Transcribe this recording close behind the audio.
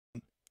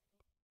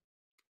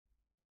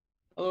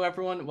Hello,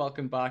 everyone.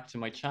 Welcome back to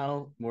my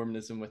channel,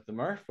 Mormonism with the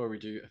Murph, where we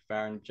do a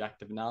fair and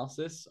objective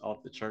analysis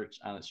of the church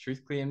and its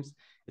truth claims,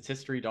 its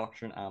history,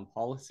 doctrine, and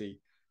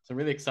policy. So I'm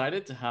really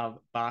excited to have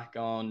back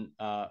on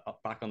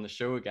the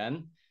show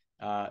again,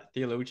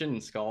 theologian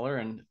and scholar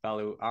and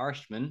fellow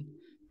Irishman,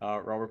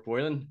 Robert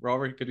Boylan.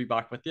 Robert, good to be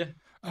back with you.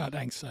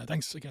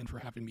 Thanks again for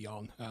having me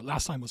on.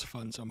 Last time was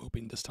fun, so I'm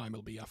hoping this time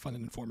it'll be fun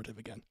and informative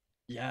again.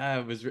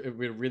 Yeah, we had a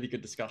really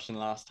good discussion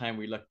last time.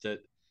 We looked at,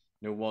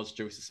 was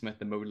Joseph Smith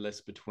a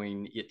modalist between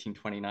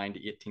 1829 to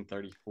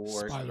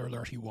 1834? Spoiler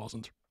alert: he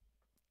wasn't.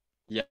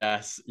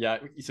 Yes, yeah.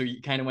 So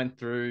you kind of went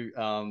through,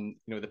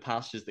 the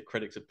passages that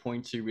critics would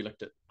point to. We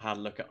had a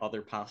look at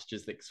other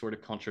passages that sort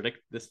of contradict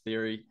this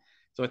theory.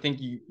 So I think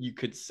you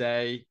could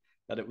say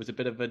that it was a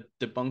bit of a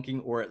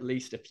debunking, or at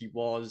least if he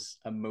was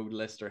a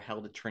modalist or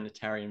held a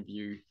Trinitarian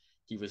view,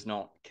 he was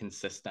not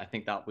consistent. I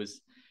think that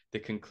was the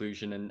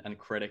conclusion, and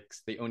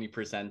critics, they only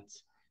present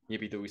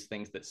maybe those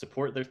things that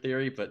support their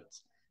theory, but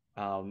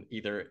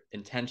either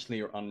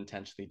intentionally or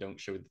unintentionally don't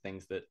show the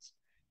things that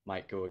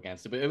might go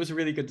against it. But it was a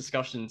really good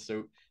discussion,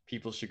 so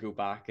people should go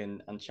back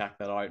and check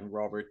that out. And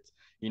Robert,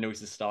 he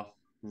knows his stuff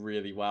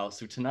really well.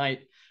 So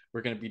tonight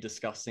we're going to be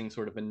discussing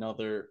sort of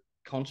another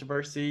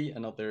controversy,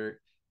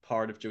 another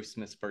part of Joseph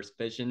Smith's first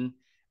vision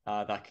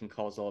that can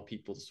cause a lot of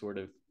people to sort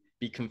of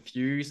be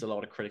confused. A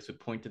lot of critics would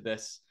point to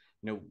this.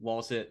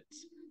 Was it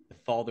the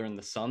Father and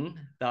the Son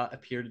that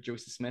appeared to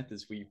Joseph Smith,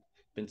 as we've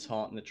been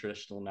taught in the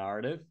traditional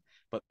narrative?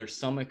 But there's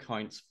some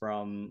accounts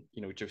from,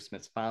 Joseph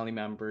Smith's family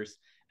members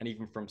and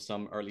even from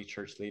some early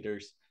church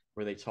leaders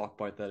where they talk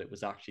about that it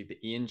was actually the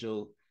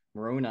angel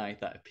Moroni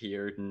that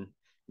appeared and,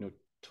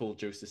 told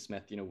Joseph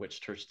Smith,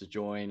 which church to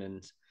join,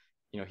 and,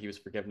 he was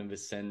forgiven of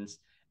his sins.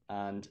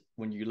 And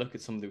when you look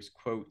at some of those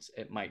quotes,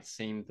 it might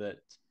seem that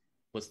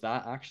was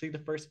that actually the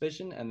first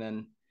vision? And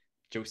then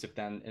Joseph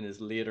then in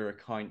his later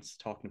accounts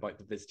talking about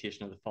the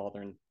visitation of the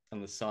Father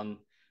and the Son,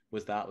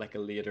 was that like a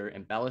later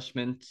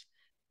embellishment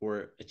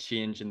or a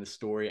change in the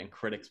story? And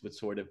critics would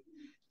sort of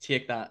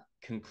take that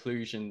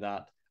conclusion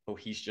that, oh,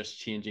 he's just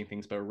changing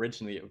things, but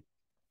originally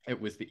it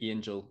was the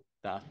angel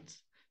that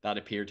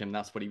appeared to him.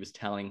 That's what he was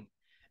telling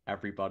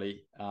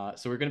everybody.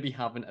 So we're going to be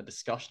having a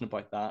discussion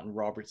about that, and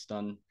Robert's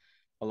done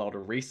a lot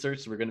of research.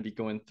 So we're going to be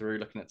going through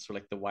looking at sort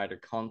of like the wider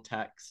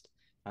context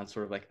and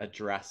sort of like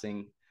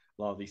addressing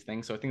a lot of these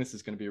things. So I think this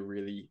is going to be a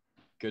really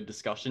good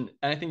discussion.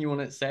 Anything you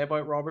want to say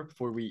about Robert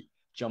before we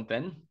jump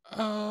in?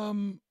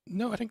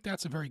 No, I think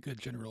that's a very good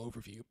general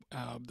overview.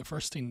 The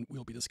first thing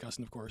we'll be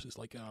discussing, of course, is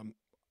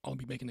I'll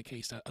be making the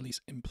case that at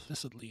least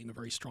implicitly, in a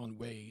very strong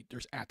way,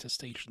 there's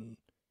attestation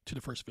to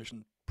the first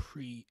vision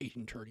pre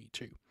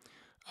 1832.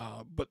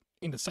 But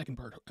in the second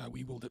part,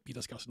 we will be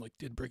discussing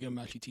did Brigham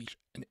actually teach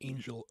an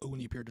angel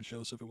only appeared to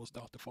Joseph? It was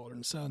not the Father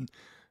and Son.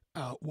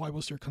 Why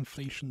was there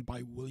conflation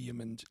by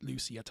William and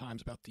Lucy at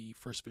times about the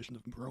first vision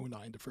of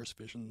Moroni and the first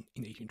vision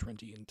in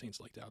 1820 and things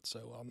like that?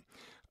 So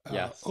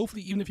Yes.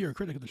 hopefully, even if you're a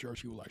critic of the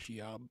church, you will actually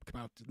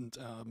come out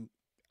and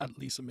at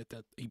least admit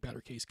that a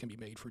better case can be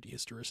made for the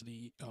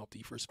historicity of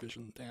the first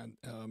vision than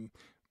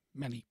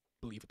many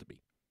believe it to be.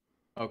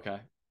 Okay.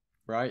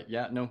 Right.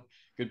 Yeah. No.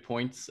 Good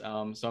points.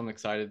 So I'm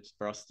excited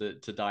for us to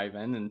dive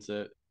in and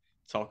to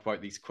talk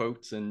about these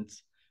quotes and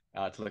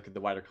to look at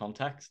the wider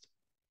context.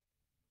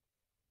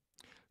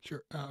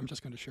 Sure. I'm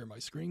just going to share my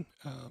screen.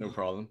 No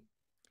problem.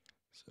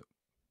 So,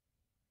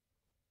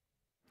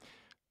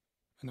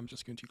 and I'm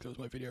just going to close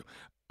my video.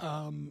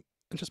 And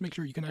just make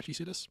sure you can actually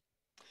see this.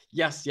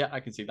 Yes. Yeah. I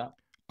can see that.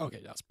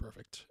 Okay, that's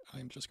perfect.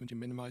 I'm just going to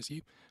minimize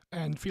you,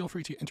 and feel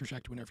free to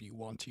interject whenever you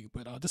want to.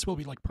 But this will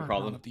be like part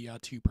one of the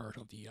two-part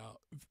of the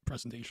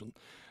presentation.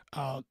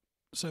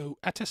 So,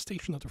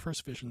 attestation of the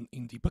first vision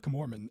in the Book of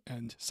Mormon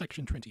and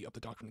Section 20 of the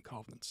Doctrine and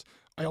Covenants.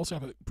 I also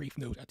have a brief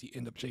note at the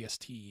end of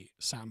JST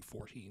Psalm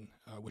 14,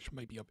 which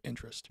may be of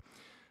interest.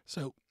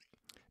 So,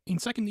 in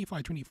 2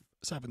 Nephi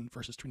 27,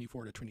 verses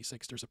 24 to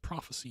 26, there's a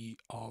prophecy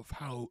of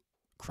how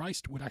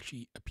Christ would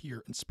actually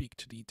appear and speak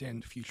to the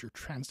then future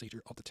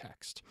translator of the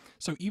text.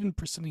 So even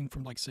proceeding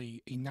from,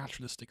 say, a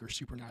naturalistic or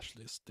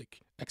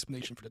supernaturalistic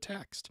explanation for the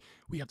text,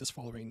 we have this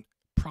following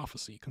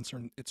prophecy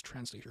concerning its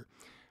translator.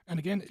 And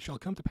again, it shall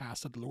come to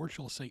pass that the Lord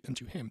shall say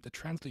unto him, the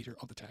translator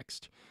of the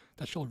text,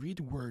 that shall read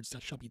the words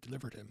that shall be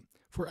delivered him.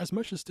 For as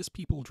much as this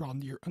people draw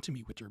near unto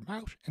me with their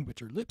mouth and with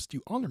their lips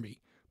do honour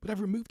me, but have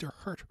removed their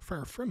heart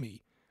far from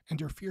me, and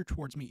their fear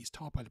towards me is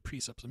taught by the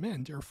precepts of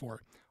men,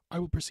 therefore I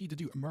will proceed to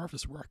do a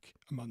marvellous work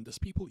among this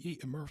people, yea,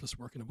 a marvellous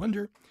work and a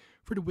wonder,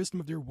 for the wisdom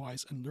of their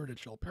wise and learned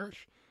shall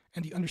perish,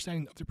 and the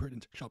understanding of the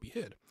prudent shall be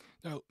hid.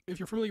 Now, if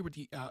you're familiar with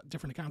the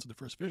different accounts of the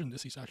first vision,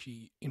 this is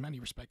actually, in many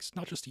respects,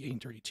 not just the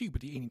 1832,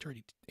 but the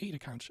 1838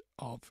 account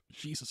of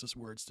Jesus'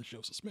 words to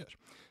Joseph Smith.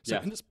 So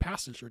in this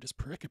passage, or this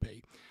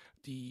pericope,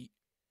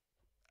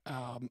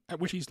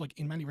 which is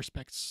in many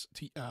respects,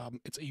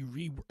 it's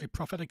a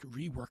prophetic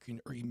reworking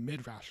or a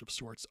midrash of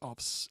sorts of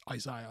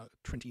Isaiah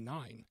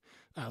 29,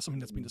 something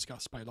that's been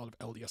discussed by a lot of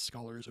LDS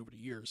scholars over the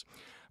years,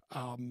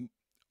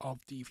 of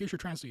the future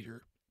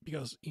translator,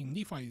 because in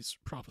Nephi's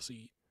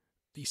prophecy,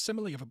 the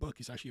simile of a book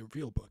is actually a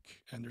real book,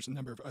 and there's a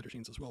number of other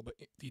things as well, but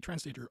the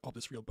translator of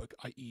this real book,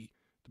 i.e.,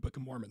 the Book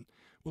of Mormon,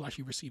 will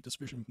actually receive this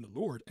vision from the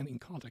Lord, and in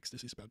context,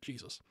 this is about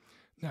Jesus.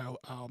 Now,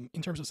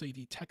 in terms of, say,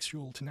 the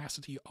textual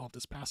tenacity of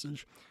this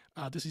passage,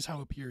 this is how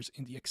it appears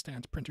in the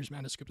extant printer's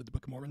manuscript of the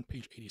Book of Mormon,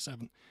 page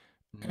 87,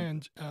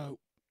 and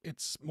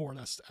it's more or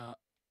less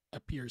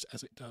appears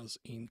as it does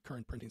in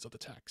current printings of the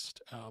text.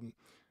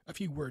 A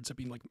few words have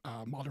been like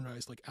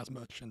modernized, like as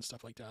much and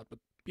stuff like that, but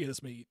be it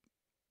as may,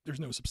 there's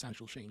no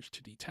substantial change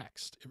to the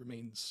text. It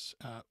remains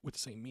with the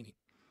same meaning.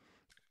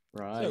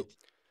 Right.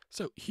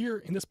 So here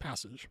in this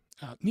passage,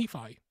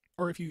 Nephi,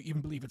 or if you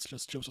even believe it's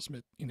just Joseph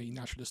Smith in a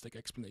naturalistic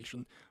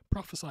explanation,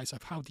 prophesies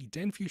of how the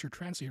then future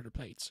translator of the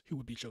plates, who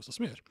would be Joseph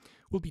Smith,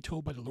 will be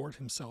told by the Lord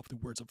himself the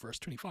words of verse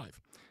 25.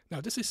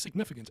 Now this is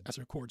significant as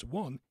it records,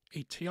 one,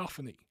 a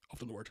theophany of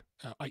the Lord,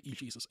 i.e.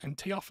 Jesus, and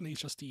theophany is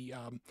just the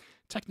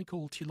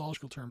technical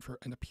theological term for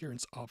an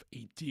appearance of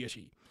a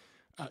deity.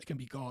 It can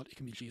be God, it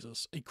can be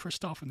Jesus. A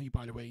Christophany,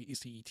 by the way,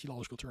 is the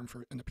theological term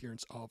for an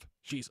appearance of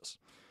Jesus.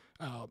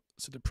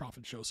 So the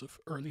prophet Joseph,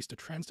 or at least the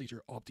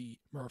translator of the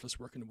marvelous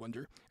work and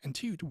wonder. And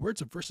two, the words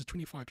of verses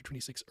 25 to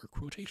 26 are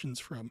quotations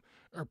from,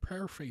 or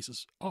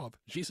paraphrases of,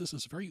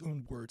 Jesus' very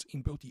own words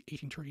in both the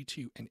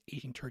 1832 and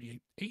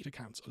 1838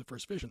 accounts of the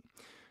first vision.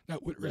 Now,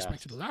 with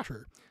respect to the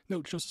latter,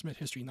 note Joseph Smith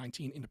History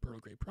 19 in the Pearl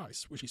Grey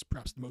Price, which is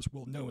perhaps the most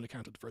well-known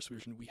account of the first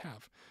vision we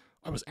have.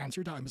 I was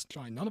answered that I must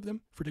deny none of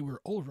them, for they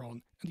were all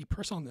wrong, and the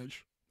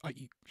personage,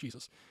 i.e.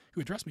 Jesus,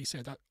 who addressed me,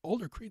 said that all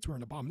their creeds were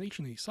an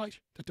abomination in his sight,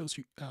 that those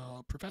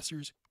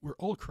professors were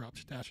all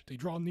corrupt, that they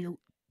draw near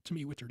to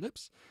me with their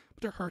lips,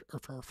 but their heart are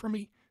far from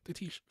me. They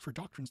teach for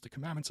doctrines the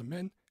commandments of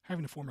men,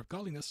 having a form of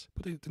godliness,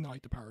 but they deny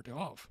the power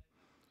thereof.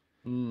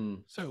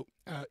 So,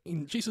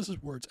 in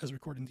Jesus' words, as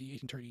recorded in the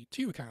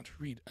 1832 account,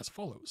 read as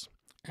follows.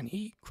 And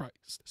he,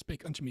 Christ,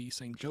 spake unto me,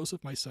 saying,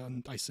 Joseph, my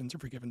son, thy sins are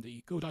forgiven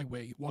thee. Go thy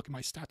way, walk in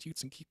my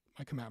statutes, and keep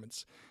my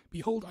commandments.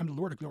 Behold, I am the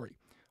Lord of glory.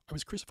 I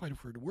was crucified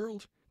for the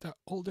world, that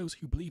all those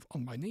who believe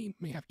on my name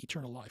may have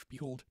eternal life.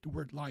 Behold, the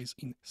word lies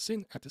in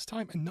sin at this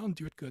time, and none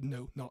do it good,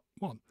 no, not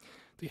one.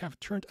 They have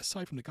turned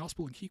aside from the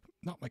gospel and keep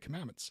not my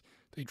commandments.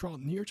 They draw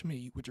near to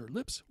me with their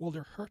lips, while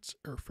their hearts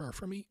are far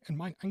from me, and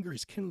mine anger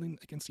is kindling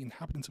against the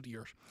inhabitants of the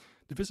earth,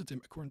 to visit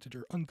them according to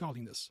their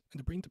ungodliness, and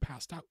to bring to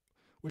pass that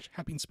which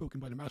had been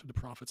spoken by the mouth of the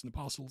prophets and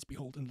apostles.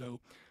 Behold, and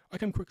lo, I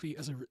come quickly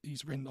as it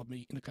is written of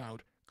me in the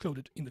cloud,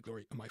 clothed in the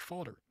glory of my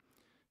Father.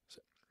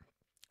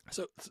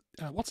 So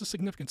what's the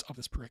significance of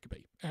this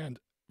pericope? And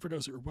for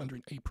those who are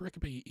wondering, a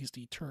pericope is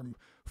the term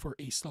for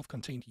a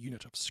self-contained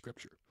unit of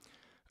scripture.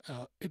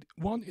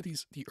 One, it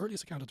is the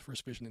earliest account of the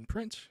first vision in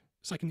print.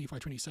 2 Nephi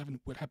 27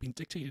 would have been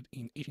dictated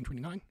in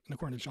 1829, and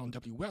according to John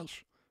W.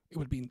 Welsh, it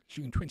would have been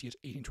June 20th,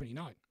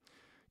 1829.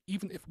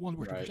 Even if one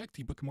were to reject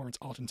the Book of Mormon's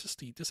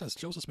authenticity, this has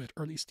Joseph Smith,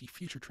 or at least the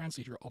future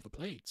translator of the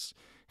plates,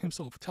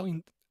 himself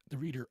telling the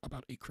reader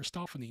about a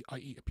Christophany,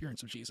 i.e.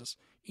 appearance of Jesus,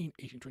 in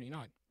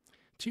 1829.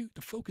 Two,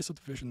 the focus of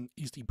the vision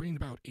is the bringing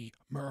about a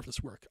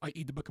marvelous work,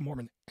 i.e. the Book of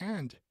Mormon,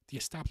 and the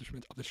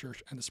establishment of the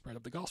church and the spread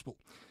of the gospel.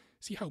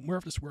 See how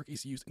marvelous work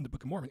is used in the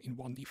Book of Mormon in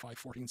 1 Nephi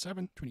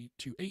 14:7,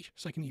 22:8,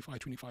 2 Nephi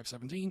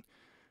 25:17,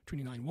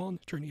 29:1,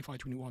 3 Nephi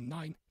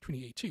 21:9,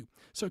 28:2.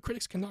 So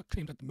critics cannot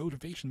claim that the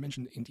motivation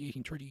mentioned in the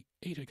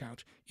 1838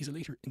 account is a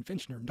later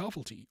invention or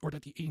novelty, or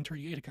that the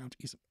 1838 account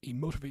is a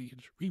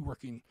motivated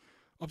reworking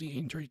of the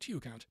 1832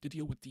 account to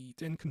deal with the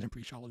then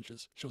contemporary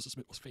challenges Joseph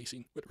Smith was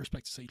facing with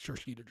respect to, say,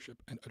 church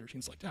leadership and other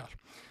things like that.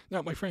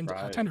 Now, my friend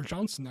Tanner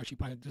Johnson actually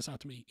pointed this out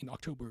to me in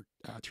October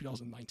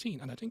 2019,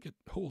 and I think it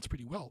holds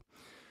pretty well.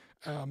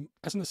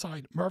 As an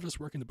aside, marvelous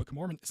work in the Book of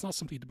Mormon, it's not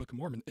simply the Book of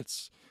Mormon,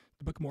 it's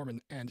the Book of Mormon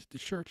and the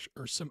church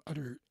or some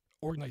other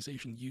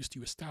organization used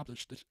to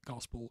establish the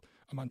gospel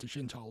among the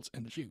Gentiles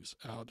and the Jews.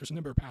 There's a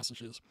number of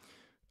passages.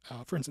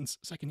 For instance,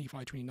 2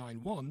 Nephi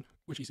 29:1,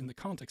 which is in the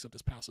context of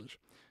this passage.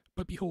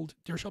 But behold,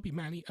 there shall be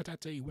many at that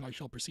day when I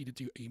shall proceed to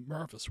do a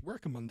marvelous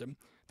work among them,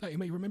 that I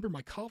may remember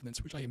my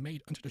covenants which I have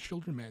made unto the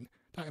children of men,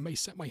 that I may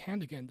set my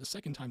hand again the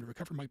second time to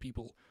recover my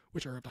people,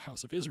 which are of the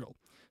house of Israel.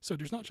 So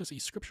there's not just a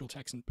scriptural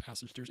text and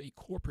passage, there's a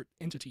corporate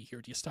entity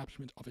here, the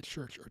establishment of a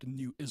church, or the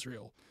new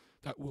Israel,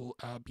 that will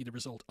be the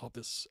result of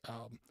this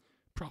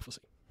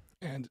prophecy.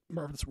 And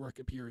marvelous work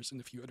appears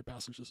in a few other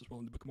passages as well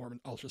in the Book of Mormon.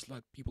 I'll just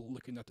let people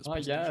looking at this. Oh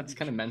yeah, it's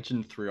kind of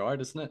mentioned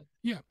throughout, isn't it?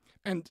 Yeah,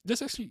 and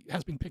this actually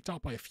has been picked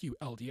up by a few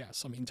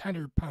LDS. I mean,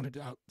 Tanner pounded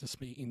out this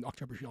to me in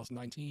October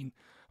 2019.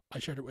 I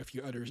shared it with a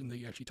few others, and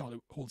they actually thought it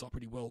holds up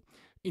pretty well.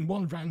 In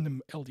one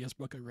random LDS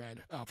book I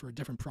read for a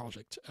different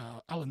project,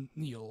 Alan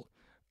Neal,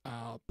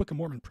 Book of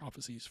Mormon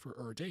Prophecies for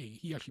Our Day,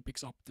 he actually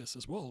picks up this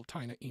as well,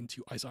 tying it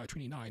into Isaiah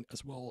 29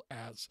 as well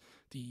as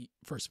the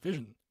first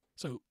vision.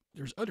 So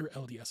there's other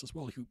LDS as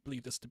well who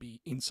believe this to be,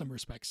 in some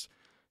respects,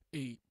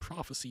 a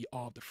prophecy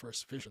of the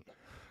first vision.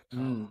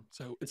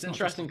 So it's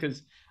interesting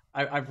because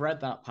I've read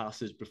that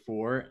passage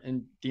before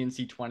in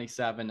D&C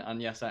 27,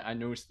 and yes, I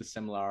noticed the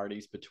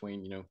similarities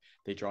between,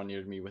 they draw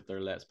near to me with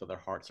their lips, but their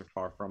hearts are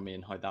far from me,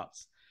 and how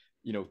that's,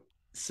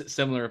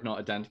 similar if not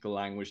identical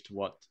language to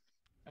what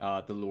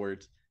the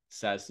Lord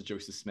says to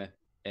Joseph Smith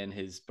in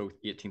his both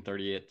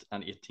 1838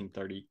 and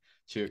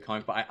 1832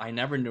 account. But I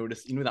never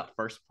noticed, that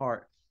first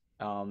part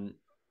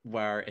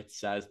where it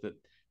says that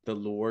the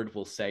Lord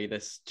will say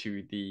this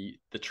to the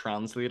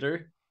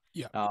translator.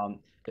 Yeah.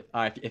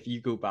 If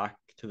you go back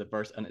to the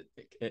verse, and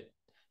it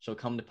shall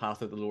come to pass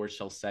that the Lord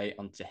shall say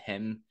unto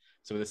him.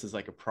 So this is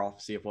like a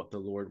prophecy of what the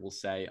Lord will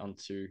say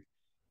unto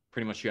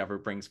pretty much whoever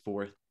brings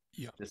forth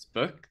this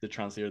book, the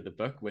translator of the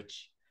book,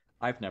 which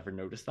I've never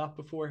noticed that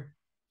before,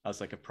 as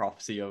like a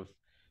prophecy of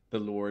the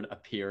Lord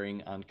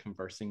appearing and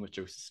conversing with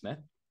Joseph Smith.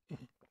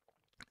 Mm-hmm.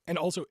 And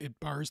also, it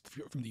borrows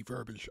from the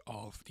verbiage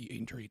of the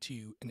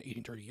 1832 and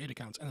 1838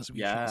 accounts. And as we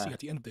shall see at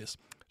the end of this,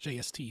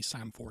 JST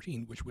Psalm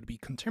 14, which would be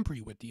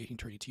contemporary with the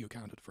 1832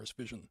 account of the first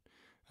vision.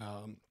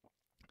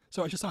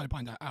 So I just thought I'd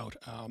point that out.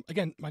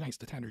 Again, my thanks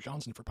to Tanner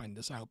Johnson for pointing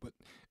this out, but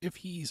if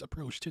his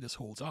approach to this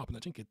holds up, and I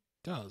think it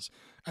does,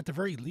 at the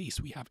very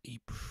least, we have a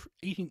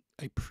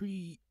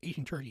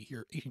pre-1830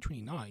 here,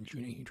 1829,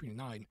 June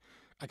 1829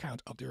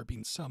 account of there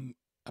being some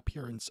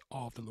appearance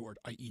of the Lord,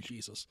 i.e.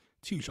 Jesus,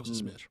 to Joseph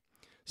Smith.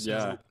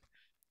 So,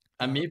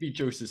 and maybe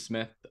Joseph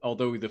Smith,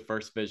 although the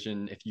first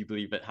vision, if you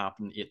believe it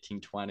happened in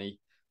 1820,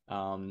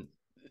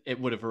 it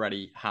would have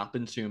already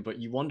happened to him. But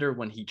you wonder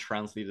when he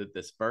translated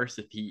this verse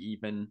if he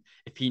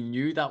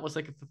knew that was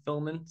like a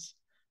fulfillment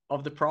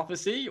of the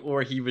prophecy,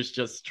 or he was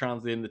just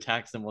translating the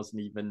text and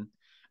wasn't even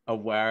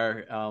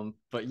aware.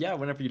 But yeah,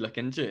 whenever you look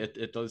into it,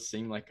 it does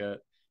seem like a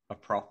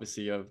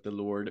prophecy of the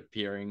Lord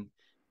appearing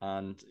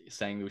and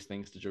saying those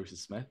things to Joseph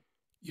Smith.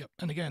 Yep,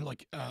 and again,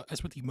 like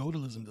as with the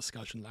modalism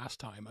discussion last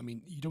time, I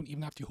mean, you don't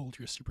even have to hold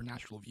to a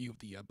supernatural view of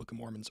the Book of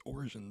Mormon's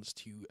origins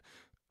to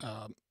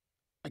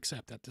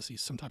accept that this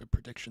is some type of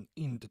prediction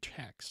in the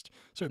text.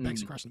 So it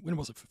begs the question, when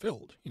was it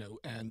fulfilled?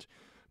 And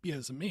be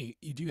as it may,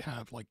 you do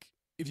have, like,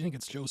 if you think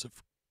it's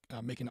Joseph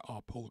making it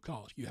up whole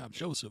cloth, you have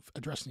Joseph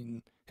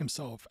addressing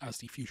himself as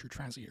the future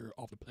translator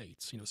of the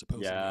plates,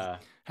 supposedly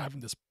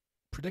having this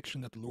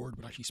prediction that the Lord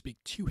would actually speak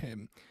to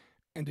him,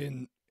 and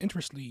then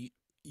interestingly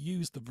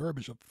use the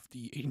verbiage of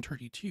the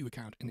 1832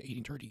 account and the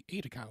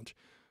 1838 account,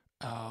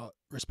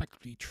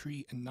 respectively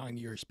 3 and 9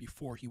 years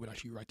before he would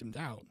actually write them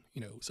down.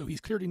 So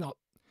he's clearly not,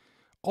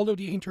 although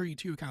the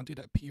 1832 account did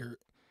appear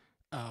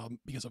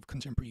because of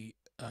contemporary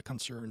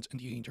concerns, and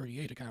the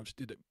 1838 account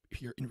did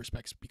appear in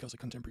respects because of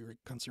contemporary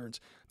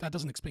concerns, that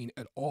doesn't explain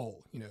at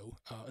all.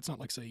 It's not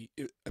like, say,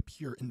 a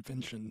pure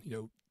invention.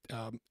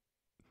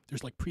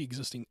 There's like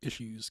pre-existing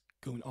issues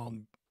going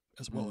on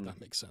as well, if that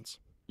makes sense.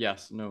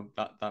 Yes, no,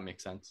 that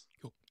makes sense.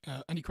 Cool.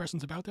 Any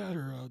questions about that,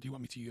 or do you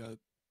want me to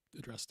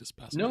address this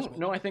passage?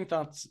 No, I think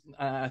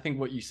I think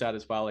what you said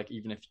as well. Like,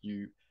 even if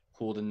you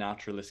hold a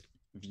naturalist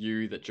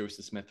view that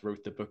Joseph Smith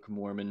wrote the Book of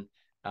Mormon,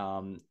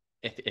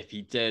 if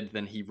he did,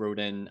 then he wrote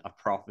in a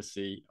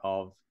prophecy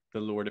of the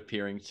Lord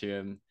appearing to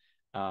him,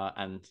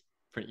 and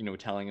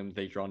telling him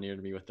they draw near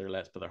to me with their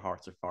lips, but their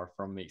hearts are far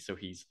from me. So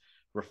he's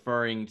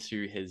referring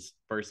to his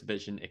first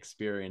vision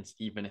experience,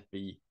 even if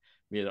he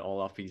made it all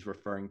up. He's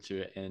referring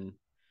to it in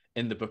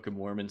the Book of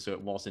Mormon, so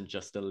it wasn't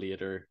just a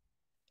later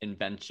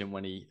invention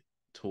when he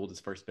told his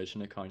first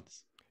vision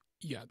accounts.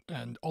 Yeah,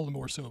 and all the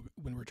more so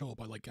when we're told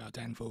by like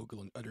Dan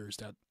Vogel and others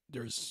that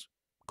there's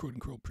quote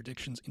unquote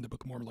predictions in the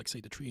Book of Mormon, like say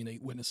the 3 and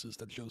 8 witnesses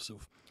that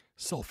Joseph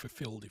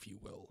self-fulfilled, if you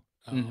will.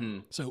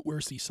 So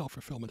where's the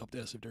self-fulfillment of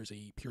this if there's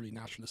a purely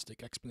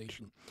naturalistic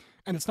explanation?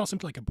 And it's not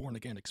simply like a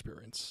born-again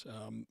experience.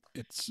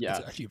 It's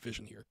actually a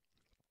vision here.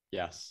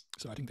 Yes.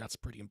 So I think that's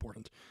pretty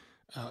important.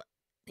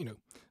 Want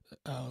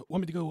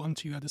me to go on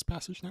to this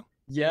passage now?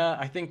 Yeah,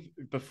 I think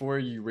before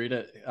you read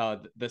it,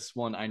 this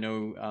one, I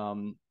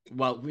know,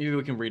 well, maybe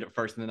we can read it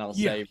first and then I'll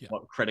say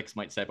what critics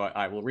might say about it.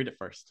 I will read it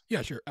first.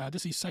 Yeah, sure.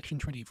 This is section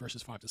 20,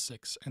 verses 5 to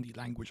 6, and the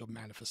language of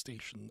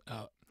manifestation.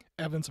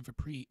 Evidence of a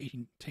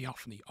pre-18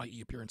 theophany,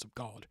 i.e. appearance of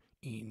God,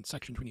 in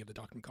section 20 of the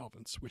Doctrine and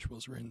Covenants, which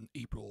was written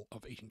April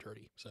of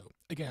 1830. So,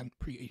 again,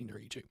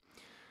 pre-1832.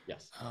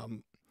 Yes.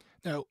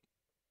 Now,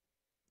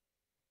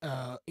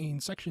 in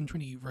section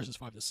 20, verses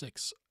 5 to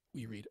 6,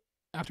 we read,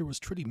 after it was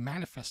truly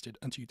manifested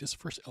unto this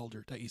first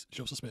elder, that is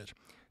Joseph Smith,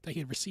 that he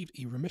had received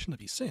a remission of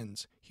his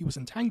sins, he was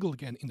entangled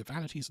again in the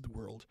vanities of the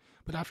world,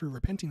 but after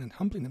repenting and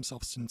humbling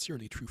himself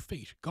sincerely through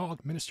faith, God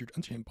ministered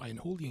unto him by an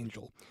holy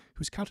angel,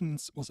 whose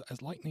countenance was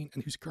as lightning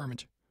and whose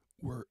garment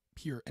were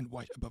pure and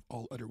white above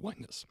all other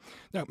whiteness.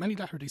 Now, many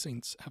Latter-day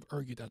Saints have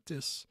argued that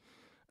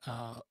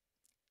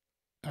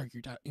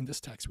in this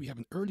text we have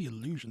an early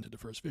allusion to the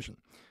first vision.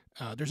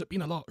 There's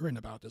been a lot written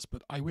about this,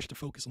 but I wish to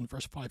focus on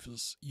verse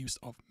 5's use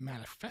of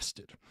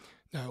manifested.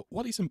 Now,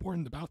 what is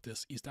important about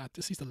this is that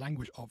this is the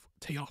language of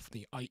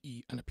theophany,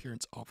 i.e. an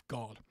appearance of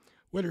God,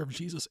 whether of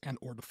Jesus and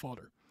or the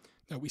Father.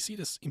 Now, we see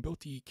this in both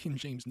the King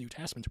James New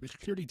Testament, which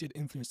clearly did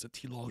influence the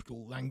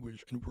theological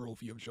language and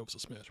worldview of Joseph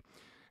Smith,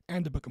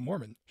 and the Book of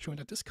Mormon, showing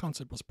that this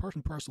concept was part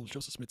and parcel of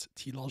Joseph Smith's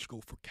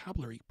theological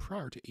vocabulary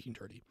prior to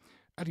 1830,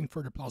 adding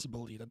further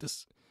plausibility that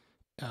this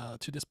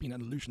to this being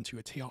an allusion to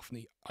a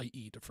theophany,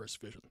 i.e. the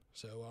first vision.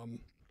 So,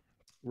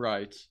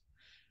 right.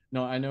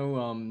 No, I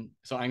know.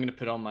 So I'm going to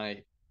put on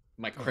my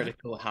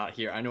critical hat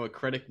here. I know a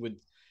critic would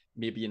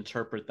maybe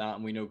interpret that.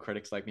 And we know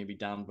critics like maybe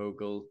Dan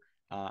Vogel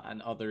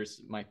and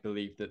others might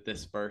believe that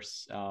this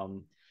verse,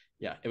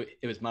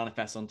 it was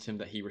manifest unto him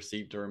that he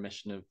received a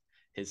remission of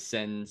his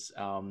sins.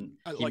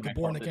 Like a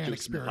born again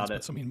experience,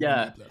 but something more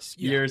nebulous.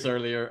 Years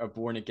earlier, a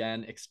born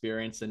again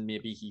experience, and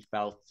maybe he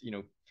felt,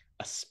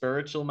 a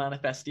spiritual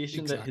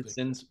manifestation that his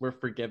sins were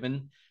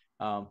forgiven,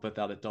 but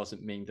that it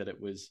doesn't mean that it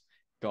was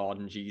God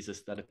and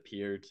Jesus that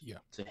appeared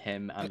to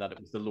him, and that it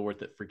was the Lord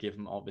that forgave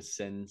him of his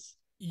sins.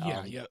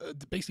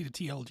 Basically, the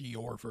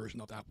TLDR version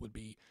of that would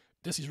be,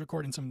 this is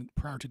recording some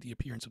prior to the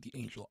appearance of the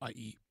angel,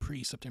 i.e.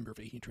 pre-September of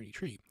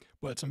 1823,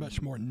 but it's a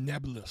much more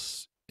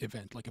nebulous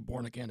event, like a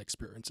born-again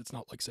experience. It's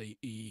not like, say,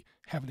 a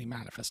heavenly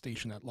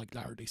manifestation that, like,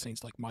 Latter-day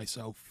Saints like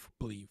myself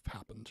believe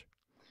happened.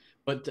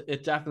 But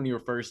it definitely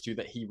refers to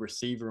that he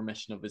received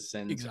remission of his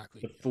sins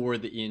before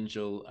the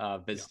angel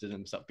visited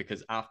himself,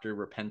 because after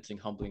repenting,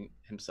 humbling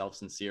himself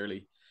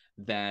sincerely,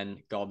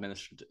 then God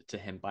ministered to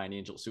him by an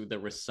angel. So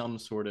there was some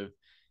sort of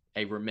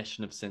a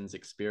remission of sins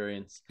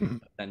experience.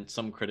 And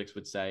some critics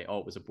would say, oh,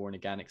 it was a born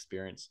again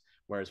experience,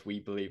 whereas we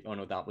believe, oh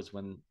no, that was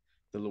when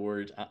the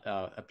Lord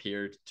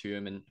appeared to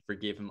him and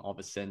forgave him of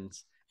his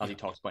sins, as he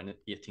talks about in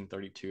the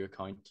 1832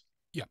 account.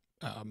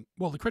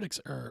 Well, the critics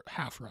are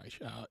half right.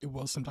 It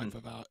was some type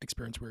of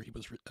experience where he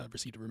was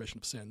received a remission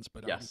of sins,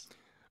 but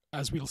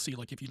as we'll see,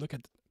 like if you look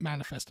at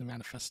manifest and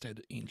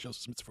manifested in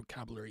Joseph Smith's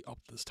vocabulary up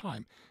to this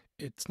time,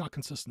 it's not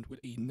consistent with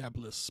a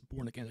nebulous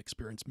born again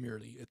experience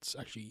merely. It's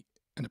actually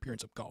an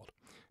appearance of God.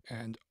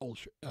 And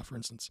for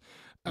instance,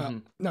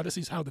 now this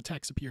is how the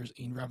text appears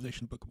in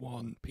Revelation Book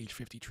 1, page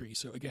 53.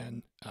 So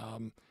again,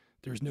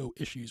 there's no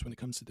issues when it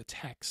comes to the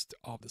text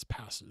of this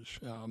passage.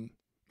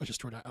 I just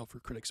throw that out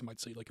for critics who might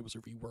say like it was a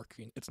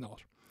reworking. It's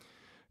not.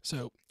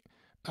 So,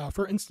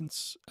 for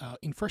instance,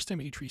 in 1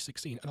 Timothy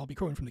 3:16, and I'll be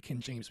quoting from the King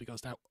James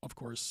because that, of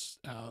course,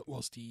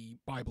 was the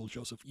Bible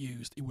Joseph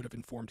used. It would have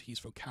informed his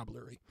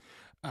vocabulary.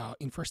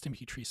 In 1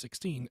 Timothy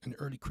 3:16, an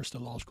early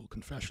Christological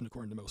confession,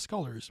 according to most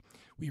scholars,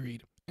 we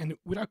read, "And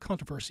without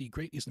controversy,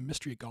 great is the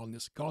mystery of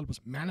godliness. God was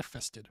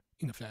manifested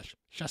in the flesh,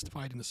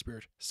 justified in the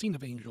spirit, seen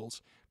of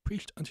angels,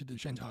 preached unto the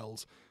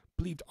Gentiles,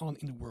 believed on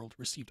in the world,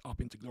 received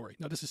up into glory."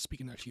 Now, this is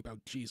speaking actually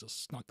about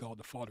Jesus, not God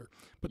the Father.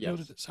 But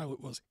notice how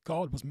it was,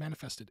 God was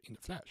manifested in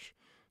the flesh.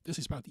 This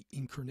is about the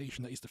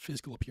incarnation, that is the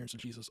physical appearance of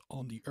Jesus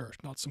on the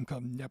earth, not some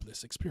kind of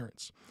nebulous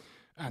experience.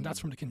 And that's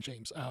from the King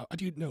James. I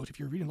do note, if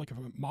you're reading like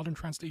a modern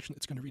translation,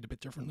 it's going to read a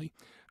bit differently.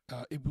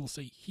 It will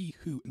say he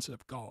who instead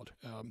of God.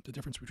 The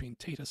difference between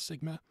theta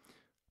sigma,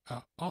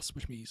 os,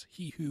 which means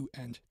he who,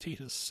 and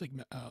theta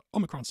sigma,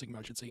 omicron sigma,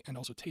 I should say, and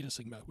also theta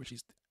sigma, which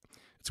is,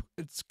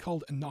 it's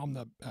called a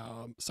nomina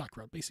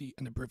sacra, basically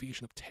an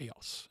abbreviation of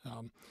theos.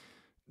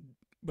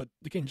 But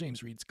the King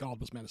James reads, God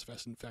was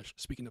manifested in flesh,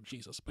 speaking of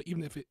Jesus. But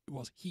even if it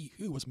was he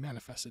who was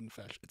manifested in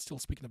flesh, it's still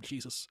speaking of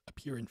Jesus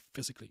appearing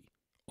physically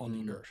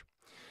on the earth.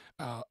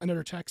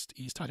 Another text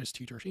is Titus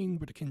 2:13,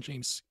 where the King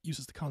James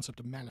uses the concept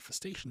of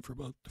manifestation for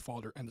both the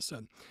Father and the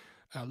Son,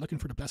 looking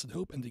for the blessed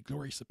hope and the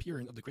glorious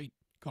appearing of the great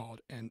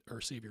God and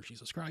our Savior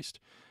Jesus Christ.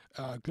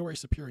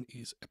 Glorious appearing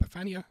is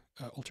epiphania,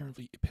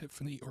 alternatively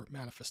epiphany or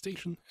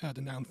manifestation,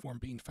 the noun form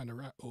being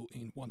phanerao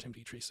in 1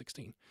 Timothy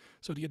 3:16.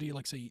 So the idea,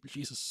 like say,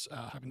 Jesus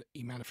having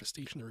a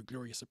manifestation or a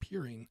glorious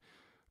appearing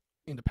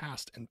in the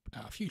past and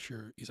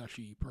future is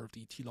actually part of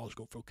the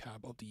theological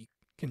vocab of the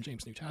King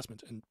James New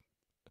Testament. And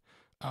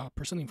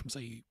presenting from,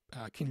 say,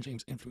 King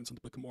James influence on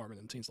the Book of Mormon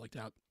and things like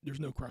that,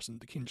 there's no question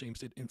the King James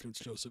did influence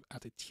Joseph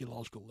at a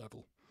theological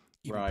level,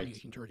 even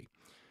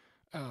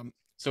pre-1830.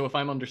 So if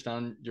I'm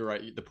understanding, you're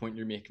right, the point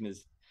you're making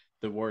is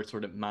the word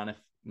sort of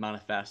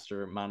manifest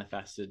or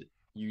manifested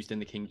used in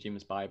the King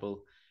James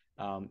Bible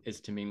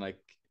is to mean like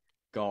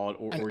God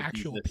or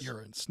actual Jesus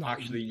appearance, not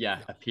actually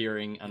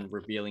appearing and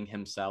revealing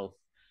himself,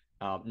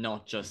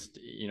 not just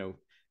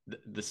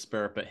the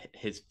spirit, but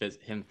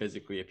him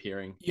physically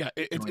appearing.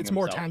 It's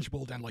more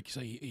tangible than, like,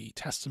 say, a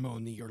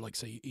testimony or, like,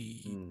 say,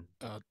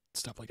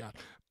 stuff like that.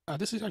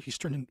 This is actually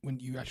stringent when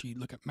you actually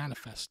look at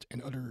manifest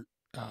and other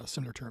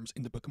similar terms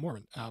in the Book of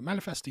Mormon.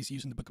 Manifest is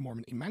used in the Book of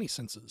Mormon in many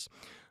senses,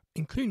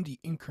 including the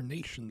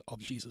incarnation of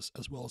Jesus,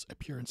 as well as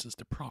appearances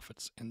to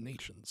prophets and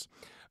nations.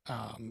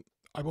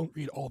 I won't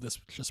read all this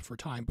just for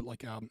time, but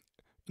like 1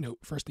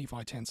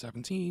 Nephi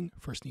 10:17,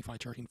 1 Nephi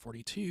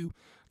 13:42,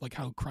 like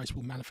how Christ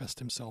will manifest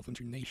himself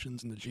into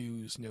nations and the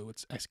Jews.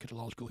 It's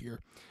eschatological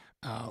here.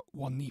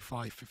 1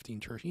 Nephi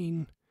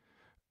 15:13,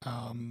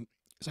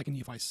 2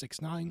 Nephi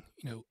 6:9.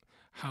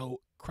 How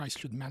Christ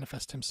should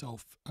manifest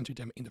himself unto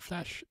them in the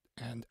flesh,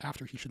 and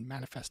after he should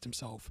manifest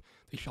himself,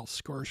 they shall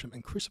scourge him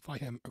and crucify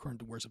him, according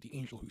to the words of the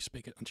angel who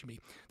spake it unto me.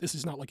 This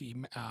is not like a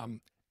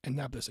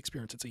nebulous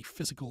experience. It's a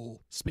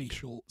physical,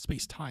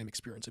 space-time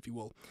experience, if you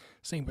will.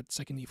 Same with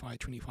 2 Nephi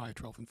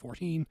 25:12 and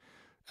 14,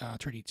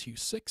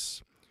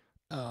 32:6,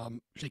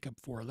 Jacob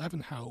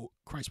 4:11, how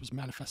Christ was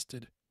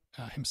manifested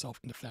himself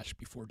in the flesh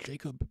before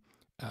Jacob.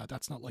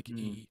 That's not like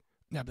a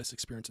nebulous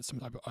experience. It's some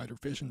type of either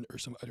vision or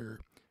some other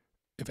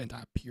event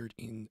that appeared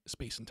in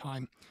space and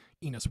time.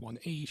 Enos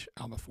 1:8,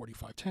 Alma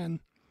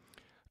 45:10.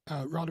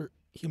 Rather,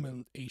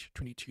 Human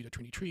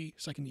 8:22-23,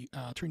 second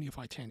 3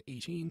 Nephi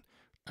 10:18,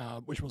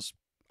 which was,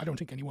 I don't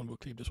think anyone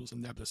would claim this was a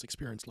nebulous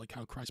experience like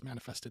how Christ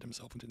manifested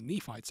himself into the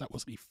Nephites. That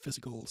was the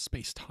physical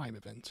space-time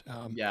event.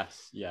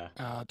 Yes, yeah.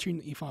 2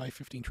 Nephi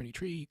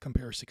 15:23,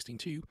 compare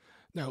 16:2.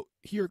 Now,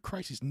 here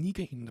Christ is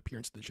negating an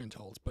appearance to the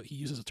Gentiles, but he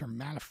uses the term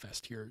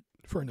manifest here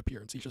for an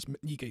appearance. He just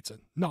negates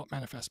it, not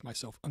manifest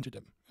myself unto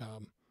them.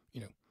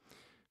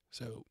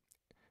 So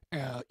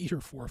Eater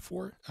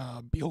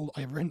 4:4, behold,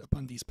 I have written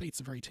upon these plates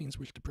the very things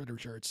which the brother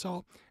Jared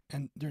saw,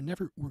 and there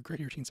never were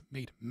greater things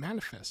made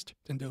manifest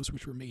than those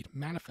which were made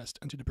manifest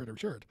unto the brother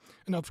Jared.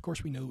 And of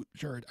course, we know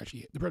Jared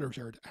actually, the brother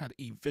Jared had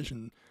a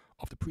vision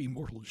of the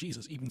pre-mortal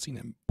Jesus, even seen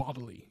him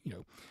bodily.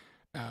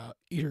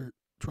 Eater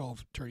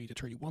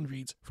 12:30-31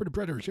 reads, for the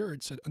brother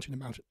Jared said unto the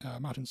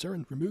mountain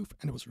Zion, remove,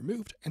 and it was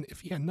removed, and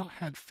if he had not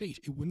had faith,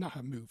 it would not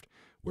have moved.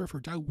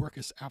 Wherefore thou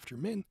workest after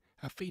men,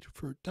 have faith,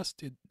 for thus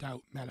did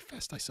thou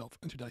manifest thyself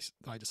unto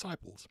thy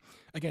disciples.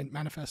 Again,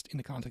 manifest in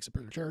the context of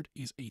brother Jared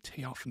is a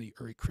theophany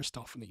or a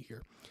Christophany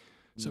here.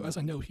 So as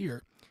I note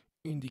here,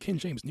 in the King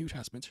James New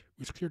Testament,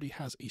 which clearly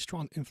has a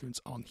strong influence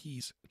on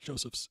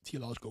Joseph's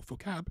theological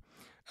vocab,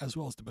 as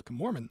well as the Book of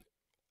Mormon,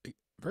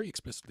 very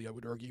explicitly, I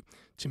would argue,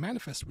 to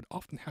manifest would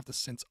often have the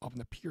sense of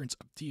an appearance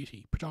of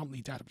deity,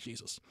 predominantly that of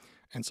Jesus,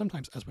 and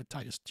sometimes, as with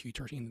Titus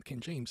 2:13 in the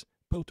King James,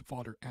 both the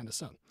Father and the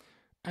Son.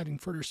 Adding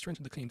further strength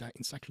to the claim that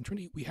in section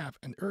 20 we have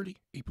an early,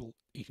 April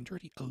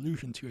 1830,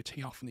 allusion to a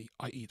theophany,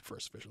 i.e. the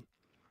first vision.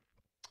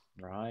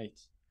 Right.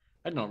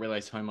 I did not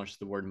realize how much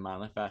the word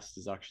manifest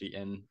is actually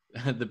in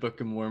the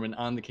Book of Mormon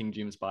and the King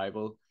James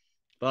Bible.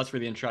 But that's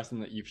really interesting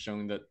that you've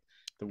shown that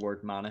the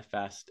word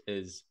manifest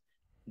is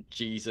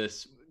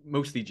Jesus,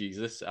 mostly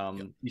Jesus.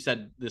 You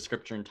said the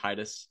scripture in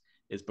Titus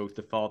is both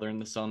the Father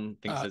and the Son.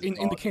 In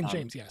the King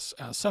James, yes.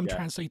 Some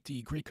translate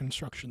the Greek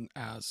construction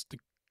as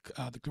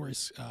the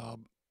glorious,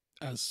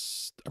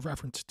 as a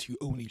reference to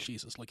only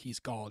Jesus, like he's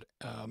God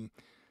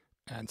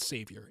and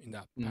Savior in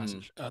that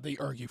passage. They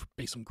argue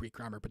based on Greek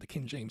grammar, but the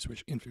King James,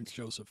 which influenced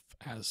Joseph,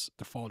 has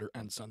the Father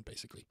and Son,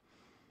 basically.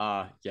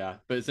 Yeah,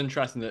 but it's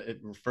interesting that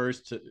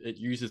it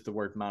uses the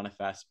word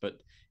manifest,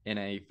 but in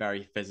a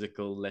very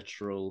physical,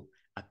 literal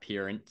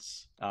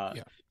appearance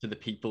to the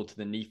people, to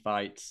the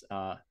Nephites,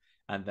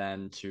 and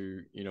then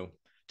to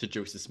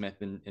Joseph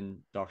Smith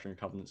in Doctrine and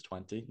Covenants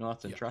 20. No,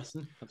 that's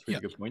interesting. That's a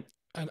really good point.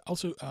 And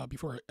also,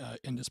 before I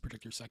end this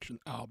particular section,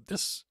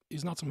 this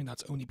is not something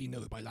that's only been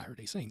noted by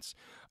Latter-day Saints.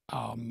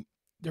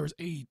 There was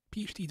a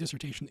PhD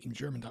dissertation in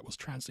German that was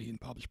translated and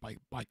published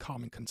by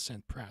Common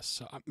Consent Press.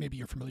 So maybe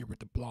you're familiar with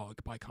the blog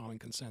by Common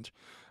Consent.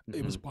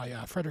 It was by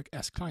Frederick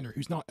S. Kleiner,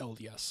 who's not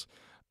LDS.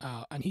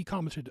 And he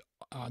commented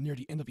near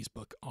the end of his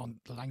book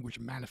on the language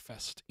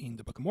manifest in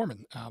the Book of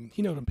Mormon.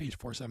 He noted on page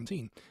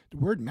 417, the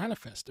word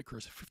manifest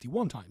occurs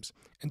 51 times,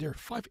 and there are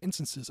 5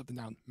 instances of the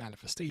noun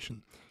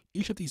manifestation.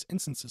 Each of these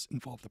instances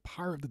involve the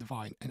power of the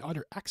divine and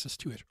either access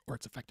to it or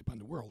its effect upon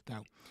the world.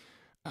 Now,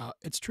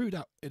 it's true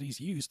that it is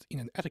used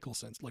in an ethical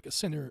sense, like a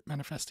sinner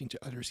manifesting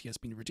to others he has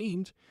been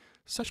redeemed.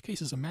 Such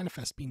cases of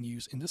manifest being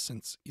used in this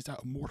sense is that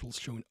of mortals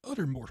showing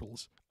other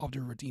mortals of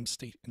their redeemed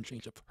state and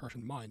change of heart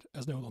and mind,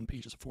 as noted on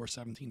pages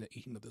 417 to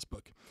 18 of this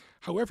book.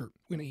 However,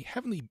 when a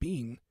heavenly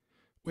being,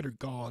 whether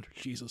God,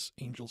 Jesus,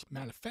 angels,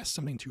 manifests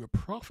something to a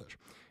prophet,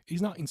 it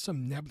is not in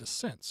some nebulous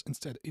sense.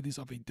 Instead, it is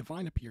of a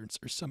divine appearance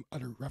or some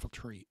other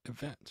revelatory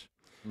event.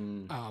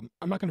 I'm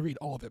not going to read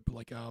all of it,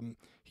 but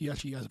he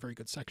actually has a very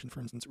good section.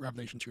 For instance,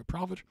 revelation to a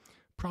prophet.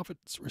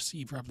 Prophets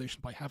receive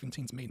revelation by having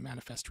things made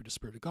manifest through the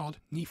Spirit of God.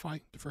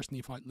 Nephi, the first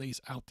Nephite,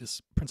 lays out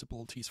this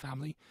principle to his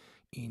family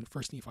in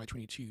 1 Nephi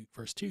 22,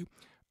 verse 2.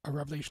 A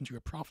revelation to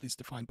a prophet is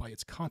defined by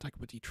its contact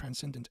with the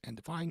transcendent and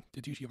divine.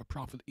 The duty of a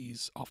prophet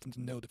is often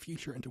to know the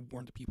future and to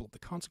warn the people of the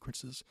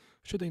consequences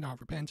should they not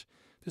repent.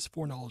 This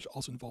foreknowledge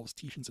also involves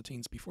teachings of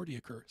things before they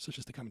occur, such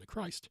as the coming of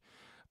Christ.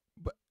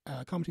 But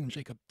commenting on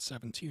Jacob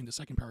 7:2 in the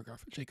second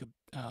paragraph, Jacob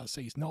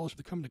says, knowledge of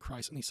the coming of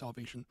Christ and his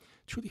salvation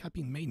truly had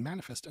been made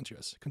manifest unto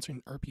us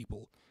concerning our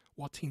people,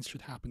 what things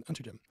should happen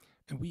unto them.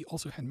 And we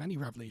also had many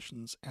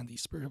revelations and the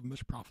spirit of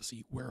much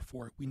prophecy,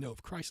 wherefore we know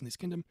of Christ and his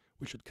kingdom,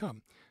 which should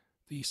come.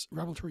 These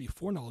revelatory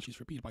foreknowledge is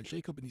repeated by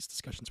Jacob in these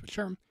discussions with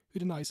Sherm, who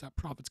denies that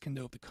prophets can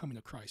know of the coming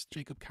of Christ.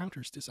 Jacob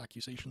counters this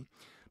accusation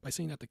by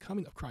saying that the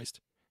coming of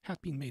Christ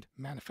hath been made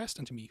manifest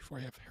unto me, for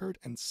I have heard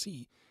and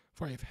seen,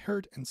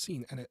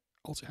 and it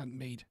also had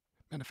made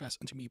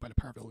manifest unto me by the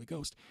power of the Holy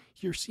Ghost.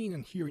 Here, seeing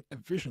and hearing a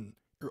vision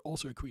are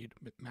also equated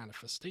with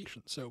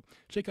manifestation. So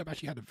Jacob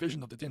actually had a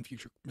vision of the then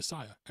future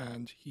Messiah,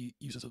 and he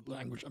uses a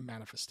language of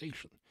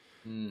manifestation.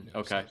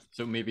 Okay,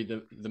 so maybe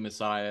the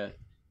Messiah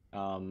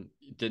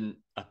didn't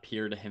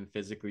appear to him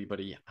physically, but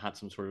he had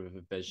some sort of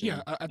a vision.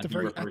 Yeah, at the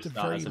very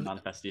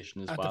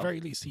manifestation as well. At the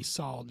very least, he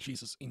saw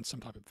Jesus in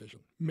some type of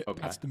vision.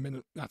 Okay. That's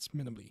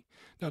minimally.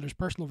 Now, there's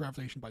personal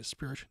revelation by the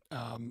Spirit.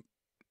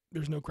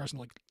 There's no question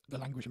like the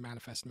language of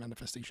manifest and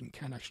manifestation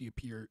can actually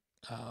appear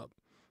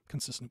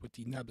consistent with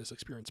the nebulous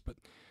experience, but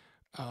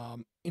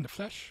in the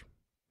flesh,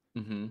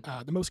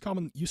 The most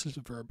common usage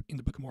of the verb in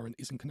the Book of Mormon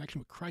is in connection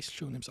with Christ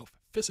showing himself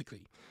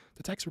physically.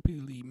 The text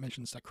repeatedly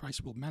mentions that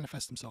Christ will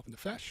manifest himself in the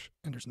flesh,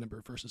 and there's a number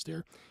of verses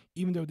there.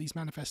 Even though these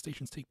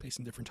manifestations take place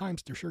in different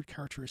times, their shared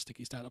characteristic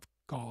is that of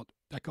God,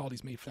 that God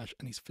is made flesh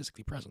and he's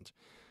physically present.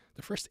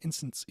 The first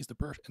instance is the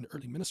birth and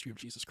early ministry of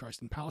Jesus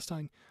Christ in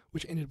Palestine,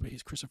 which ended with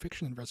his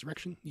crucifixion and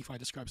resurrection. Nephi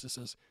describes this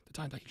as the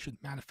time that he should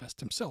manifest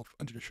himself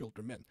unto the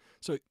children of men.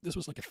 So this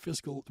was like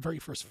the very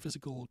first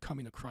physical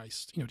coming of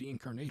Christ, the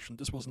incarnation.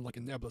 This wasn't like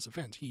a nebulous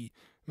event. He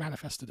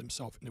manifested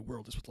himself in the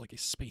world. This was like a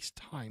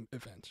space-time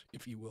event,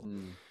 if you will.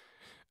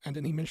 And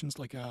then he mentions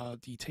like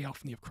the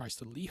theophany of Christ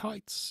to the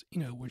Lehites,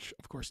 which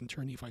of course in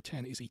turn Nephi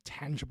 10 is a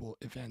tangible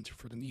event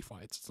for the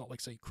Nephites. It's not like,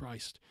 say,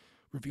 Christ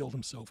revealed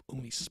himself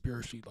only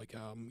spiritually, like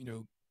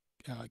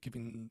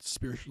giving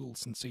spiritual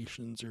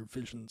sensations or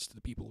visions to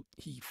the people.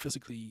 He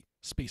physically,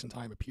 space and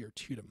time, appeared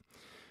to them.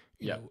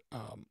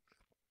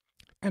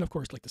 And of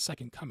course, like the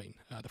second coming,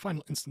 the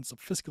final instance of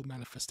physical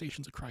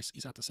manifestations of Christ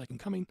is at the second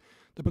coming.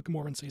 The Book of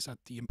Mormon says that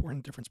the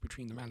important difference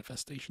between the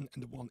manifestation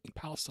and the one in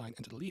Palestine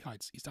and to the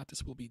Lehites is that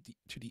this will be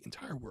to the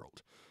entire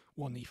world.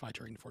 1 Nephi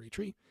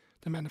 13:43.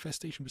 The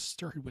manifestation was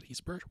started with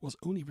his birth, was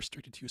only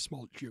restricted to a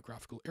small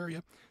geographical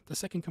area. The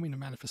second coming of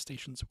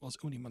manifestations was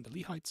only among the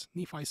Lehites.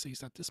 Nephi says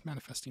that this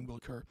manifesting will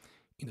occur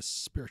in the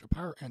spirit of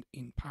power and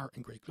in power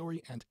and great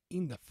glory and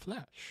in the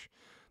flesh.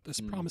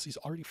 This promise is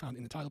already found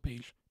in the title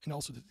page, and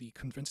also that the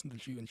convincing the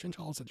Jew and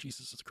Gentiles that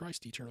Jesus is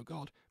Christ, the eternal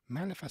God,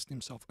 manifesting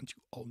himself unto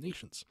all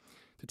nations.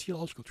 The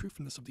theological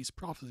truthfulness of these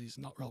prophecies is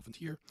not relevant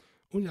here,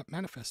 only that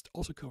manifest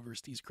also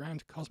covers these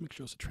grand cosmic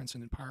shows of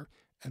transcendent power,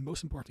 and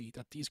most importantly,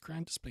 that these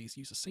grand displays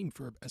use the same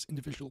verb as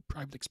individual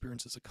private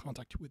experiences of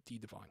contact with the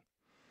divine.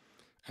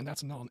 And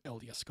that's a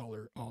non-LDS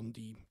scholar on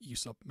the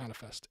use of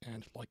manifest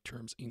and like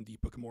terms in the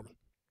Book of Mormon.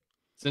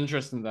 It's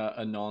interesting that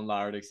a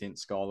non-Latter-day Saint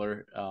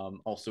scholar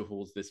also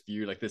holds this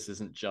view. Like, this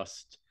isn't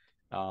just,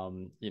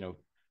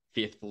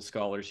 faithful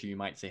scholars who you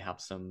might say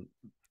have some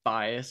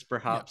bias,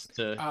 perhaps,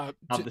 to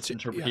have this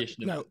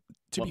interpretation. No,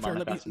 to be fair,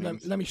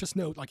 let me just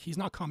note, like, he's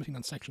not commenting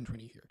on Section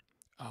 20 here.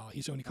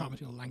 He's only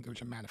commenting on language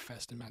and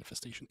manifest and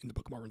manifestation in the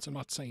Book of Mormon. So I'm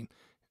not saying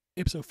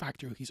ipso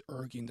facto he's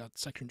arguing that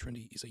Section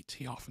 20 is a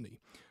theophany.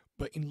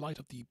 But in light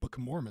of the Book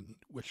of Mormon,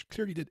 which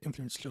clearly did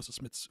influence Joseph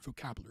Smith's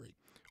vocabulary,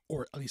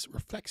 or at least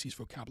reflects his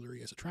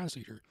vocabulary as a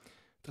translator,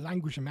 the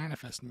language of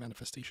manifest and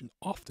manifestation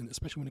often,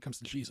 especially when it comes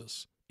to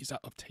Jesus, is that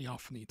of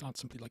theophany, not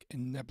simply like a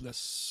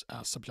nebulous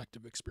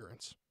subjective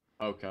experience.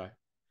 Okay.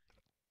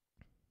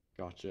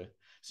 Gotcha.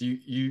 So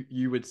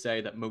you would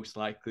say that most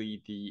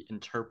likely the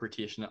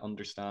interpretation and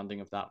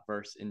understanding of that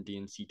verse in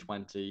D&C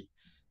 20,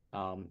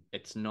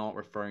 it's not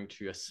referring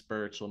to a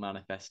spiritual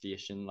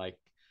manifestation like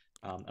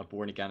a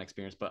born-again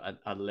experience, but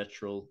a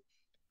literal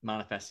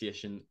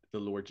manifestation, the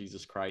Lord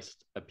Jesus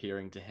Christ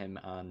appearing to him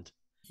and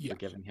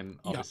forgiving him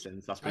of his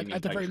sins. That's what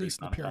at the very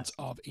least, an appearance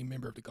of a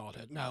member of the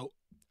Godhead. Now,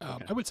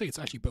 I would say it's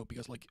actually both,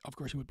 because, like, of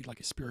course, it would be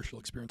like a spiritual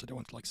experience. I don't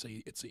want to, like,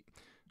 say it's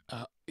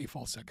a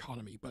false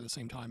dichotomy, but at the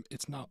same time,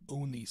 it's not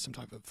only some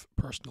type of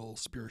personal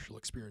spiritual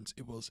experience.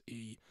 It was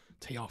a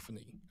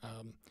theophany,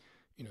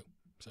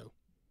 so.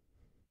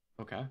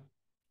 Okay.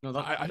 No,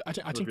 I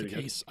think really the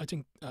case, good. I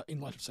think in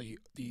light of, say,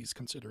 these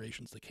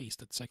considerations, the case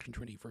that Section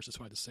 20 verses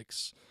 5 to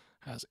 6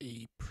 has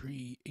a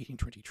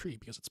pre-1823,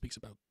 because it speaks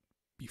about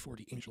before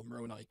the angel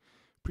Moroni,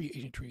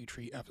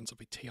 pre-1823 evidence of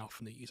a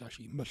theophany is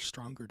actually much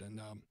stronger than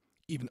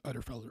even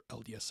other fellow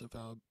LDS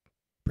have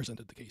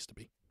presented the case to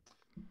be.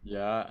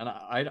 Yeah, and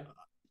I,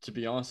 to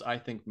be honest, I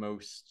think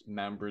most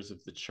members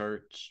of the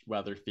church,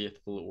 whether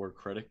faithful or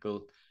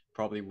critical,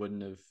 probably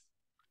wouldn't have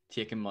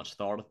taken much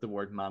thought of the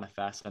word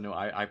manifest. I know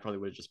I probably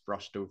would have just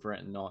brushed over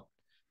it and not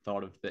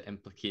thought of the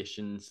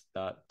implications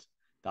that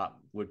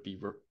would be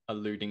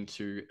alluding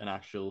to an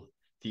actual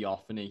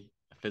theophany,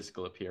 a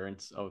physical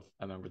appearance of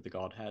a member of the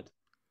Godhead.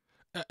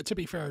 To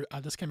be fair,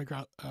 this came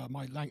about.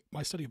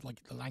 My study of,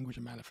 like, the language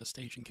of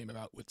manifestation came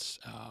about with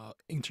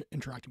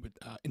interacting with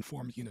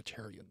informed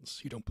Unitarians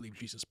who don't believe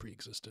Jesus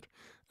pre-existed.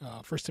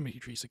 1 Timothy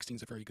 3:16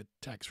 is a very good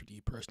text for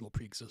the personal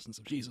pre-existence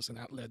of Jesus, and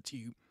that led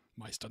to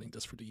my studying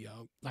this for the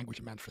language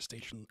of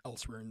manifestation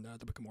elsewhere in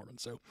the Book of Mormon.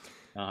 So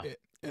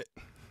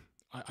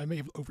I may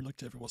have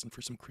overlooked it if it wasn't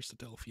for some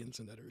Christadelphians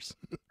and others.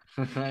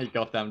 You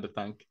got them to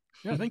thank.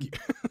 Yeah, thank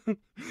you.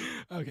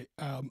 Okay.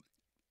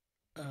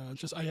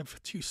 I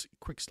have two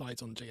quick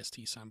slides on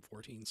JST Psalm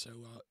 14. So,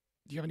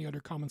 do you have any other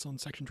comments on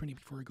Section 20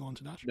 before we go on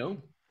to that?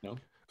 No.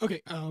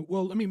 Okay,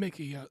 well, let me make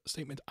a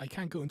statement. I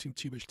can't go into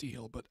too much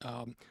detail, but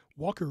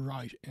Walker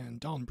Wright and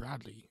Don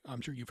Bradley,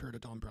 I'm sure you've heard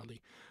of Don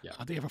Bradley,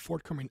 they have a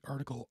forthcoming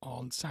article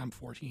on Psalm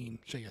 14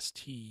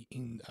 JST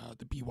in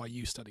the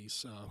BYU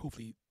studies,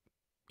 hopefully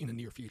in the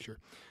near future.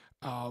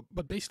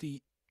 But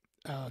basically,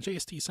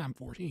 JST Psalm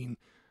 14,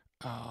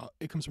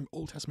 it comes from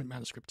Old Testament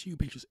Manuscript 2,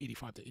 pages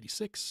 85 to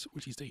 86,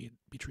 which is dated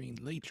between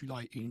late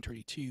July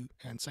 1832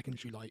 and 2nd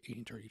July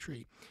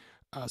 1833.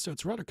 So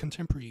it's rather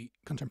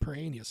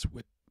contemporaneous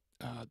with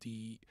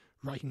the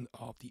writing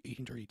of the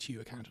 1832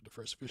 account of the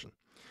first vision.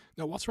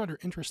 Now, what's rather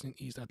interesting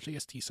is that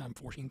JST Psalm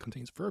 14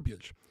 contains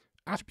verbiage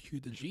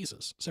attributed to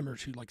Jesus, similar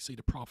to, like, say,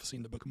 the prophecy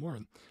in the Book of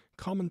Mormon,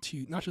 common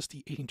to not just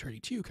the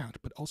 1832 account,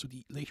 but also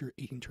the later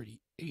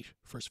 1838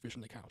 first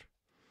vision account.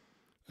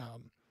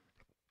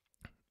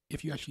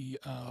 If you actually,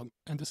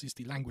 and this is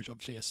the language of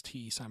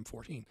JST Psalm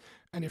 14,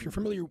 and if you're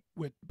familiar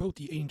with both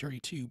the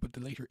 1832 but the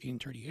later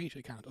 1838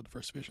 account of the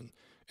first vision,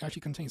 it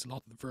actually contains a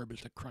lot of the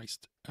verbiage that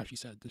Christ actually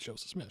said to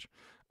Joseph Smith.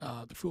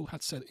 The fool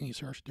had said in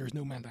his heart, there is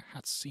no man that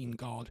hath seen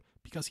God,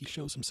 because he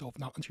shows himself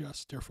not unto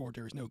us, therefore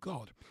there is no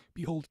God.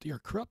 Behold, they are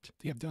corrupt,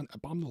 they have done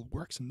abominable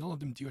works, and none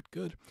of them do it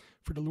good.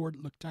 For the Lord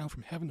looked down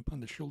from heaven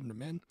upon the children of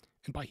men,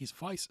 and by his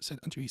vice said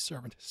unto his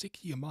servant, seek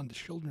ye among the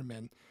children of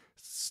men,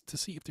 to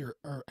see if there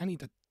are any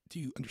that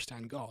do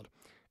understand God.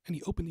 And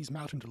he opened his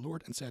mouth unto the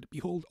Lord and said,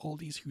 behold, all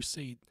these who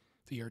say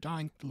they are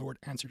dying. The Lord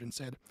answered and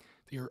said,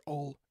 they are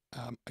all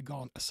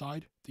gone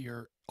aside, they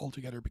are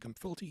altogether become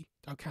filthy.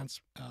 Thou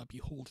canst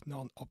behold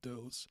none of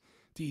those.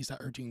 These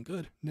that are doing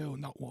good, no,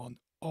 not one.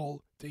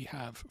 All they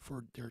have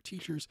for their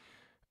teachers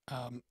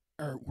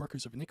are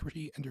workers of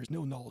iniquity, and there is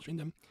no knowledge in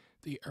them.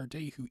 They are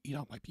they who eat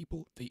out my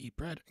people, they eat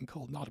bread, and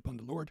call not upon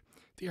the Lord.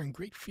 They are in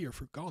great fear,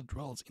 for God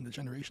dwells in the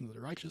generation of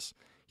the righteous.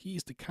 He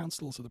is the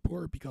counsels of the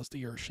poor, because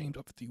they are ashamed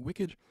of the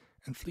wicked,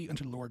 and flee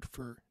unto the Lord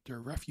for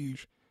their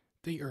refuge.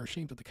 They are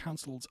ashamed of the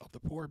counsels of the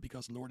poor,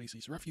 because the Lord is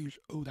his refuge.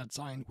 O that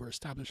Zion were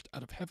established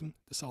out of heaven,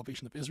 the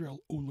salvation of Israel.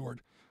 O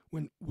Lord,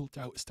 when wilt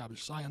thou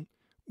establish Zion?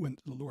 When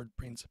the Lord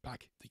brings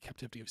back the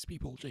captivity of his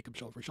people, Jacob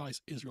shall rejoice,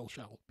 Israel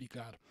shall be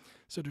glad.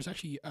 So there's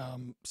actually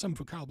some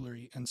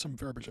vocabulary and some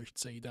verbiage, I should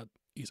say, that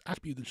is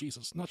attributed to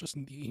Jesus, not just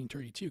in the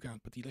 1832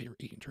 account, but the later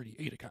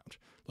 1838 account,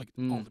 like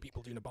all the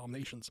people doing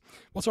abominations.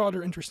 What's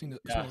rather interesting as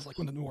well is, like,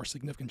 one of the more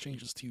significant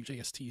changes to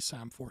JST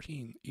Psalm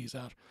 14 is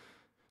that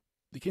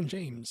the King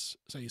James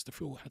says the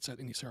fool had said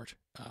in his heart,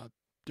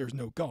 there's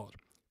no God.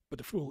 But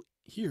the fool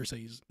here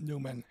says no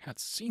man hath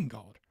seen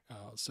God.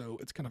 So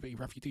it's kind of a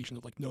refutation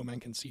of, like, no man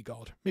can see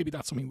God. Maybe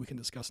that's something we can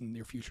discuss in the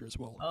near future as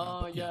well.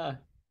 Oh, yeah.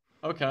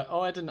 Okay.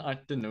 Oh, I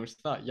didn't notice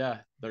that. Yeah,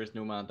 there is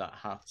no man that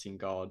hath seen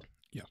God.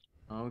 Yeah.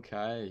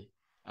 Okay.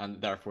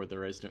 And therefore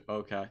there is no.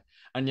 Okay.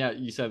 And yeah,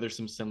 you said there's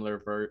some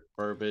similar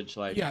verbiage,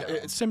 like. Yeah,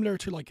 it's similar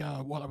to, like,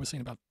 what I was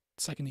saying about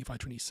 2 Nephi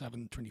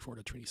 27, 24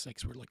 to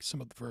 26, where, like,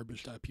 some of the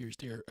verbiage that appears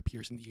there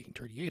appears in the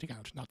 1838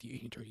 account, not the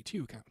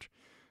 1832 account.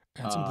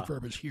 And some of the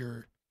verbiage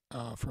here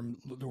from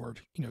the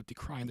Lord,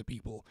 decrying the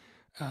people,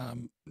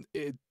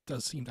 it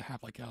does seem to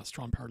have, like,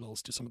 strong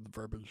parallels to some of the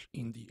verbiage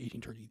in the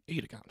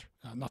 1838 account,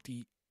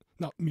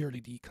 not merely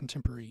the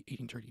contemporary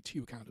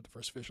 1832 account of the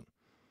first vision.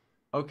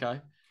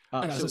 Okay.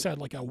 And as I said,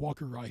 like,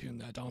 Walker Wright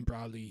and Don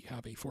Bradley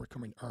have a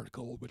forthcoming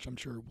article, which I'm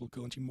sure will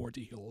go into more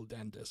detail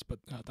than this, but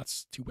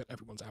that's to whet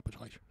everyone's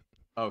appetite.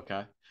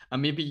 Okay.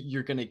 And maybe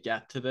you're going to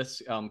get to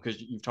this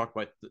because you've talked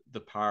about the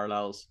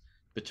parallels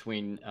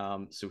between,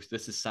 so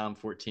this is Psalm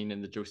 14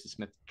 in the Joseph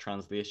Smith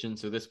translation.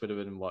 So this would have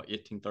been what,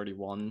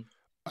 1831,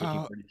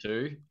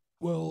 1832?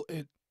 Well,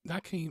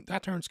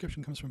 that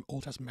transcription comes from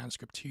Old Testament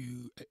manuscript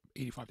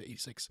 285 to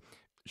 86.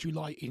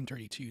 July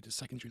 1832 to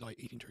 2nd July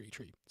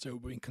 1833. So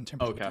we're in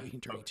contemporary with the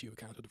 1832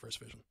 account of the first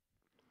vision.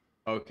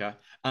 Okay.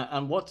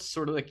 And what's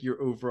sort of like your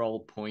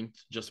overall point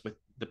just with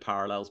the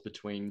parallels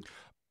between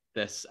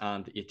this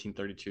and the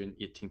 1832 and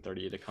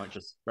 1838 account?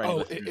 Just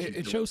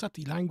it shows that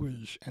the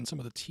language and some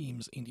of the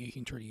themes in the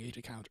 1838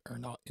 account are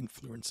not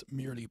influenced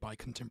merely by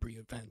contemporary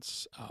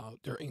events.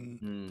 They're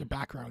in the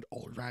background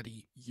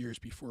already years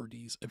before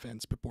these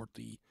events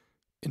purportedly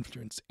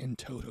influence in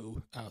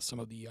toto some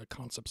of the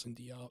concepts in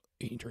the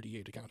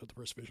 1838 account of the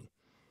first vision.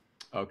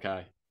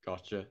 Okay,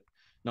 gotcha.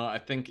 No, I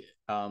think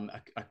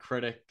a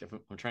critic, if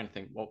I'm trying to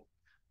think what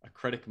a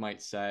critic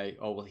might say,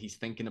 oh, well, he's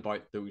thinking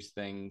about those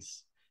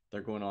things,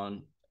 they're going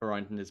on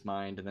around in his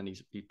mind, and then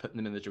he's putting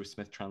them in the Joseph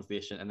Smith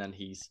translation, and then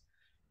he's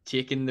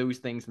taking those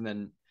things and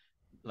then,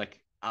 like,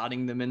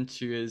 adding them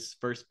into his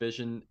first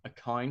vision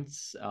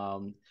accounts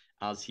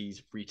as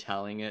he's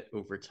retelling it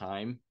over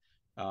time.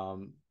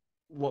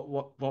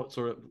 What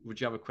sort of, would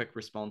you have a quick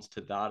response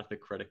to that if a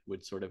critic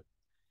would sort of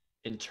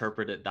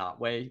interpret it that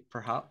way,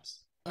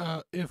 perhaps?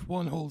 If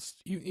one holds,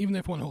 even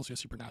if one holds a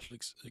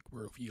supernaturalist, like,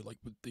 worldview, like,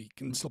 they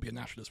can still be a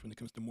naturalist when it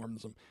comes to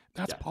Mormonism.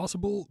 That's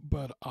possible,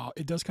 but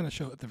it does kind of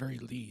show, at the very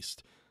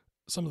least,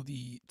 some of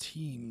the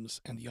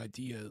themes and the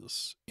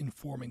ideas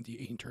informing the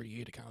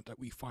 1838 account that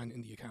we find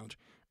in the account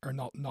are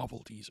not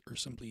novelties or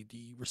simply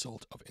the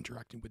result of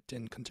interacting with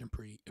then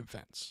contemporary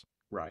events.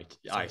 Right.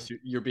 So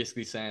you're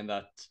basically saying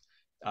that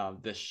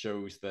this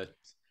shows that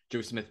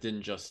Joseph Smith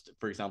didn't just,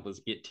 for example, his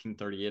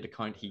 1838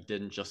 account, he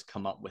didn't just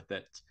come up with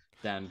it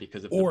then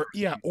because of or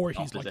he's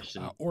like,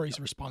 or he's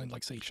responding,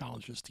 like, say,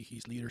 challenges to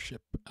his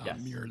leadership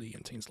merely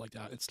and things like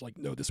that. It's like,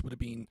 no, this would have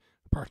been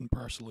part and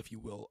parcel, if you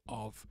will,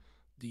 of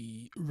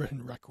the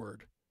written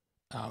record,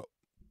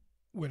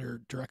 whether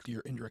directly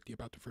or indirectly,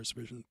 about the first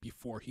vision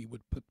before he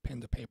would put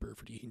pen to paper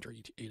for the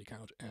 1838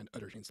 account and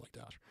other things like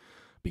that.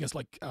 Because,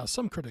 like,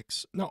 some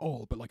critics, not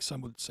all, but, like,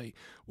 some would say,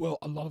 well,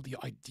 a lot of the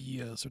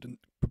ideas or the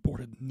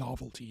purported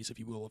novelties, if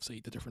you will, of,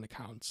 say, the different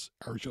accounts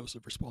are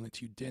Joseph responding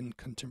to then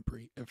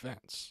contemporary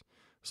events.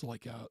 So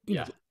like Yeah, the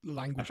I've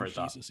language of heard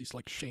that. Jesus is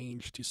like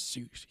changed to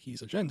suit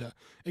his agenda.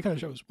 It kind of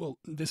shows, well,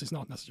 this is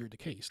not necessarily the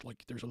case.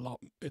 Like there's a lot,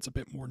 it's a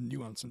bit more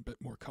nuanced and a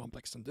bit more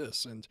complex than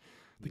this. And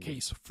the Mm.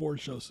 case for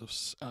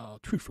Joseph's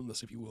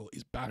truthfulness, if you will,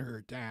 is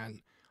better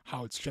than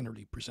how it's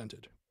generally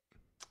presented.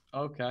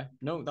 Okay,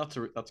 no, that's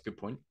a good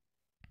point.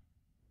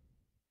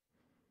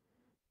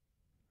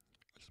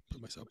 Just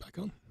put myself back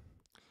on.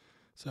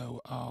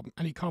 So,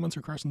 any comments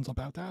or questions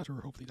about that,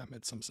 or hopefully that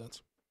made some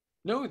sense?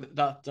 No,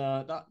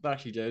 that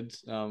actually did.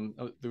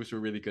 Those were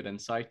really good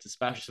insights, Nice.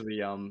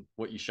 especially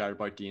what you shared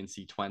about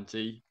DNC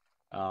 20.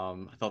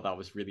 I thought that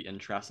was really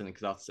interesting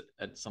because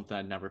that's something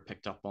I'd never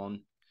picked up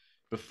on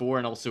before,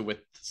 and also with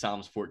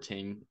Psalms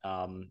 14.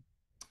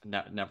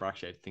 Never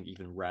actually, I think,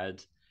 even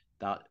read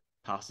that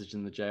passage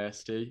in the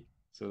JST.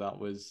 So that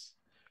was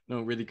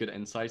no really good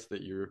insights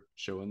that you're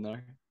showing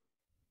there.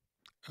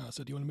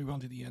 So, do you want to move on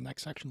to the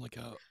next section, like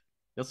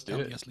Let's do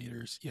it. LDS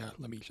leaders? Yeah,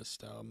 let me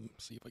just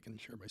see if I can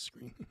share my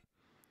screen.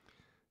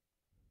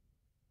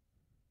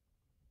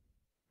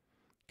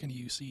 Can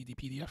you see the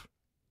PDF?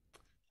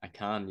 I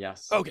can,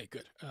 yes. Okay,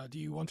 good. Do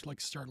you want to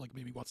like start like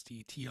maybe what's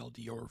the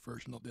TLDR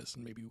version of this,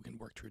 and maybe we can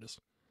work through this?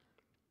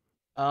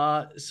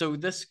 So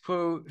this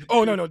quote.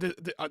 Oh no, no,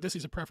 this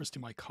is a preface to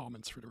my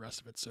comments for the rest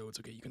of it, so it's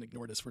okay. You can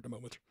ignore this for the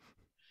moment.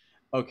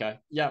 Okay.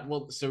 Yeah.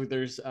 Well, so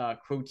there's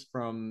quotes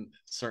from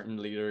certain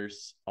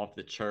leaders of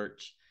the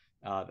church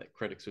that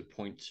critics would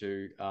point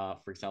to.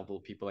 For example,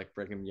 people like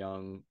Brigham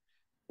Young,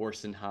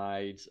 Orson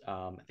Hyde,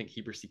 I think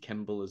Heber C.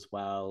 Kimball as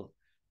well.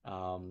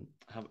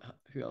 Have,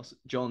 who else?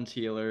 John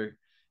Taylor,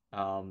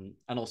 and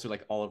also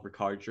like Oliver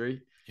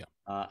Cowdery. Yeah.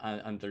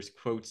 And there's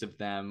quotes of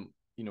them,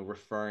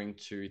 referring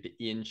to the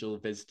angel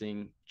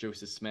visiting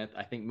Joseph Smith.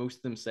 I think most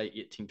of them say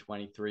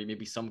 1823.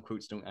 Maybe some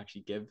quotes don't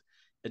actually give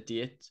a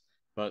date,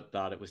 but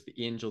that it was the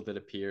angel that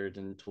appeared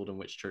and told him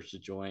which church to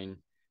join,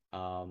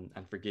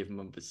 and forgave him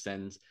of his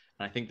sins.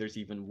 And I think there's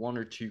even one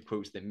or two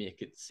quotes that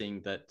make it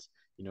saying that,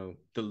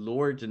 the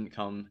Lord didn't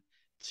come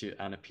to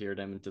and appear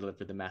to him and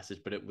deliver the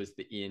message, but it was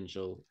the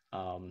angel.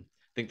 I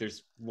think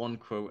there's one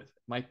quote, it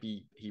might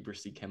be Heber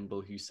C.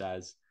 Kimball, who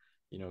says,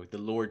 the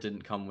Lord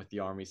didn't come with the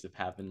armies of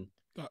heaven.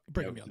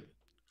 Brigham Young.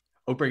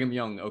 Oh, Brigham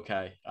Young.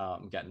 Okay.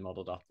 I'm getting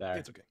muddled up there.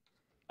 It's okay.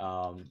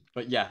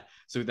 But yeah,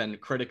 so then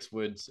critics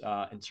would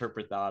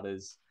interpret that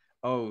as,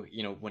 oh,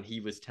 when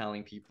he was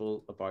telling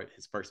people about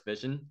his first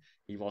vision,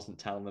 he wasn't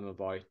telling them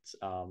about,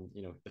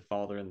 the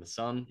Father and the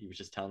Son. He was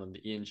just telling them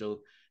the angel.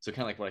 So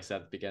kind of like what I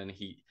said at the beginning,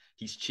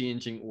 he's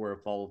changing or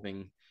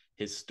evolving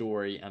his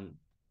story, and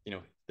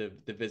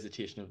the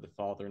visitation of the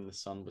Father and the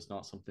Son was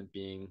not something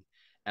being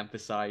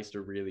emphasized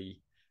or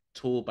really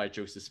told by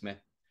Joseph Smith,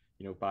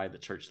 by the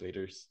church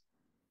leaders.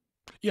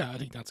 Yeah, I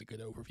think that's a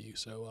good overview.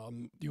 So,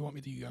 do you want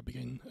me to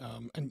begin?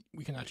 And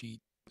we can actually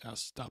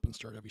stop and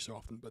start every so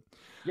often. But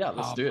Yeah,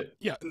 let's do it.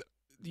 yeah,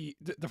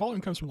 the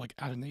following comes from like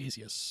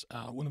Athanasius,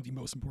 one of the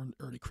most important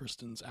early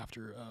Christians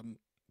after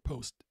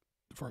post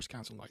the First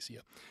Council of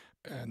Nicaea.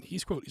 And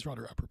his quote is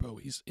rather apropos.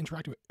 He's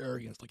interacting with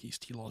Arians like his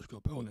theological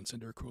opponents,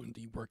 and they're quoting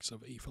the works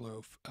of a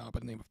fellow by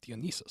the name of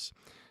Dionysius.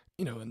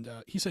 And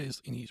he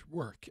says in his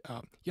work,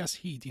 yes,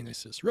 he,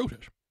 Dionysius, wrote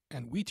it,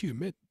 and we too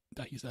admit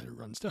that his letter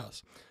runs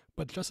thus.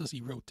 But just as he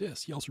wrote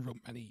this, he also wrote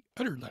many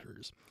other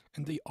letters,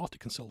 and they ought to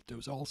consult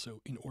those also,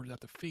 in order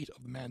that the fate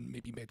of the men may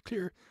be made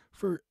clear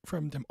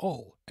from them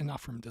all, and not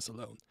from this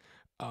alone.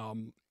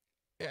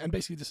 And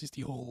basically, this is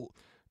the whole.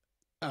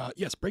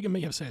 Yes, Brigham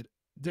may have said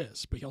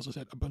this, but he also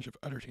said a bunch of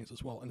other things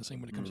as well, and the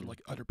same when it comes to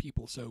like other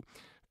people. So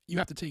you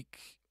have to take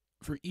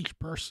for each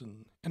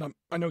person, and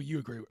I know you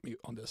agree with me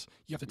on this.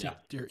 You have to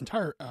take their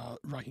entire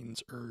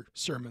writings or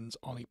sermons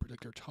on a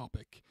particular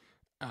topic.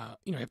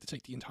 You have to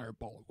take the entire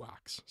ball of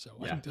wax. So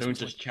I think this don't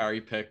just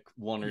cherry pick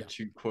one or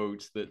two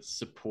quotes that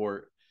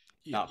support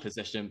that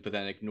position, but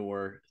then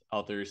ignore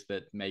others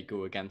that may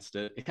go against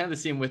it. It's kind of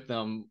the same with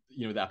the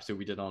episode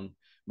we did on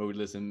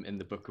modalism in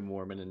the Book of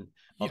Mormon and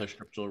other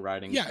scriptural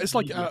writings. Yeah, it's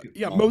like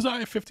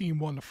Mosiah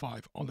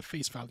 15:1-5 on the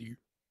face value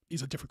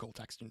is a difficult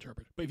text to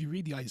interpret. But if you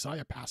read the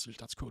Isaiah passage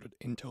that's quoted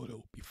in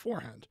toto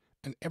beforehand,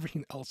 and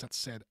everything else that's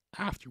said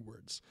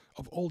afterwards,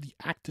 of all the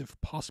active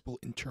possible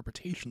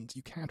interpretations,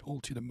 you can't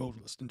hold to the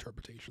modalist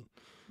interpretation.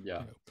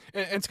 Yeah.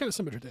 And it's kind of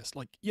similar to this.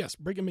 Like, yes,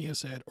 Brigham may have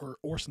said, or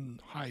Orson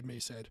Hyde may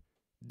have said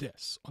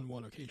this on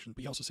one occasion,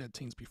 but he also said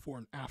things before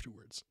and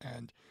afterwards.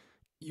 And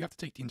you have to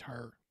take the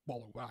entire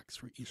ball of wax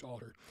for each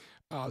author.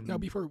 Now,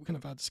 before we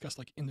kind of discuss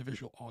like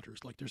individual authors,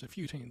 like there's a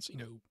few things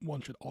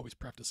one should always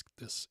preface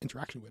this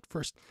interaction with.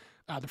 First,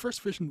 the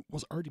first vision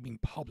was already being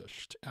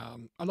published.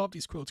 A lot of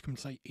these quotes come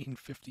from say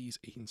 1850s,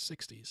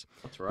 1860s.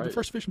 That's right. But the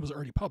first vision was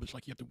already published.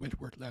 Like you have the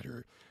Whitworth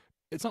letter.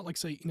 It's not like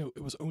say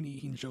it was only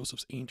in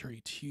Joseph's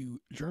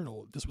 1832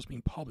 journal. This was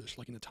being published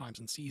like in the Times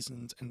and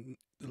Seasons and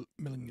the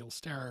Millennial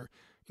Star.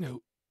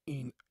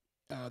 In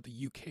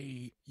the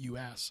UK,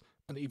 US,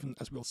 and even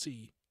as we'll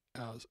see,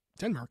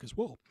 Denmark as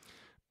well.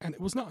 And it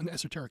was not an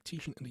esoteric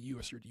teaching in the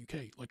US or the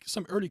UK. Like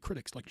some early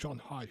critics like John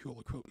Hyde, who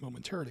I'll quote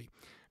momentarily,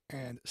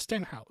 and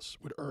Stenhouse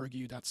would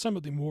argue that some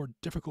of the more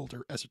difficult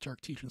or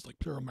esoteric teachings like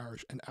plural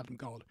marriage and Adam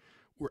God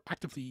were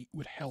actively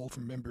withheld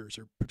from members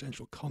or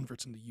potential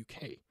converts in the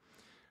UK.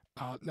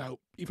 Now,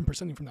 even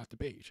presenting from that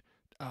debate,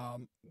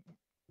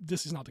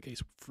 this is not the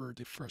case for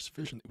the first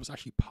vision. It was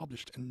actually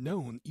published and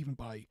known even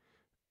by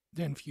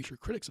then future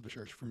critics of the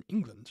church from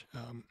England.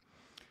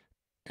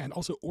 And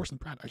also, Orson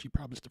Pratt actually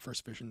published the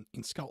first vision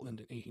in Scotland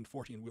in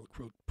 1840, and we'll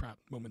quote Pratt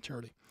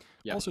momentarily.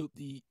 Yeah. Also,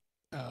 the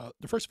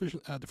first vision,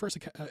 the first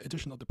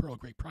edition of the Pearl of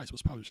Great Price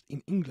was published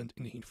in England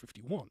in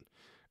 1851,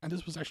 and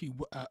this was actually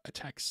a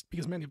text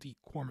because many of the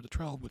Quorum of the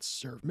 12 would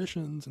serve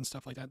missions and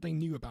stuff like that. They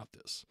knew about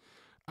this,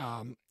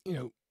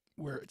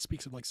 where it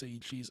speaks of, like, say,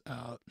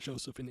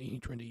 Joseph in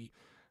 1820.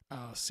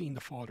 Seeing the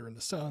Father and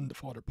the Son, the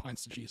Father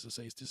points to Jesus,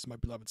 says, "This is my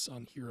beloved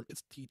Son." Here,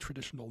 it's the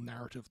traditional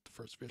narrative of the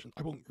first vision.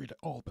 I won't read it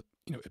all, but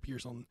it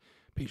appears on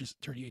pages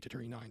 38 to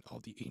 39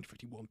 of the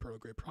 1851 Pearl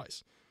of Great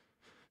Price.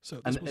 So,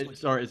 this was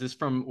sorry, is this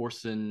from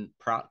Orson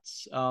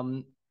Pratt's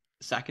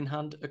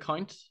second-hand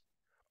account?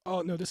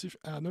 Oh no, this is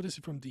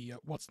from the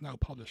what's now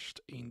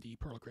published in the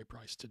Pearl of Great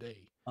Price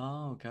today.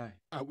 Oh, okay.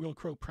 We'll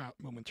quote Pratt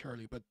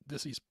momentarily, but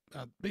this is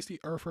basically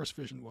our first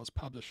vision was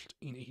published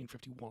in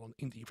 1851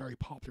 in the very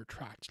popular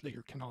tract,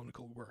 later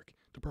canonical work,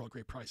 the Pearl of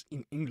Great Price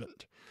in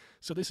England.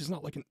 So this is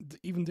not like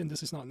even then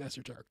this is not an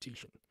esoteric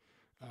teaching,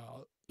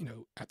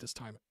 at this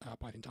time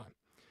point in time.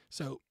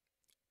 So,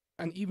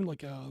 and even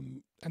like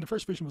and the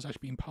first vision was actually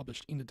being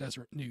published in the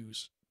Deseret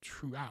News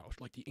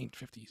throughout, like the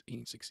 1850s,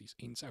 1860s,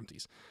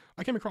 1870s.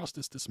 I came across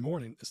this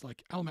morning. It's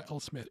like Alma L.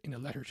 Smith in a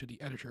letter to the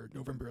editor,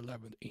 November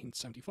 11th,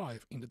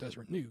 1875, in the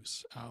Deseret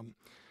News,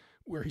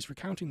 where he's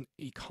recounting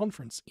a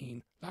conference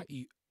in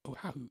La'i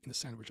Oahu in the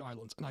Sandwich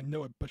Islands, and I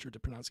know I butchered the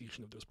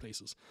pronunciation of those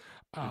places,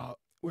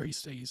 where he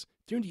says,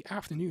 during the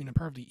afternoon and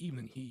part of the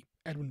evening, he,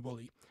 Edwin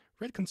Woolley,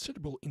 read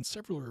considerable in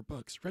several of her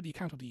books, read the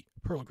account of the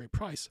Pearl of Great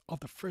Price,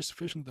 of the first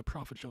vision of the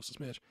prophet Joseph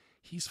Smith.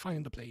 He's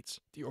finding the plates,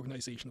 the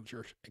organization of the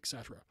church,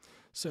 etc.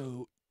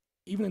 So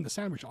even in the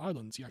Sandwich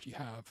Islands, you actually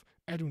have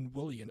Edwin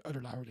Woolley and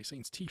other Latter-day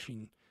Saints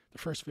teaching the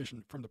first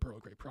vision from the Pearl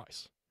of Great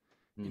Price.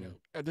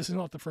 This is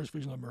not the first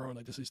vision of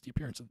Moroni. This is the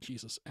appearance of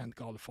Jesus and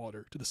God the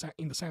Father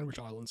in the Sandwich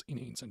Islands in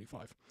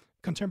 1875,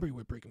 contemporary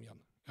with Brigham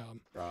Young.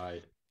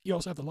 Right. You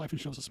also have the Life of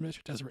Joseph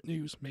Smith, Deseret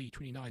News, May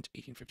 29,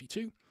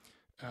 1852.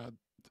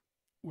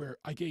 Where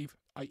I gave,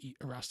 i.e.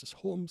 Erastus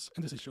Holmes,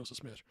 and this is Joseph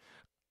Smith,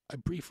 a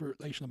brief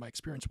relation of my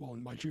experience while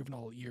in my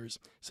juvenile years,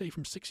 say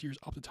from 6 years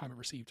up to the time I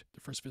received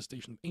the first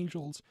visitation of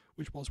angels,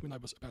 which was when I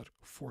was about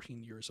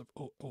 14 years of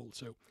old.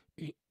 So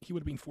he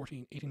would have been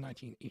 14,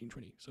 1819,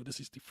 1820. So this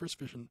is the first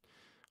vision.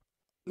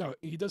 Now,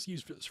 he does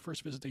use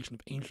first visitation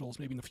of angels.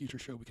 Maybe in the future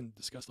show we can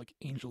discuss like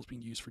angels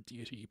being used for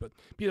deity, but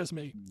be it as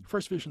may,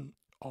 first vision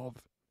of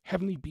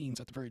heavenly beings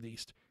at the very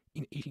least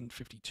in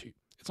 1852.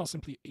 It's not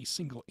simply a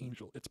single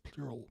angel, it's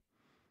plural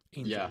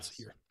angels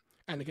here.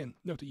 And again,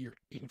 note the year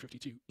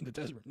 1852 in the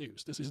Deseret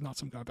News. This is not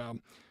some kind of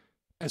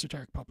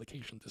esoteric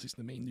publication. This is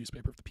the main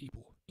newspaper of the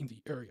people in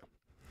the area.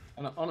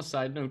 And on a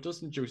side note,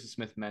 doesn't Joseph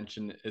Smith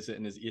mention, is it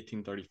in his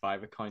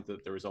 1835 account,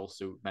 that there was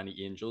also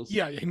many angels?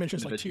 Yeah, he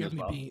mentions like two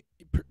heavenly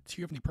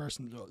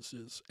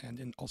personages, and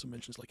then also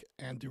mentions like,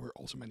 and there were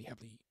also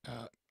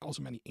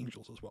many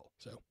angels as well.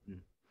 So.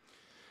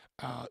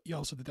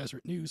 Also the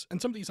Deseret News,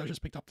 and some of these I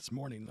just picked up this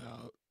morning.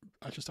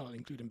 I just thought I'd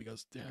include them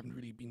because they haven't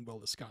really been well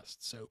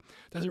discussed. So,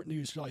 Deseret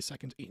News, July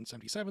 2nd,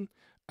 1877,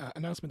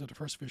 announcement of the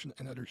first vision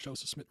and other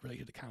Joseph Smith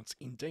related accounts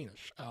in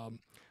Danish.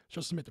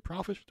 Joseph Smith the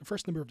Prophet, the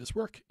first number of this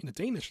work in the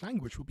Danish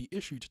language will be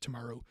issued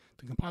tomorrow.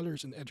 The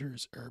compilers and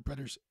editors are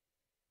brothers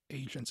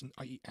A. Jensen,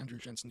 i.e. Andrew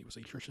Jensen, he was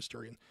a church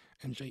historian,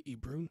 and J. E.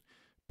 Brune.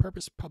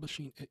 Purpose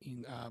publishing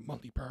in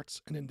monthly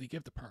parts, and then they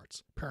give the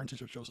parts: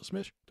 parentage of Joseph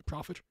Smith, the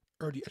Prophet,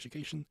 early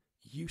education,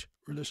 youth,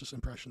 religious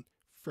impression,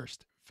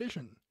 first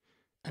vision,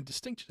 and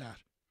distinct to that,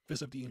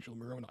 visit of the angel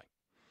Moroni.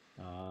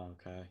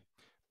 Okay.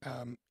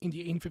 In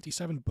the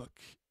 1857 book,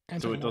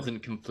 so it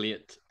doesn't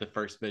complete the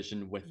first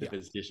vision with the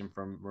visitation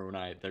from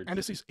Moroni. And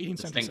this is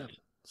 1877.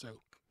 Distinct. So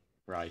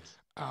right.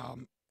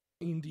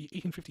 In the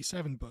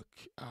 1857 book,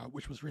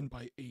 which was written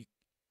by a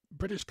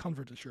British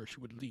convert to the church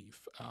who would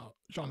leave,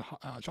 John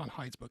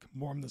Hyde's book,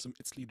 Mormonism,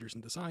 Its Leaders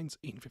and Designs,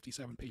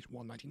 1857, page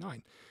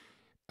 199,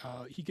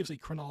 he gives a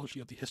chronology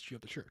of the history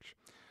of the church.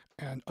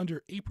 And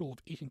under April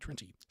of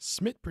 1820,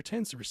 Smith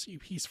pretends to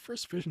receive his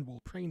first vision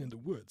while praying in the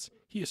woods.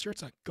 He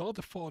asserts that God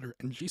the Father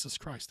and Jesus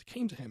Christ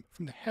came to him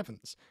from the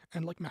heavens,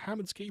 and like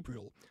Muhammad's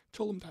Gabriel,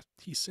 told him that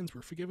his sins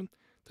were forgiven,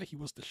 that he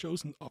was the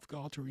chosen of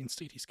God to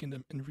reinstate his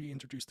kingdom and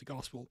reintroduce the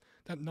gospel,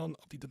 that none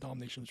of the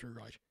denominations were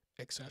right,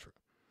 etc.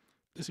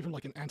 This is from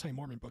like an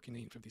anti-Mormon book in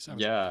 1857.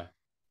 Yeah.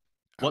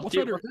 What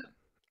date was it?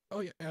 Oh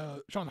yeah,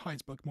 John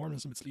Hyde's book,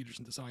 Mormonism, Its Leaders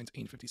and Designs,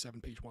 1857,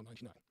 page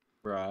 199.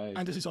 Right.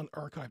 And this is on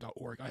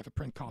archive.org. I have a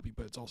print copy,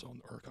 but it's also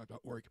on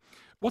archive.org.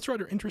 What's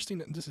rather interesting,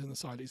 and this is an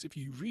aside, is if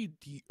you read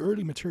the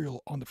early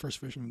material on the first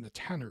vision from the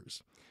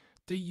Tanners,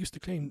 they used to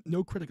claim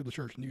no critic of the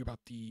church knew about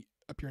the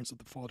appearance of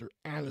the Father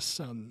and the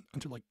Son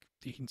until like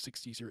the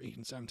 1860s or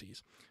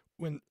 1870s.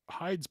 When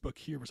Hyde's book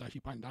here was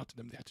actually pointed out to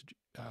them, they had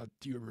to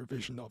do a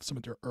revision of some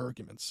of their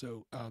arguments.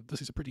 So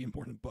this is a pretty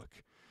important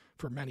book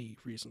for many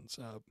reasons.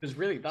 Because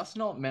really, that's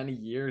not many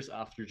years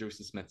after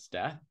Joseph Smith's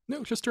death.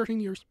 No, just 13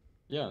 years.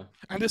 Yeah.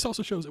 And this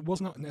also shows it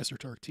was not an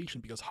esoteric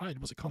teaching because Hyde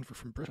was a convert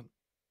from Britain.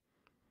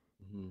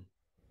 Mm-hmm.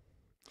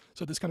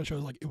 So this kind of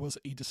shows like it was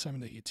a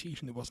disseminated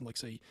teaching. It wasn't like,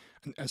 say,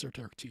 an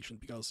esoteric teaching,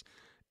 because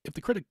if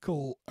the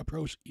critical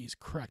approach is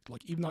correct,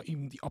 like not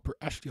even the upper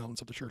echelons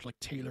of the church, like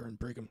Taylor and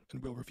Brigham,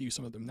 and we'll review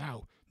some of them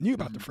now, knew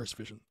about the first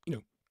vision.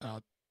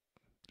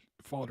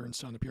 Father and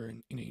son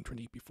appearing in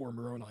 1820 before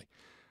Moroni.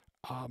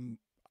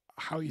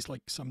 How he's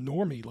like some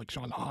normie like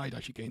John Hyde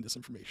actually gained this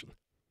information.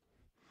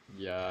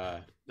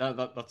 Yeah,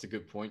 that's a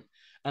good point.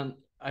 And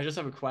I just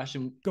have a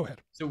question. Go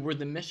ahead. So were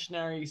the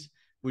missionaries,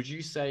 would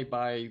you say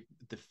by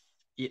the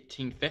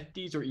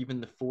 1850s or even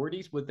the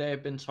 40s, would they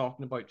have been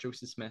talking about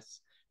Joseph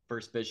Smith's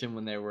first vision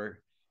when they were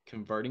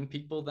converting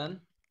people then?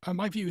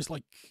 My view is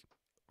like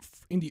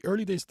in the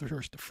early days of the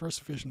church, the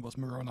first vision was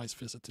Moroni's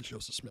visit to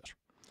Joseph Smith.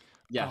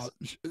 Yes.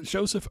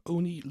 Joseph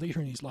only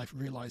later in his life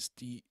realized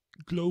the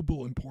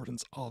global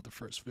importance of the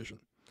first vision.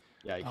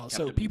 Yeah.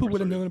 So people would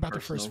have known about the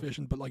first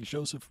vision, but like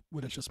Joseph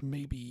would have just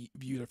maybe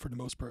viewed it for the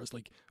most part as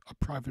like a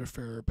private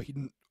affair. But he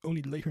didn't.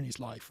 Only later in his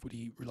life would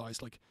he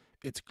realize like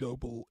its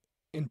global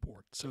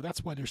import. So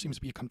that's why there seems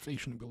to be a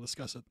conflation. We'll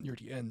discuss it near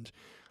the end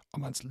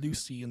amongst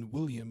Lucy and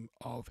William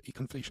of a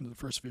conflation of the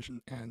first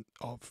vision and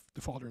of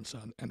the Father and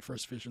Son and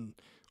first vision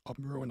of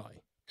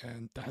Moroni,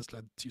 and that has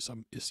led to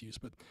some issues.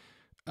 But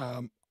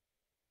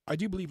I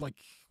do believe like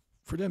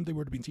for them they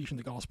would have been teaching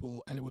the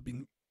gospel, and it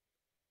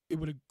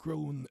would have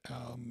grown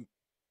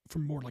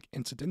from more like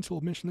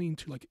incidental missioning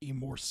to like a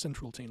more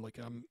central thing. Like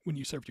when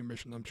you served your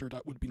mission, I'm sure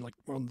that would have been like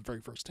one of the very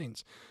first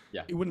things.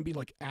 Yeah. It wouldn't be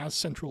like as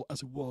central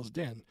as it was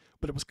then,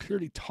 but it was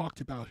clearly talked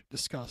about,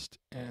 discussed,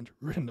 and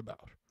written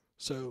about.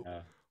 So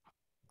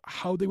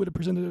how they would have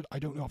presented it, I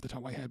don't know off the top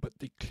of my head, but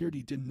they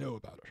clearly did know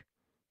about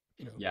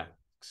it. Yeah,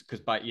 because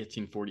by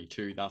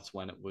 1842, that's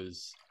when it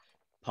was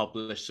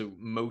published. So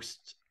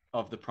most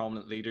of the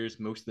prominent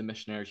leaders, most of the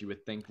missionaries you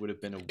would think would have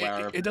been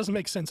aware of it. It doesn't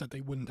make sense that they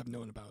wouldn't have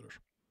known about it.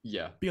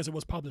 Yeah. Because it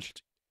was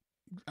published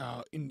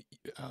in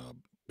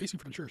basically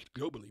for the church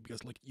globally,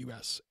 because like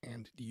US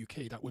and the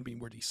UK, that would be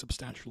where the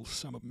substantial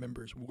sum of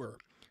members were.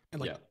 And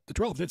like the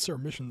 12 did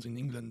serve missions in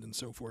England and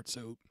so forth.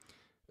 So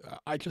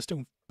I just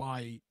don't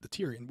buy the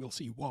theory, and we'll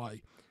see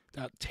why,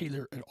 that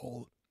Taylor and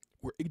all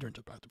were ignorant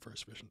about the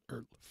first vision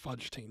or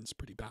fudged things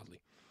pretty badly.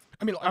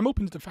 I mean, I'm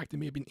open to the fact they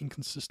may have been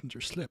inconsistent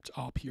or slipped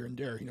up here and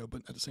there,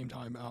 but at the same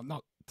time,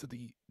 not to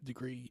the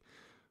degree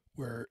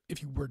where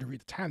if you were to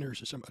read the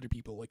Tanners or some other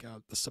people, like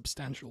the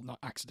substantial, not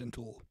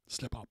accidental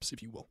slip-ups,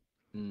 if you will.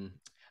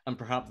 And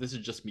perhaps this is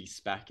just me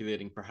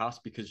speculating, perhaps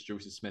because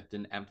Joseph Smith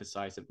didn't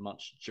emphasize it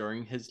much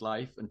during his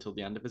life until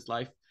the end of his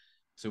life.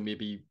 So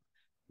maybe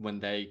when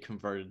they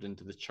converted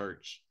into the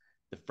church,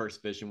 the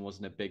first vision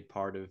wasn't a big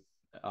part of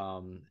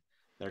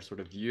their sort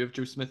of view of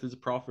Joseph Smith as a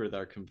prophet or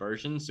their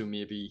conversion. So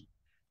maybe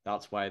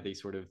that's why they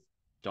sort of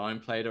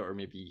downplayed it, or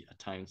maybe at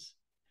times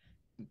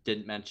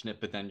didn't mention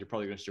it, but then you're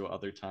probably going to show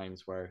other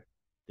times where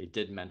they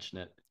did mention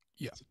it.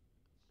 Yeah.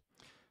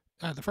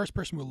 The first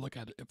person we'll look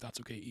at, if that's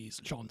okay, is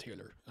John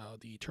Taylor,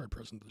 the third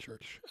president of the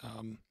church.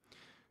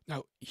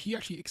 Now, he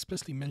actually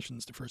explicitly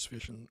mentions the first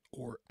vision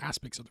or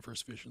aspects of the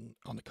first vision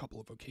on a couple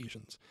of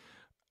occasions.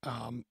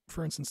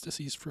 For instance, this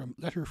is from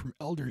letter from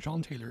Elder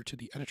John Taylor to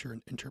the editor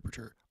and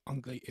interpreter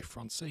Anglais et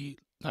Français,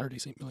 Latter-day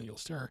Saint Millennial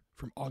Star,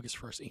 from August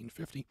 1st,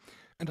 1850,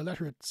 and the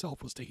letter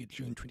itself was dated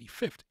June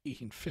 25th,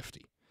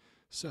 1850.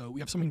 So we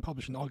have something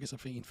published in August of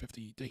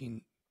 1850,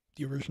 dating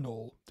the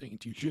original dating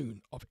to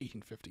June of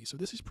 1850. So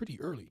this is pretty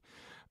early,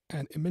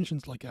 and it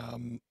mentions like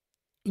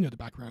the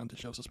background to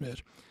Joseph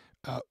Smith.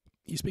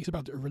 He speaks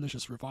about the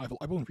religious revival.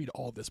 I won't read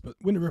all of this, but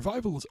when the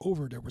revival was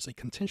over, there was a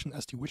contention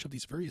as to which of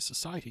these various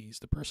societies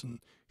the person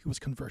who was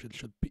converted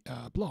should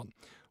belong.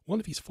 One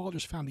of his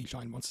father's family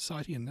joined one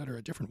society and another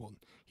a different one.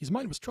 His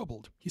mind was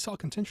troubled. He saw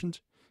contention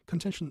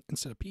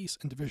instead of peace,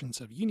 and division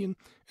instead of union,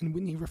 and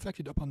when he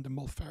reflected upon the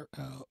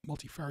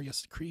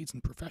multifarious creeds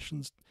and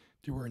professions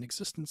there were in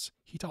existence,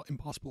 he thought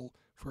impossible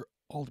for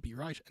all to be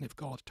right, and if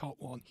God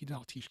taught one, he did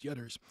not teach the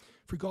others,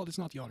 for God is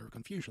not the author of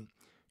confusion.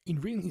 In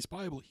reading his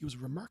Bible, he was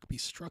remarkably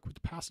struck with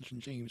the passage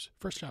in James,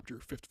 1st chapter,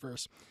 5th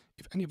verse.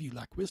 If any of you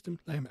lack wisdom,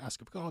 let him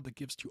ask of God that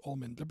gives to all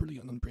men liberally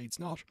and upbraids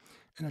not,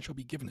 and it shall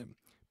be given him.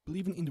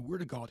 Believing in the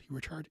word of God, he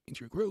retired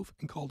into a grove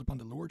and called upon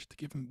the Lord to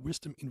give him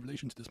wisdom in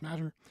relation to this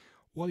matter.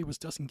 While he was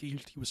thus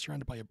engaged, he was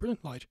surrounded by a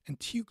brilliant light, and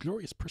two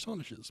glorious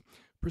personages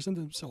presented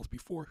themselves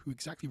before, who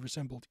exactly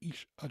resembled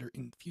each other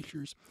in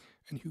features,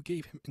 and who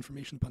gave him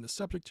information upon the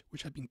subject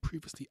which had been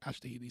previously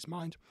agitated in his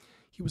mind.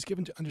 He was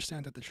given to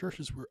understand that the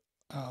churches were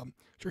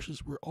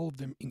all of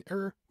them in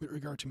error with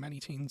regard to many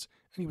things,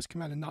 and he was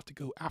commanded not to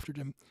go after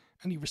them,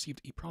 and he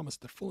received a promise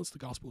that the fullness of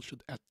the gospel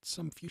should at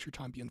some future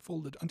time be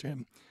unfolded unto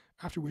him,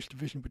 after which the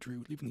vision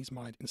withdrew, leaving his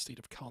mind in a state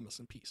of calmness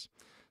and peace.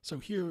 So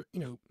here,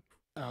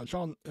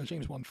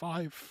 James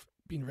 1:5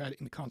 being read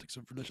in the context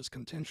of religious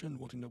contention,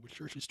 wanting to know which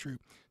church is true.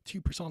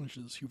 Two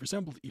personages who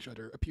resembled each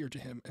other appeared to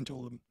him and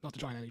told him not to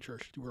join any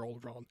church, they were all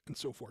wrong, and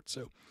so forth.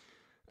 So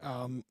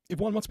If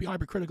one wants to be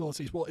hypercritical, it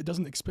says, well, it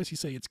doesn't explicitly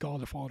say it's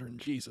God the Father and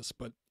Jesus,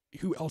 but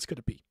who else could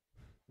it be?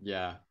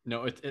 Yeah,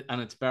 no,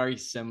 and it's very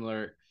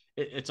similar.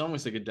 It's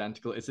almost like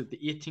identical. Is it the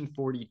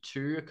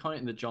 1842 account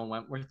in the John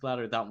Wentworth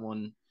letter? That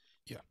one,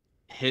 Yeah.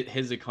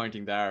 His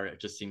accounting there, it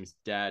just seems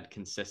dead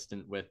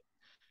consistent with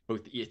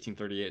both the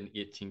 1838 and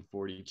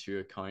 1842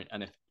 account.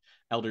 And if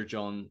Elder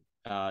John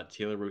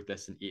Taylor wrote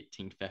this in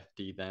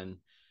 1850, then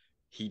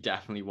he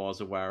definitely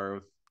was aware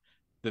of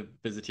the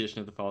visitation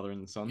of the Father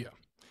and the Son.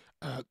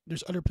 Yeah.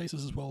 There's other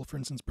places as well. For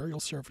instance, burial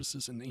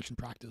services in ancient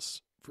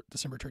practice for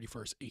December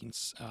 31st,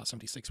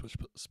 1876, which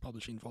was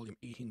published in volume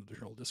 18 of the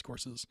Journal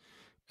Discourses.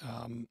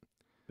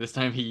 This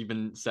time he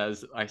even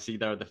says, I see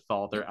there the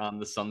Father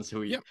and the Son.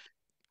 So he...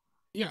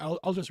 Yeah,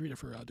 I'll just read it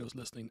for those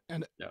listening.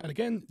 And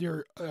again,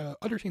 there are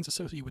other things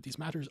associated with these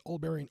matters, all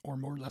bearing or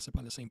more or less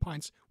upon the same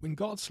points. When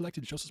God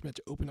selected Joseph Smith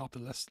to open up the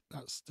last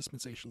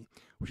dispensation,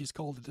 which is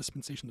called the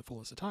dispensation of the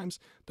fullness of times,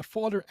 the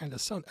Father and the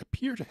Son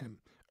appear to him,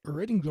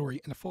 arrayed in glory,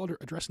 and the Father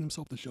addressing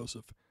himself to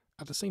Joseph.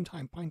 At the same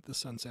time, pointing to the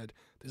Son, said,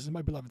 "This is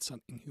my beloved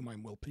Son, in whom I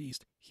am well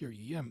pleased. Hear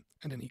ye him."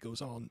 And then he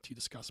goes on to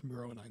discuss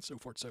Moroni and so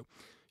forth. So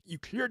you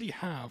clearly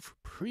have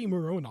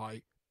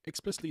pre-Moroni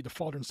explicitly the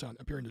Father and Son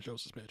appearing to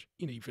Joseph Smith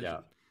in a vision.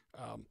 Yeah.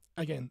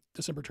 Again,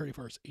 December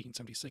 31st,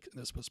 1876,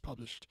 and this was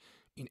published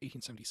in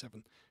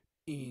 1877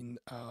 in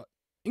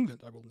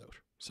England, I will note.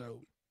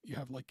 So you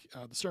have like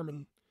the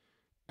sermon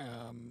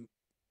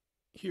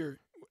here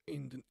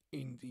in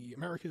the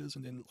Americas,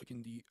 and then like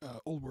in the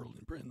old world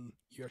in Britain,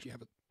 you actually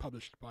have it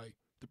published by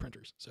the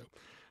printers. So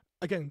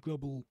again,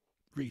 global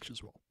reach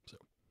as well. So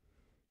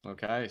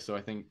okay, so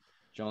I think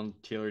John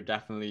Taylor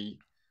definitely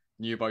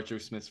knew about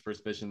Joseph Smith's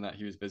first vision, that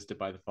he was visited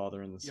by the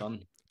Father and the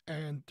Son.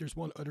 And there's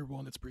one other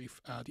one that's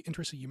brief. The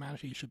interests of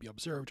humanity should be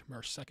observed,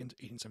 March 2nd,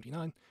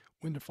 1879.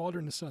 When the Father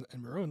and the Son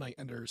and Moroni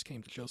and others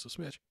came to Joseph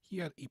Smith, he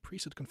had a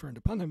priesthood conferred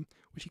upon him,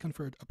 which he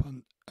conferred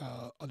upon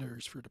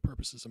others for the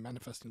purposes of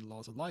manifesting the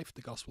laws of life,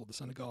 the gospel of the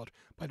Son of God,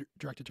 by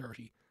direct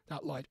authority,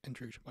 that light and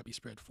truth might be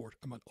spread forth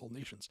among all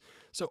nations.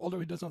 So although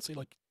he does not say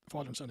like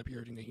Father and Son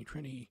appeared in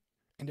 1820,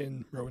 and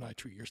then Moroni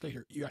 3 years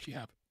later, you actually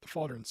have the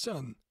Father and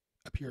Son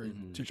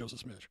appearing to Joseph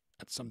Smith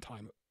at some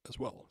time as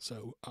well.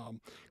 So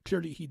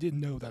clearly he did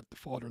know that the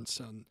Father and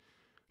Son,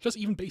 just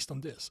even based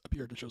on this,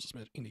 appeared to Joseph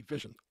Smith in a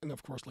vision. And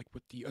of course, like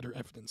with the other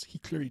evidence, he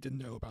clearly didn't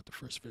know about the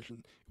first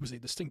vision. It was a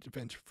distinct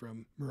event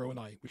from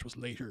Moroni, which was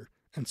later,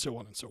 and so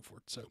on and so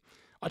forth. So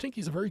I think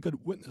he's a very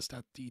good witness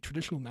that the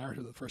traditional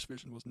narrative of the first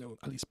vision was known,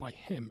 at least by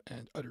him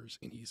and others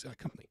in his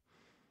company.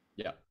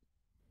 Yeah.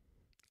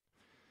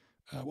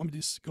 Want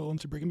me to go on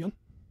to Brigham Young?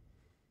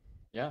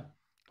 Yeah.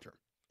 Sure.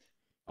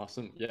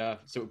 Awesome. Yeah.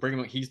 So Brigham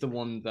Young, he's the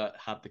one that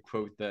had the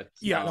quote that...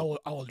 Yeah,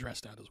 I'll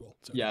address that as well.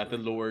 So yeah, the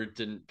Lord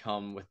didn't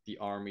come with the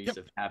armies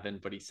of heaven,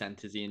 but he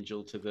sent his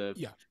angel to the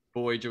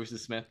boy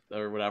Joseph Smith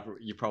or whatever.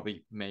 You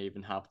probably may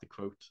even have the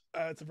quote.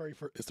 It's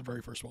the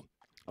very first one.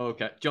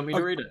 Okay. Do you want me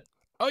to read it?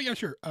 Oh yeah,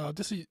 sure.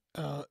 This is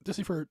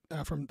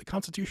from the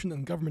Constitution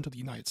and Government of the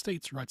United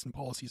States, Rights and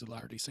Policies of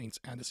Latter-day Saints,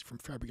 and this is from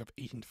February of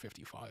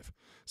 1855.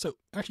 So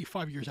actually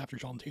 5 years after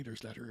John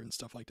Taylor's letter and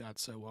stuff like that.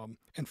 So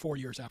and 4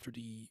 years after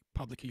the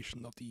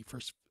publication of the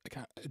first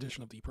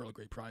edition of the Pearl of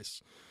Great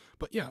Price.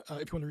 But yeah,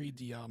 if you want to read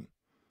the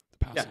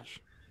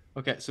passage. Yeah.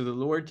 Okay, so the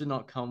Lord did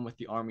not come with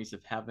the armies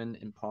of heaven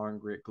in power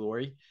and great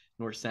glory,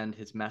 nor send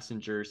his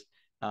messengers.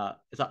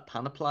 Is that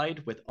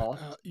panoplied with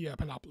aught? Yeah,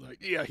 panoplied.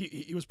 Yeah,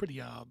 he was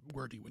pretty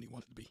wordy when he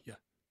wanted to be. Yeah.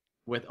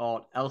 With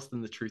aught else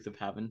than the truth of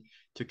heaven,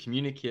 to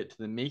communicate to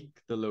the meek,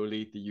 the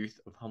lowly, the youth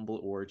of humble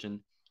origin,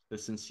 the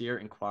sincere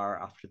inquire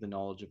after the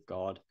knowledge of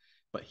God.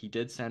 But he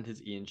did send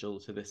his angel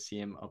to the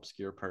same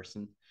obscure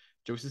person,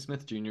 Joseph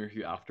Smith Jr.,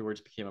 who afterwards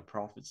became a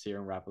prophet, seer,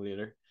 and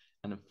revelator,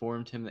 and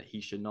informed him that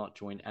he should not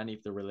join any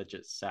of the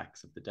religious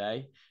sects of the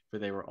day, for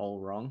they were all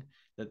wrong,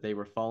 that they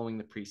were following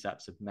the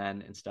precepts of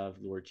men instead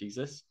of Lord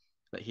Jesus,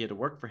 that he had a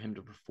work for him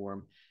to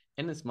perform,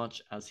 inasmuch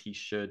as he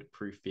should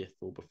prove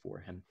faithful before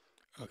him.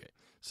 Okay,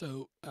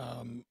 so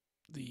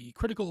the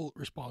critical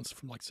response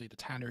from, like, say, the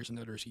Tanners and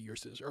others who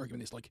used this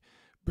argument is like,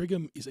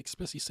 Brigham is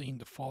explicitly saying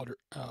the father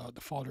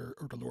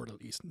or the Lord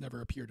at least never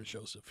appeared to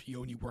Joseph. He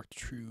only worked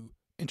through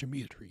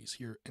intermediaries,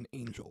 here an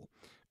angel.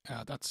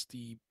 That's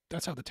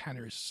how the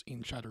Tanners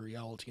in Shadow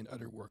Reality and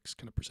other works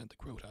kind of present the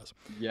quote as.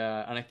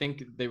 Yeah, and I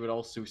think they would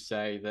also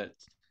say that,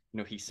 you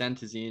know, he sent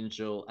his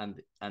angel,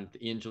 and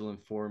the angel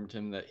informed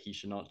him that he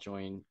should not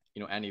join,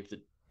 you know, any of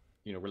the,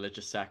 you know,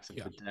 religious sects of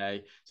the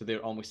day. So they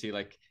almost say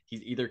like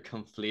he's either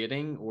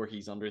conflating, or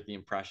he's under the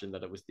impression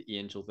that it was the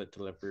angel that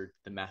delivered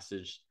the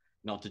message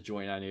not to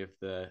join any of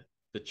the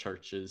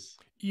churches.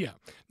 Yeah.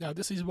 Now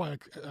this is why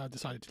I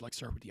decided to like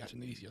start with the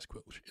Athanasius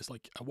quote. It's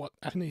like what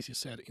Athanasius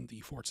said in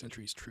the 4th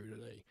century is true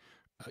today.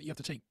 You have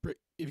to take, if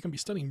you're going to be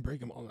studying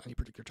Brigham on any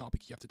particular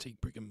topic, you have to take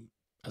Brigham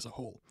as a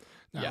whole.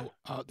 Now,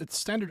 the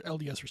standard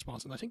LDS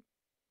response, and I think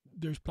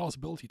there's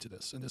plausibility to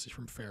this, and this is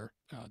from Fair.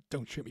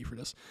 Don't shoot me for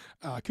this.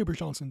 Cooper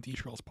Johnson, D.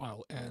 Charles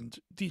Pyle, and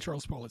D.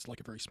 Charles Pyle is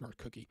like a very smart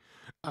cookie.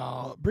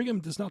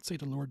 Brigham does not say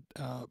the Lord.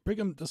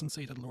 Brigham doesn't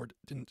say that the Lord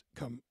didn't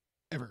come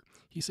ever.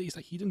 He says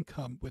that he didn't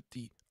come with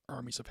the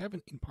armies of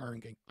heaven in power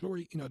and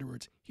glory. In other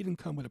words, he didn't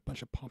come with a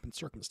bunch of pomp and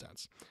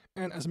circumstance.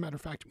 And as a matter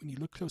of fact, when you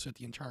look closer at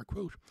the entire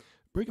quote,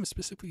 Brigham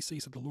specifically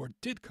says that the Lord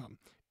did come.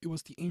 It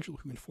was the angel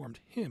who informed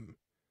him.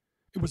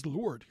 It was the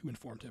Lord who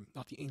informed him,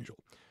 not the angel.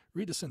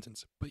 Read the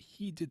sentence. But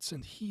he did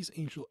send his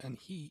angel, and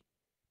he,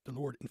 the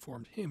Lord,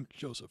 informed him,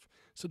 Joseph.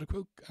 So the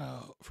quote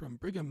from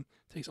Brigham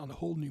takes on a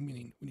whole new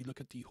meaning when you look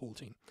at the whole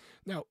thing.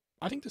 Now,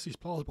 I think this is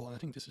plausible, and I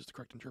think this is the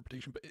correct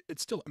interpretation, but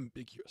it's still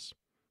ambiguous.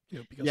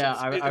 Because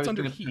I was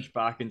under going to push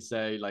back and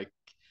say, like,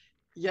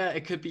 yeah,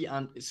 it could be.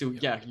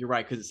 You're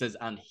right, because it says,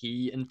 and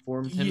he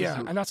informed him. Yeah,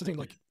 so and that's the thing.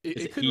 Like,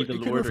 it could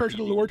Lord refer to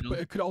the Lord, but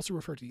it could also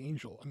refer to the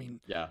angel. I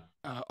mean, yeah.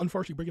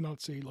 Unfortunately, Brigham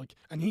not say like,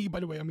 and he, by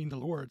the way, I mean the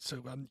Lord.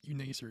 So, you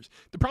naysayers.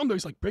 The problem though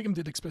is like Brigham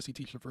did explicitly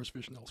teach the first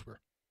vision elsewhere.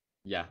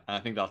 Yeah, and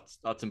I think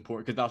that's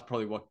important because that's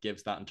probably what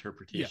gives that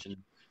interpretation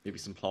maybe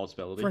some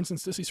plausibility. For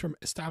instance, this is from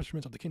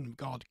Establishment of the Kingdom of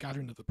God,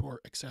 Gathering of the Poor,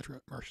 etc.,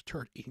 March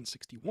 3rd,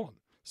 1861.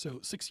 So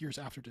 6 years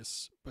after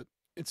this, but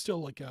it's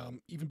still like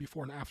even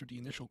before and after the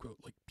initial quote,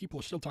 like people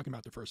are still talking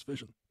about the first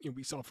vision.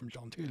 We saw it from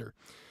John Taylor.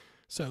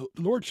 So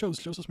the Lord chose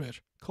Joseph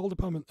Smith, called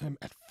upon him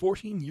at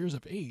 14 years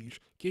of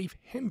age, gave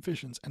him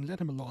visions, and led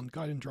him along,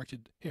 guided and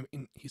directed him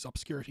in his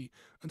obscurity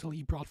until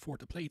he brought forth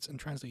the plates and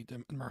translated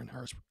them, and Marion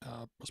Harris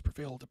was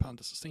prevailed upon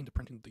to sustain the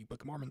printing of the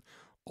Book of Mormon.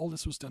 All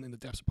this was done in the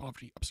depths of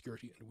poverty,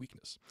 obscurity, and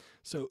weakness.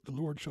 So the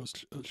Lord chose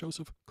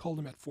Joseph, called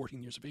him at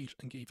 14 years of age,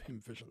 and gave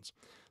him visions.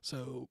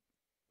 So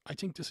I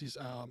think this is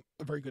a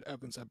very good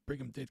evidence that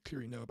Brigham did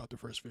clearly know about the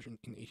first vision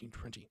in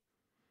 1820.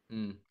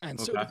 And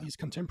so did these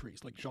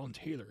contemporaries, like John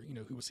Taylor,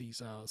 who was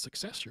his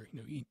successor.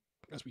 He,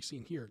 as we see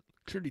in here,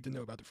 clearly didn't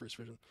know about the first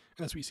vision.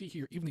 And as we see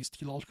here, even his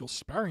theological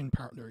sparring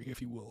partner,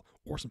 if you will,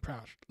 Orson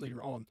Pratt,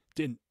 later on,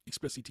 didn't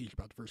explicitly teach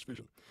about the first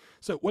vision.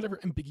 So whatever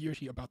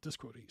ambiguity about this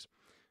quote is,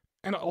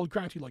 and I'll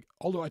grant you, like,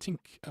 although I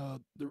think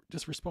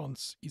this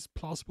response is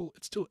plausible,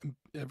 it still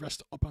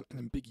rests upon an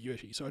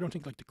ambiguity. So I don't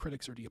think like the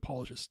critics or the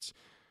apologists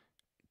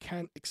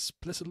can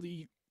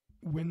explicitly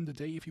win the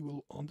day, if you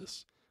will, on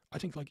this. I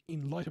think, like,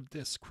 in light of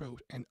this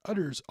quote and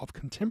others of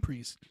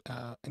contemporaries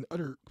and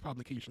other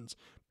publications,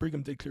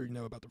 Brigham did clearly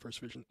know about the first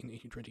vision in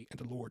 1820, and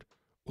the Lord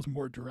was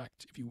more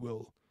direct, if you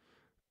will,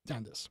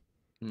 than this.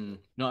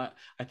 No,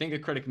 I think a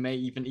critic may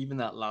even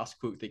that last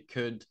quote, they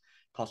could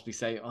possibly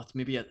say, oh, it's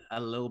maybe a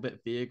little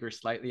bit vague or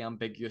slightly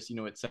ambiguous.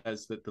 It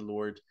says that the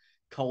Lord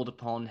called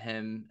upon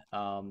him,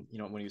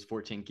 when he was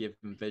 14, gave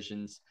him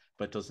visions,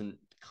 but doesn't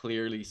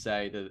clearly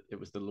say that it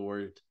was the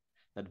Lord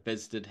that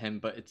visited him,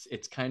 but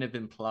it's kind of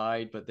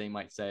implied, but they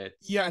might say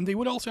it's... Yeah, and they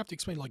would also have to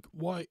explain, like,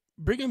 why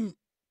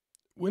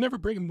whenever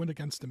Brigham went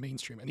against the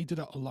mainstream, and he did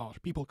that a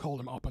lot, people called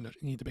him up on it,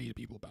 and he debated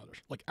people about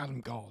it, like Adam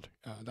God.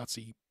 That's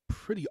a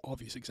pretty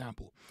obvious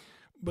example.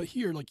 But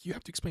here, like, you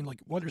have to explain,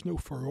 like, why there's no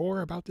furore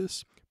about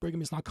this.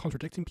 Brigham is not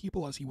contradicting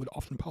people, as he would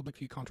often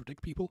publicly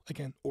contradict people.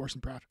 Again,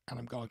 Orson Pratt,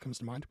 Adam God comes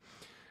to mind.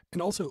 And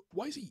also,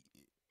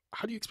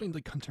 how do you explain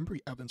the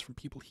contemporary evidence from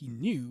people he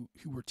knew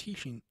who were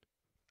teaching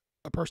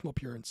a personal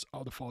appearance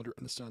of the Father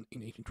and the Son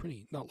in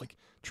 1820, not like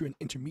through an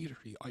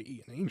intermediary,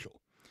 i.e. an angel?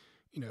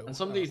 And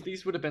some of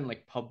these would have been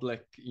like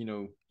public,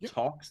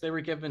 talks they were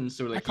given.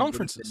 So like at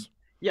conferences.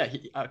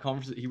 At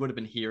conferences he would have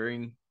been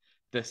hearing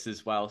this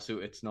as well. So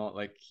it's not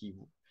like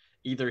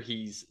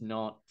he's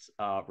not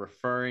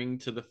referring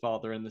to the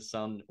Father and the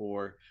Son,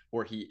 or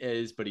he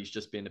is, but he's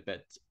just being a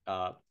bit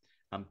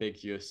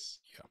ambiguous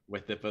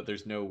with it. But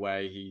there's no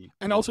way he.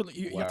 And also,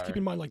 you have to keep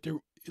in mind,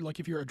 like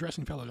if you're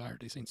addressing fellow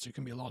Latter-day Saints, there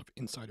can be a lot of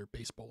insider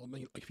baseball. I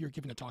mean, like if you're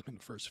giving a talk in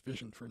the first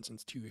vision, for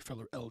instance, to a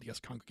fellow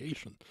LDS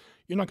congregation,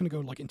 you're not going to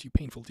go like into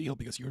painful deal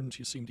because you're going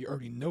to assume they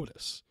already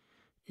notice.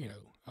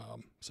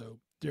 So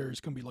there's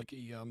going to be like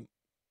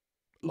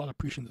a lot of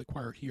preaching to the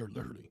choir here,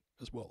 literally,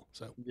 as well.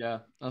 So yeah,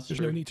 that's there's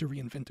true. no need to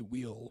reinvent the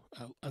wheel,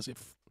 as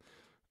if,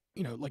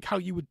 like how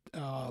you would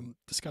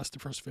discuss the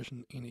first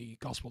vision in a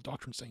gospel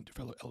doctrine saying to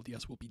fellow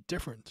LDS will be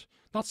different.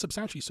 Not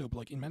substantially so, but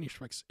like in many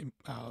respects,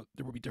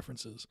 there will be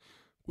differences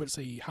with,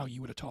 say, how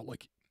you would have taught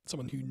like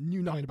someone who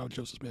knew nothing about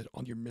Joseph Smith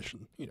on your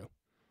mission, Yeah,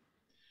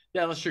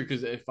 that's true,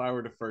 because if I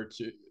were to refer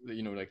to,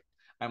 like,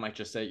 I might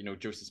just say,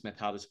 Joseph Smith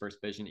had his first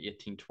vision in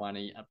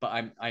 1820,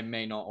 but I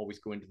may not always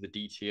go into the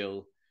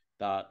detail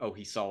that,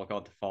 he saw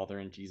God the Father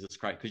and Jesus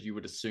Christ, because you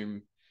would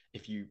assume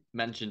if you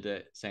mentioned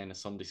it, say, in a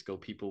Sunday school,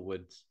 people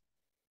would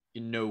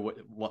know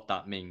what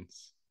that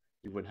means.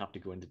 You wouldn't have to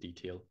go into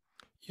detail.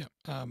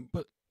 Yeah,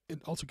 but it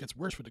also gets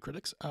worse for the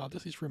critics.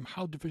 This is from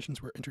How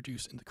Divisions Were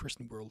Introduced in the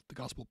Christian World, the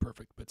Gospel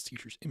Perfect, but its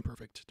teachers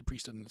imperfect, the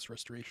priesthood and its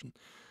restoration.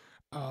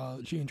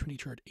 June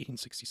 23rd,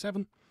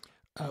 1867.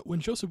 When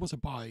Joseph was a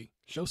boy,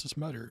 Joseph's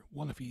mother,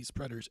 one of his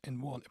brothers,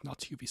 and one, if not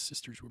two of his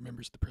sisters were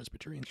members of the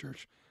Presbyterian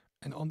Church,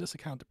 and on this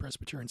account the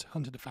Presbyterians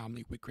hunted the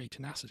family with great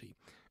tenacity.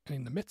 And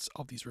in the midst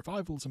of these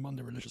revivals among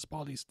the religious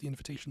bodies, the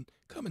invitation,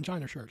 "Come and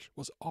join our church,"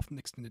 was often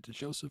extended to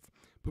Joseph,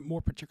 but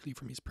more particularly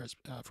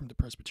from the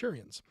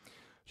Presbyterians.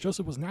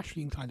 Joseph was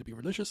naturally inclined to be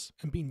religious,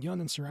 and being young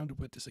and surrounded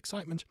with this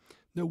excitement,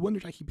 no wonder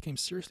that he became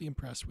seriously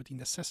impressed with the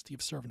necessity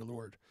of serving the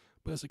Lord.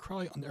 But as the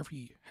cry on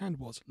every hand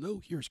was, "Lo,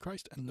 here is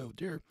Christ, and lo,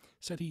 there,"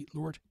 said he,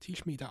 "Lord,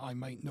 teach me that I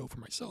might know for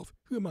myself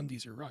who among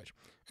these are right."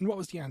 And what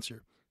was the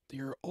answer? "They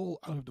are all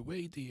out of the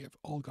way, they have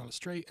all gone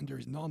astray, and there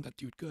is none that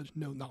doeth good,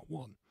 no, not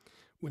one."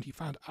 When he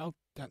found out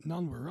that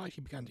none were right,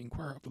 he began to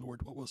inquire of the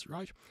Lord what was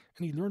right,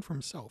 and he learned for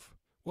himself.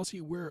 Was he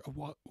aware of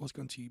what was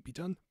going to be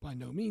done? By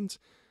no means.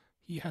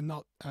 He had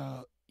not.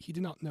 He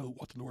did not know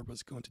what the Lord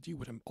was going to do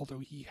with him, although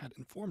he had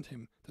informed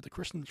him that the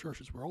Christian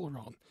churches were all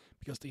wrong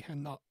because they had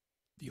not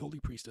the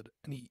holy priesthood,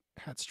 and he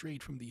had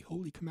strayed from the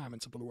holy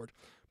commandments of the Lord,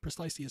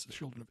 precisely as the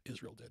children of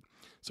Israel did.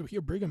 So here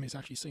Brigham is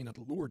actually saying that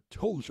the Lord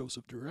told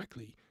Joseph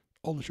directly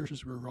all the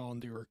churches were wrong,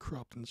 they were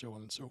corrupt, and so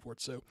on and so forth.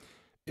 So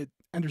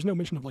and there's no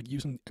mention of like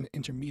using an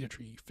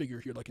intermediary figure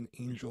here, like an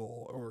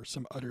angel or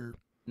some other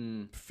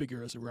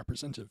figure as a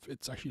representative.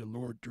 It's actually the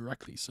Lord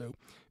directly. So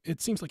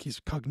it seems like he's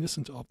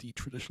cognizant of the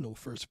traditional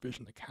first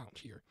vision account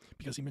here,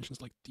 because he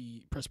mentions like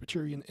the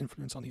Presbyterian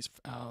influence on his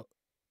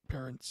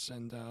parents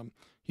and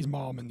his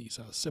mom and these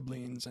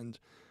siblings and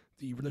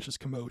the religious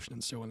commotion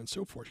and so on and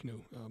so forth.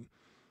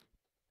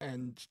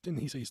 And then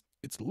he says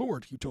it's the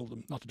Lord who told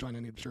him not to join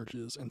any of the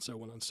churches and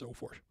so on and so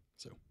forth.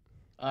 So.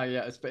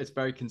 Yeah, it's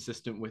very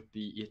consistent with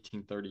the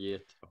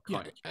 1838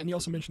 account. Yeah, and he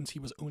also mentions he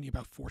was only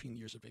about 14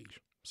 years of age.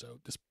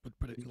 So this would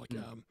put it in like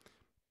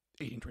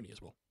 1820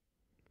 as well.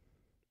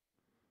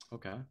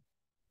 Okay.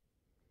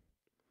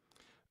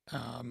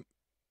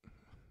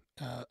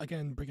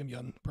 Again, Brigham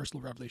Young,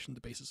 personal revelation,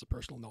 the basis of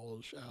personal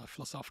knowledge,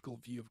 philosophical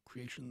view of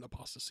creation,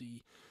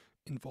 apostasy,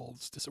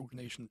 involves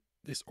disorganization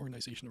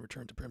and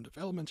return to primitive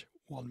element,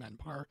 one-man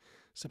power,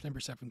 September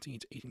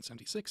 17th,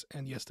 1876,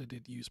 and yes, they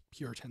did use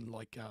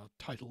Puritan-like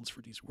titles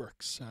for these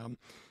works.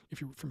 If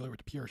you're familiar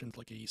with the Puritans,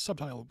 like a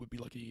subtitle would be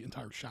like an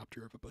entire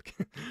chapter of a book.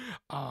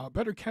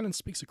 Brother Cannon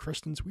speaks of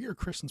Christians. "We are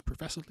Christians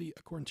professedly,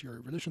 according to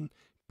your religion.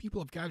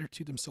 People have gathered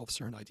to themselves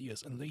certain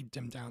ideas and laid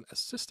them down as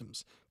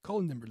systems,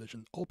 calling them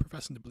religion, all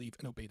professing to believe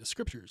and obey the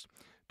scriptures.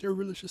 Their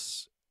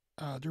religions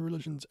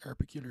are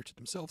peculiar to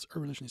themselves.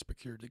 Our religion is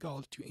peculiar to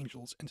God, to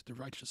angels, and to the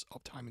righteous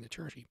of time and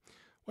eternity.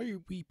 Why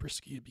are we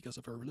persecuted because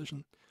of our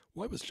religion?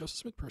 Why was Joseph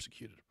Smith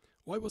persecuted?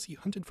 Why was he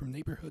hunted from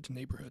neighborhood to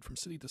neighborhood, from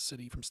city to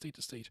city, from state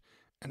to state,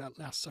 and at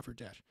last suffered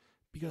death?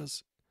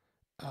 Because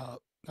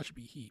that should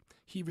be he.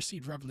 He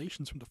received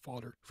revelations from the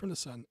Father, from the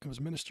Son, and was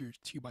ministered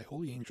to by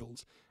holy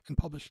angels, and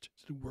published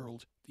to the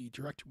world the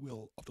direct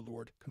will of the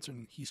Lord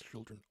concerning his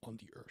children on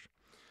the earth."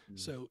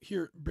 So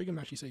here, Brigham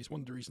actually says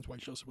one of the reasons why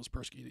Joseph was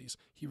persecuted is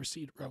he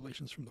received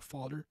revelations from the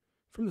Father,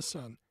 from the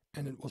Son,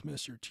 and it was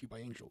ministered to by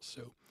angels.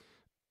 So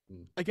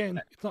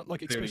again, it's not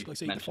like explicitly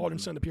saying the Father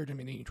and Son appeared to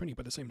him in 1820,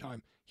 but at the same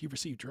time, he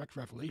received direct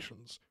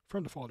revelations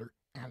from the Father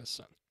and his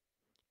Son.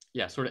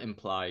 Yeah, sort of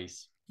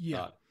implies.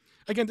 Yeah.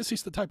 Again, this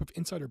is the type of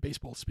insider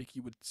baseball speak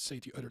you would say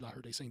to other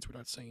Latter-day Saints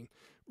without saying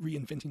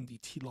reinventing the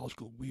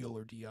theological wheel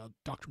or the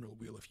doctrinal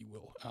wheel, if you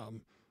will.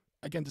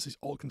 Again, this is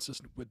all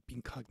consistent with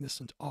being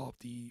cognizant of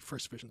the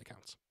first vision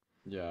accounts.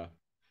 Yeah.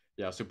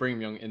 So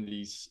Brigham Young, in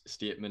these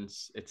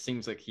statements, it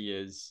seems like he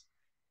is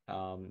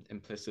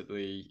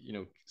implicitly,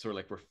 sort of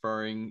like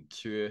referring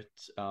to it,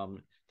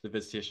 to the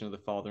visitation of the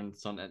Father and the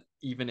Son. And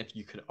even if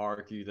you could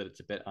argue that it's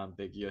a bit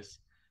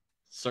ambiguous,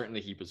 certainly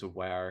he was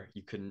aware.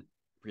 You couldn't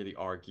really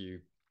argue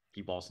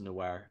he wasn't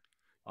aware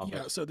of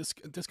it. So this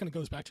kind of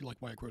goes back to like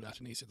why I wrote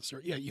Athanasius at the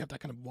start. Yeah, you have that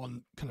kind of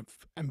one kind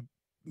of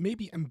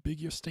maybe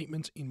ambiguous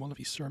statement in one of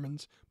his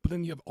sermons, but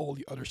then you have all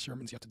the other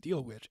sermons you have to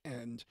deal with,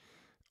 and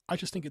I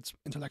just think it's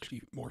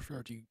intellectually more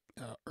fair to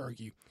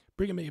argue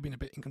Brigham may have been a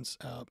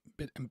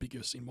bit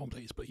ambiguous in one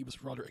place, but he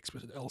was rather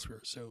explicit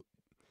elsewhere. So,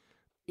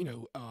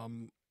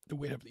 the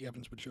weight of the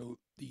evidence would show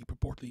the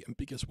purportedly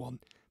ambiguous one.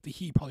 The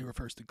he probably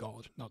refers to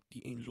God, not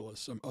the angel,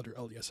 as some other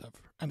LDS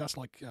have, and that's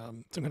like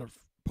some kind of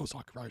post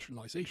hoc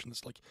rationalization.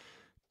 It's like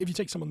if you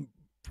take someone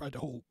by the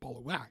whole ball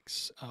of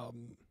wax,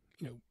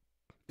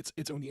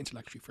 it's only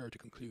intellectually fair to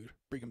conclude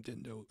Brigham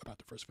didn't know about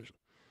the first vision.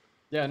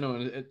 Yeah,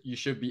 no, you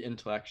should be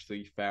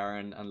intellectually fair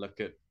and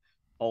look at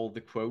all the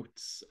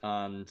quotes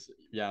and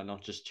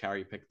not just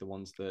cherry pick the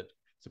ones that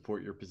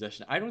support your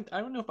position. I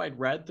don't know if I'd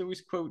read those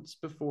quotes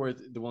before,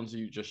 the ones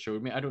you just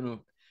showed me. I don't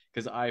know,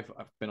 because I've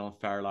been on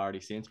Fair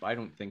Latter-day Saints, but I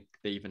don't think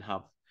they even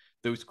have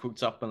those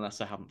quotes up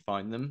unless I haven't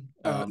found them.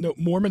 No,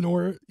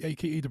 Mormonor,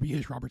 aka the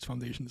B.H. Roberts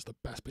Foundation, is the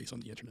best place on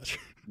the internet.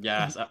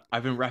 Yes,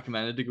 I've been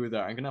recommended to go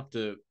there. I'm gonna have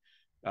to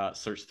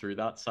search through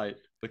that site.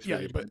 Looks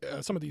really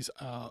but some of these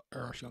are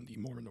actually on the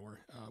Mormonor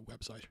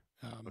website.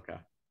 Okay.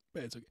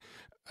 But it's okay.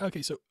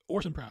 Okay, so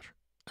Orson Pratt.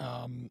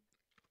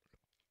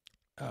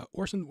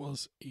 Orson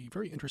was a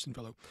very interesting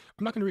fellow.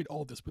 I'm not going to read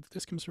all of this, but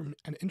this comes from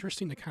an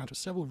interesting account of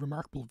several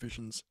remarkable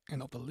visions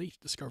and of the late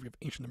discovery of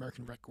ancient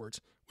American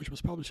records, which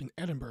was published in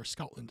Edinburgh,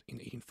 Scotland in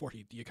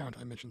 1840, the account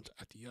I mentioned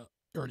at the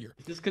earlier.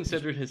 Is this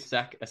considered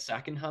a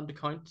second-hand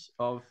account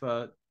of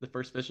the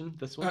first vision,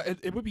 this one?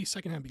 It would be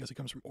second-hand because it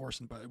comes from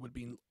Orson, but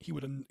he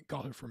would have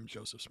got it from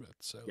Joseph Smith.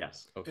 So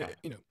yes, okay.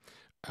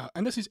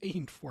 And this is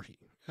 1840.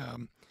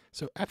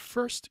 So at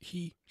first,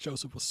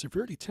 Joseph, was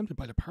severely tempted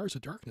by the powers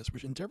of darkness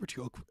which endeavored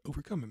to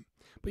overcome him.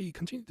 But he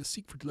continued to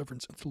seek for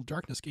deliverance until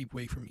darkness gave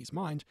way from his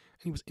mind,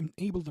 and he was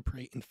enabled to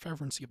pray in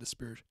fervency of the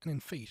Spirit and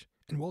in faith.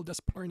 And while thus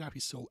pouring out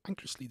his soul,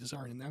 anxiously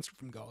desiring an answer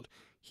from God,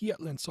 he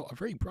at length saw a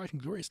very bright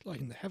and glorious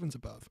light in the heavens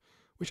above,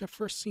 which at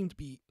first seemed to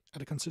be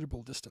at a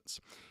considerable distance.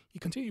 He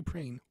continued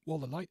praying, while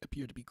the light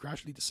appeared to be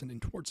gradually descending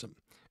towards him,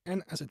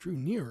 and as it drew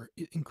nearer,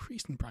 it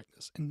increased in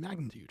brightness and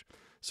magnitude,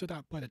 so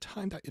that by the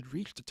time that it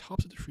reached the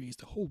tops of the trees,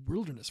 the whole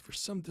wilderness for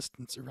some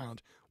distance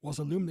around was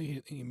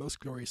illuminated in a most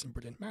glorious and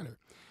brilliant manner.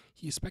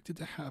 He expected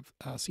to have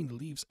seen the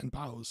leaves and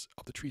boughs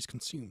of the trees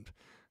consumed,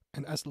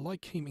 and as the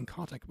light came in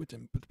contact with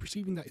them, but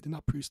perceiving that it did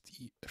not produce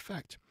the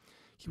effect,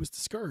 he was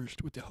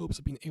discouraged with the hopes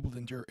of being able to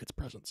endure its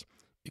presence.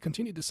 It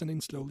continued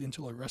descending slowly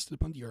until it rested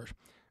upon the earth,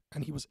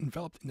 and he was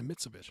enveloped in the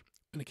midst of it.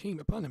 When it came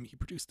upon him, it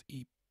produced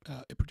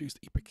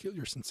a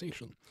peculiar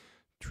sensation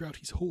throughout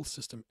his whole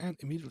system, and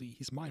immediately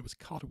his mind was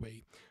caught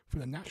away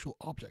from the natural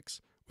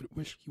objects with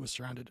which he was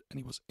surrounded, and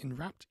he was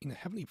enwrapped in a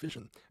heavenly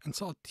vision, and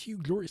saw two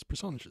glorious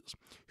personages,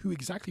 who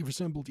exactly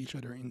resembled each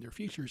other in their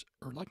features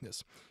or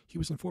likeness. He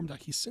was informed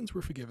that his sins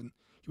were forgiven.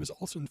 He was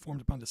also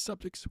informed upon the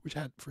subjects which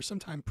had for some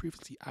time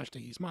previously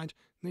agitated his mind,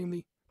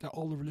 namely, that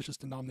all the religious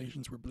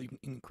denominations were believing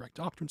in incorrect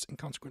doctrines, and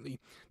consequently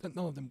that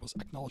none of them was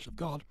acknowledged of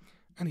God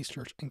and his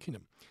church and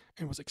kingdom,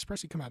 and was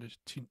expressly commanded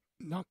to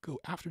not go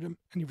after them,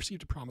 and he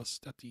received a promise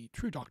that the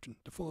true doctrine,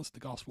 the fullness of the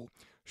gospel,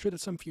 should at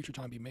some future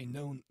time be made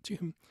known to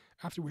him,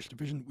 after which the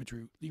vision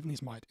withdrew, leaving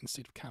his mind in a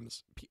state of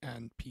calmness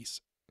and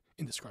peace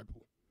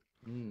indescribable.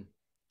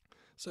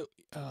 So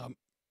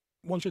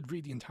one should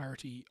read the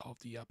entirety of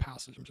the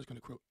passage. I'm just going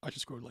to quote. I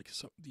just quote like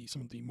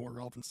some of the more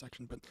relevant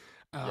section, but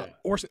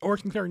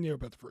Orson clearly knew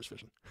about the first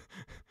vision.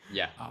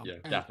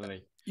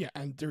 Definitely.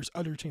 And there's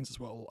other things as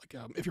well. Like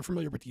if you're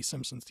familiar with the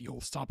Simpsons, the whole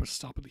 "stop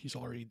it, he's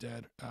already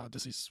dead."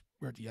 This is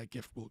where the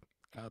gift will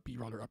be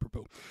rather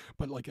apropos.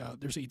 But like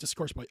there's a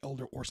discourse by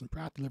Elder Orson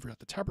Pratt delivered at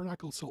the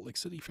Tabernacle, Salt Lake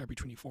City, February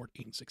 24th,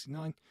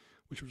 1869,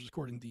 which was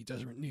recorded in the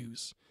Deseret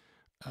News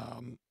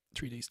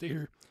 3 days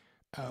later.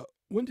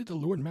 When did the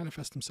Lord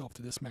manifest himself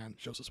to this man,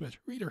 Joseph Smith?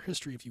 Read our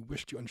history if you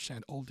wish to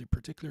understand all the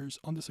particulars.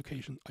 On this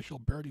occasion, I shall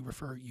barely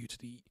refer you to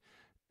the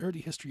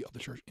early history of the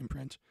church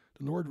imprint.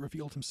 The Lord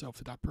revealed himself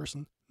to that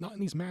person, not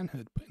in his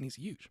manhood, but in his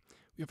youth.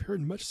 We have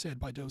heard much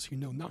said by those who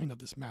know nothing of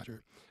this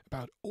matter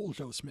about old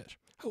Joseph Smith.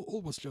 How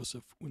old was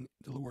Joseph when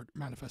the Lord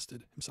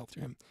manifested himself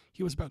to him?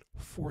 He was about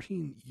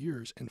 14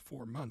 years and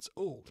 4 months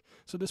old.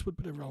 So this would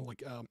put it around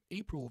like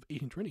April of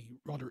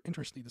 1820. Rather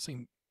interestingly, the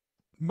same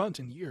month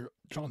and year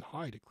John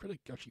Hyde, a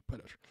critic, actually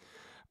put it.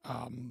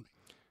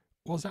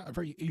 Was that a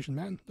very Asian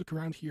man? Look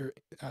around here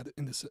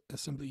in this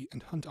assembly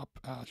and hunt up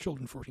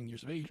children 14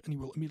 years of age, and you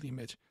will immediately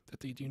admit that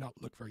they do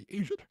not look very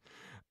Asian.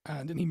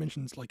 And then he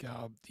mentions like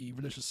the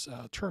religious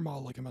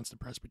turmoil like amongst the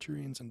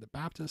Presbyterians and the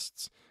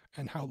Baptists,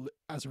 and how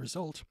as a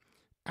result,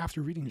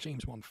 after reading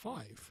James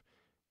 1:5,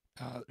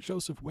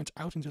 Joseph went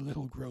out into a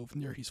little grove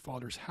near his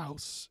father's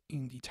house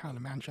in the town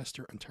of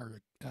Manchester, Ontario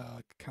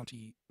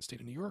County, state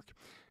of New York,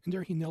 and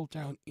there he knelt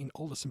down in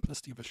all the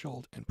simplicity of a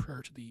child and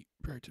prayer to the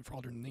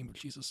Father in the name of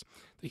Jesus,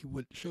 that he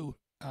would show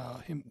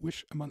him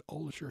which among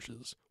all the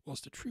churches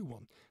was the true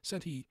one.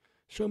 Said he,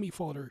 "Show me,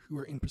 Father, who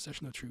are in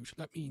possession of truth.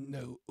 Let me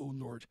know, O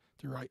Lord,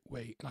 the right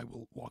way, and I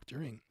will walk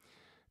therein."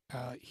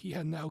 He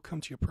had now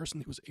come to a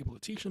person who was able to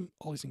teach him.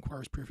 All his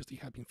inquiries previously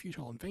had been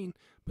futile and vain,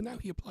 but now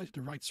he applied to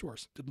the right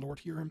source. Did the Lord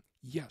hear him?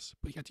 Yes,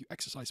 but he had to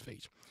exercise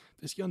faith.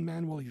 This young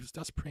man, while he was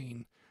thus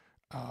praying,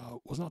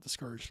 was not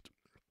discouraged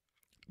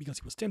because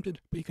he was tempted,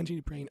 but he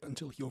continued praying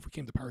until he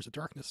overcame the powers of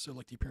darkness, so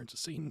like the appearance of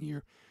Satan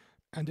here.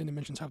 And then it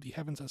mentions how the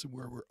heavens, as it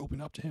were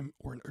opened up to him,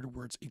 or in other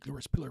words, a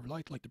glorious pillar of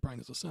light, like the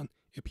brightness of the sun,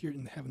 appeared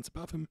in the heavens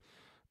above him,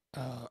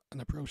 and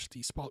approached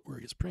the spot where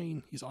he was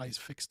praying, his eyes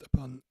fixed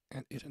upon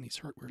it, and his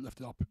heart were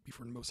lifted up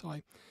before the Most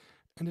High.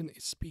 And then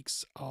it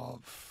speaks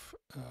of,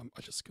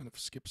 I just kind of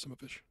skip some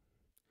of it.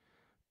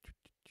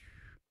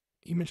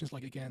 He mentions,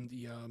 like, again,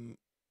 the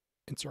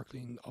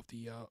encircling of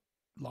the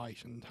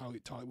light and how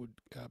it would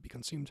be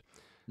consumed.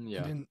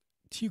 Yeah. And then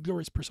two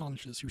glorious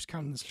personages whose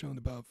countenance shone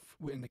above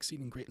with an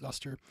exceeding great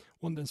luster.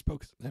 One then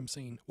spoke to him,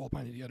 saying, while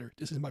pointing to the other,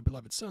 "This is my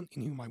beloved Son,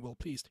 in whom I am well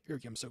pleased." Here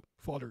again, so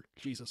Father,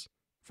 Jesus,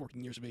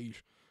 14 years of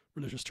age,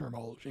 religious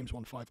turmoil, James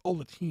 1:5, all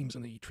the themes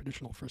in the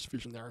traditional first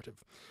vision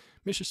narrative.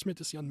 Mr. Smith,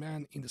 this young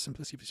man, in the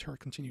simplicity of his heart,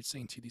 continued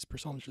saying to these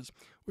personages,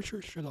 "Which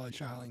church should I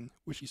join?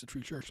 Which is the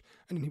true church?"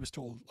 And then he was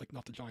told, like,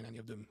 not to join any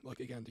of them. Like,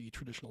 again, the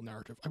traditional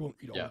narrative. I won't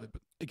read all of it,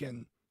 but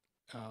again,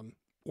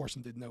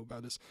 Orson did know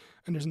about this.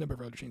 And there's a number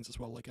of other things as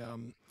well, like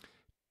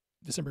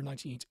December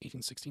 19th,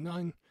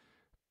 1869,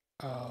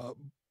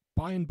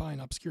 by an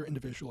obscure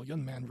individual, a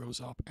young man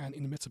rose up and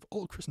in the midst of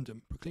all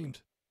Christendom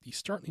proclaimed the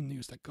startling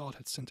news that God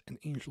had sent an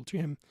angel to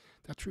him,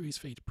 that through his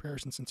faith,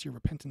 prayers, and sincere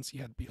repentance he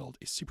had beheld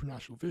a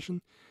supernatural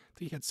vision,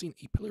 that he had seen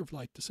a pillar of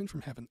light descend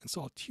from heaven and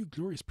saw two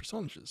glorious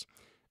personages,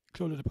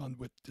 clothed upon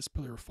with this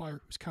pillar of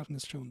fire, whose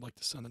countenance shone like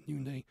the sun at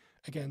noonday.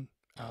 Again,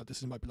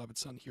 this is my beloved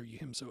Son, hear ye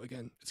him. So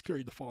again, it's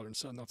clearly the Father and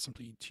Son, not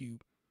simply two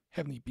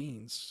heavenly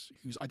beings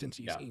whose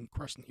identity is in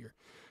question here.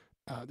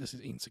 This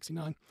is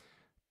 1869.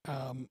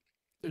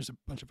 There's a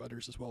bunch of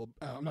others as well.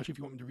 I'm not sure if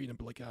you want me to read them,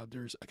 but like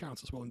there's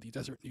accounts as well in the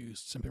Desert News,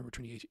 September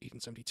 28,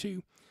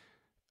 1872.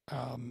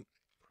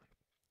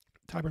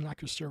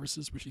 Tabernacle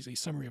Services, which is a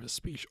summary of a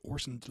speech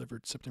Orson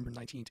delivered September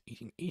 19th,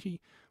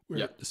 1880,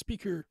 where the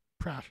speaker,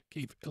 Pratt,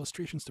 gave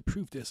illustrations to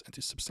prove this and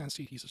to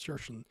substantiate his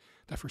assertion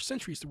that for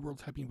centuries the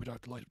world had been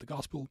without the light of the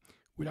gospel,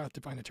 without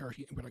divine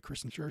authority, and without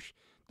Christian church.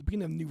 The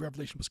beginning of new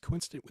revelation was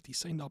coincident with the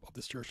sign up of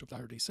this Church of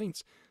Latter-day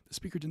Saints. The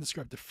speaker then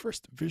described the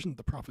first vision of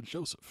the prophet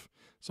Joseph,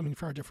 something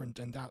far different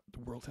than that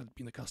the world had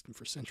been accustomed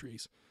for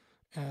centuries.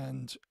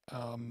 And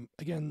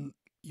again,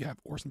 you have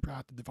Orson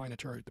Pratt, the divine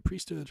authority of the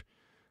priesthood.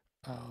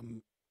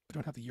 I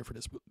don't have the year for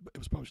this, but it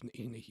was published in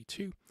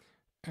 1882,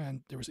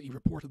 and there was a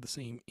report of the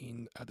same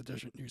in the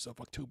Desert News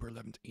of October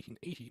 11th,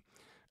 1880.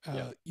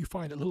 You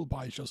find a little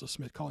by Joseph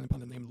Smith calling upon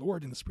the name of the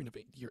Lord in the spring of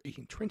the year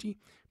 1820,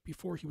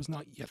 before he was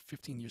not yet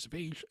 15 years of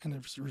age, and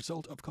as a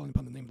result of calling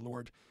upon the name of the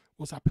Lord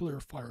was that pillar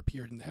of fire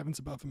appeared in the heavens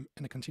above him,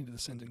 and it continued to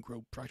descend and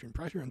grow brighter and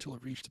brighter until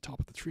it reached the top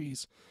of the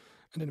trees.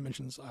 And then it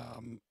mentions, a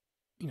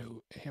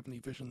heavenly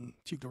vision,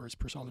 two glorious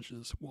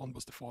personages, one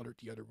was the Father,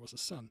 the other was the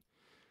Son.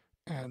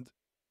 And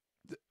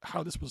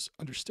how this was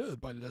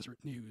understood by the Desert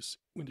News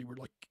when they were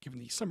like given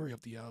the summary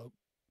of the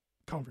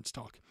conference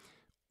talk,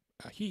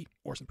 he,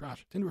 Orson Pratt,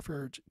 then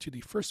referred to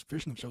the first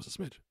vision of Joseph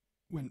Smith,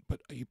 when but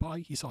by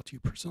he saw two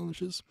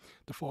personages,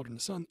 the Father and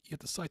the Son,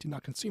 yet the sight did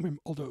not consume him,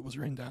 although it was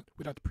written that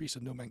without the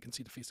priesthood no man can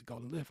see the face of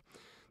God and live.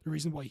 The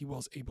reason why he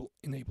was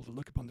enabled to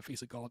look upon the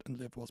face of God and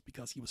live was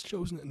because he was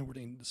chosen and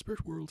ordained in the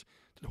spirit world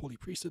to the holy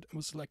priesthood and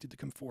was selected to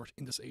come forth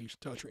in this age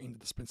to usher in the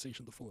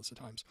dispensation of the fullness of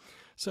times.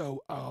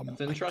 So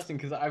it's interesting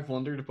because I've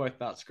wondered about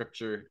that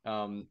scripture.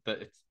 That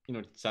it's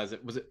it says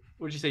it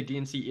what did you say,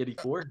 D&C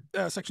 84?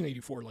 Section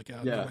 84, like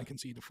no man can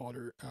see the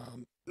Father.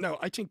 No,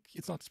 I think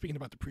it's not speaking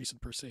about the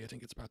priesthood per se. I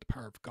think it's about the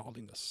power of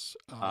godliness.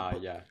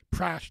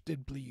 Pratt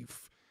did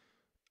believe,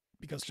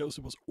 because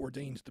Joseph was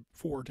foreordained to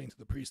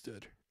the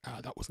priesthood,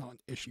 that was not an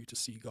issue to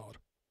see God.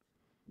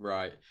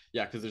 Right.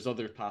 Yeah, because there's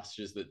other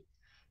passages that,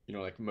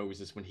 like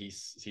Moses, when he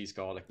sees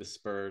God, like the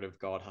Spirit of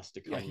God has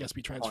to come. Yeah, he has to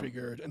be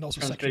transfigured. And also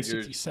Section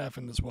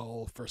 67 as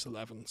well, verse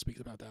 11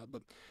 speaks about that.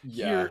 But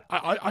here,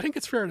 I think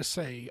it's fair to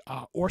say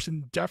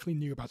Orson definitely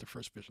knew about the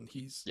first vision.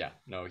 He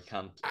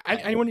can't.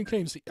 Anyone who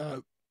claims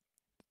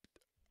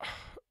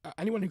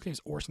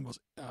Orson was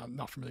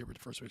not familiar with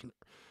the first vision,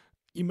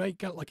 you might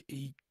get like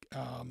a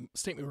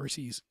statement where he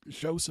sees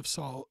Joseph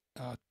saw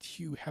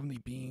two heavenly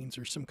beings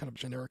or some kind of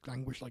generic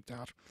language like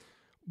that,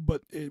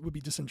 but it would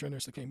be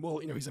disingenuous to claim, well,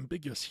 he's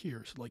ambiguous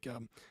here. So like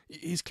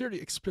he's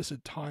clearly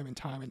explicit time and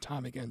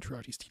time again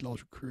throughout his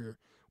theological career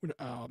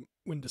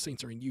when the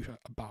saints are in Utah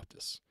about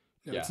this.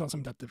 It's not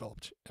something that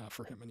developed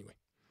for him anyway.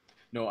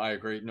 No, I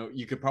agree. No,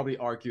 you could probably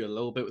argue a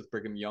little bit with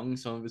Brigham Young.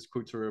 Some of his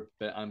quotes were a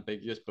bit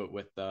ambiguous, but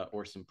with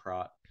Orson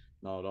Pratt,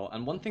 not at all.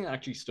 And one thing that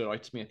actually stood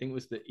out to me, I think,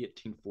 was the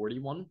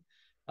 1841.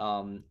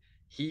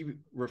 He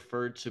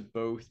referred to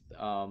both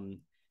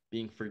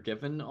being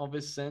forgiven of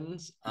his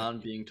sins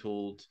and being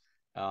told,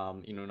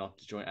 not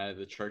to join either of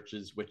the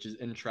churches, which is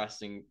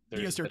interesting.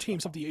 Because there are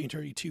teams of the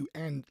 1832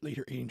 and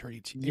later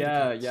 1832.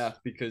 Yeah,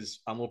 because,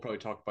 and we'll probably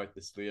talk about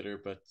this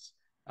later, but,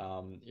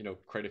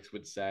 critics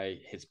would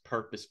say his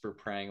purpose for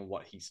praying and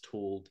what he's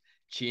told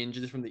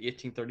changes from the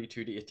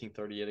 1832 to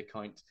 1838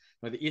 account.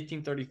 Now, the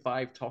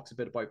 1835 talks a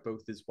bit about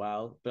both as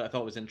well, but I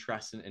thought it was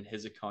interesting in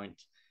his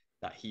account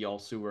that he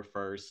also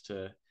refers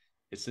to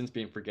his sins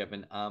being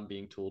forgiven and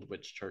being told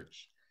which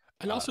church.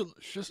 And also,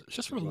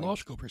 just from a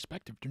logical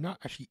perspective, they're not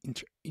actually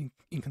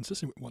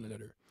inconsistent with one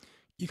another.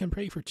 You can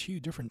pray for two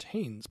different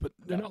things, but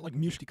they're not like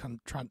mutually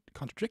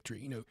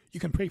contradictory. You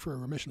can pray for a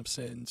remission of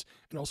sins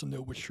and also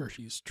know which church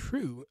is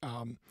true.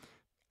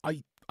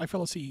 I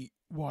fail to see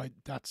why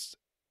that's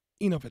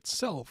in of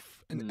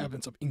itself an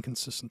evidence of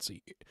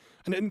inconsistency.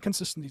 An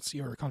inconsistency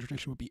or a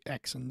contradiction would be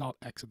X and not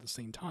X at the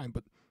same time,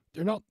 but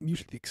they're not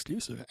mutually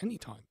exclusive at any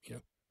time,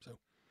 So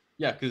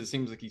yeah, because it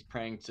seems like he's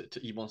praying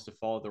he wants to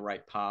follow the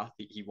right path.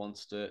 He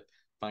wants to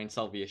find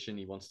salvation.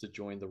 He wants to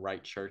join the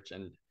right church,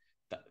 and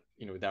that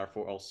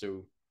therefore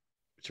also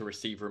to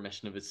receive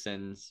remission of his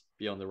sins,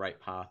 be on the right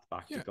path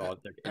back to God.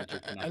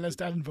 And as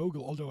Dad and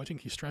Vogel, although I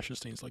think he stresses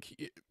things like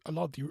a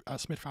lot of the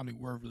Smith family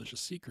were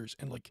religious seekers,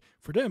 and like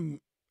for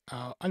them,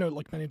 I know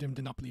like many of them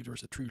did not believe there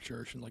was a true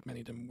church, and like many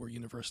of them were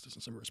universalists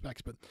in some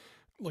respects, but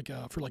like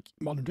for like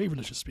modern day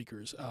religious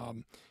speakers,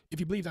 if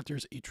you believe that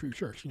there's a true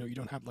church, you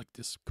don't have like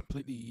this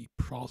completely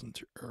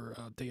Protestant or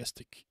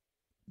deistic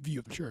view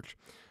of the church.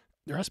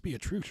 There has to be a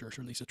true church,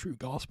 or at least a true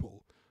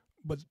gospel.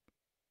 But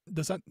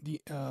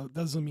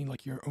doesn't mean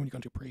like you're only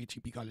going to pray to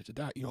be guided to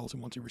that. You also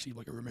want to receive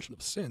like a remission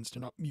of sins.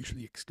 They're not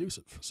mutually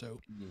exclusive.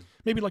 So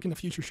maybe like in a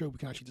future show we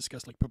can actually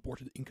discuss like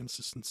purported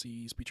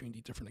inconsistencies between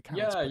the different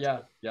accounts.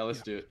 Yeah,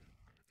 let's do it.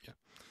 Yeah.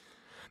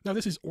 Now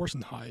this is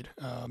Orson Hyde.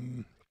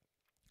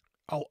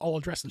 I'll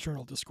address the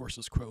journal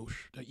discourses quote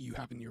that you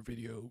have in your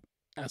video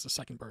as the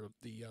second part of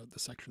the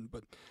section.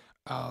 But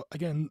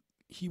again,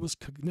 he was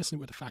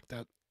cognizant with the fact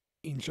that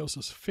in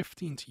Joseph's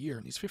 15th year,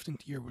 and his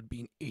 15th year would be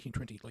in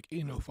 1820, like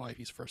 1805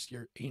 his first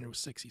year,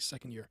 1806 his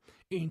second year,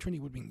 1820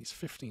 would be in his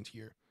 15th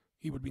year.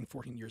 He would be in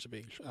 14 years of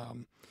age.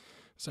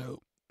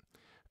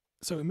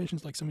 So it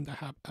mentions like something that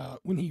happened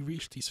when he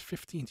reached his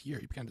 15th year.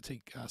 He began to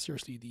take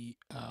seriously the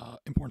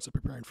importance of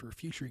preparing for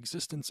future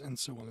existence, and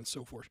so on and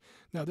so forth.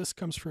 Now, this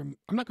comes from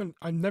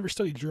I've never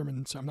studied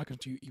German, so I'm not going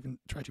to even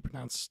try to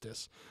pronounce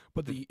this.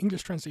 But the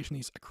English translation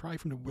is "A cry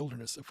from the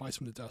wilderness, a voice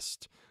from the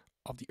dust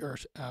of the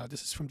earth."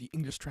 This is from the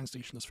English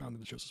translation that's found on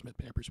the Joseph Smith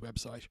Papers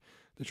website.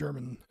 The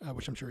German,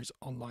 which I'm sure is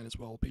online as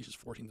well, pages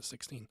 14 to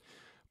 16.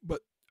 But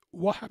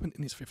what happened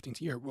in his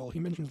 15th year? Well, he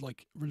mentions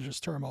like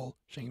religious turmoil,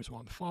 James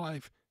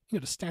 1:5.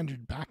 The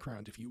standard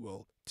background, if you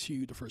will,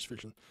 to the first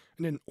vision.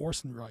 And then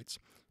Orson writes,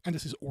 and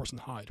this is Orson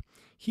Hyde,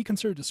 he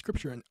considered the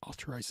scripture an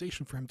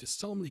authorization for him to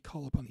solemnly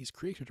call upon his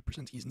creator to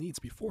present his needs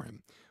before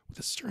him, with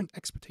a certain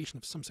expectation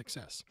of some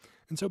success,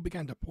 and so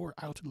began to pour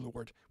out to the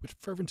Lord with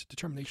fervent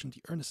determination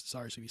the earnest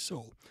desires of his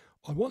soul.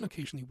 On one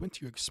occasion he went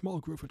to a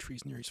small grove of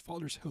trees near his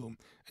father's home,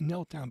 and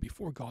knelt down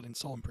before God in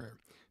solemn prayer.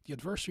 The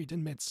adversary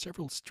then made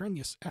several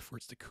strenuous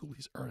efforts to cool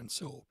his ardent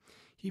soul.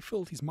 He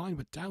filled his mind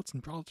with doubts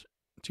and brought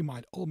to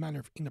mind all manner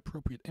of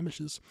inappropriate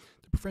images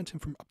to prevent him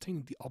from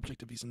obtaining the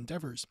object of his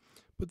endeavors.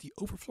 But the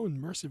overflowing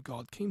mercy of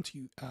God came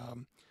to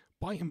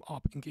buy him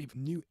up and gave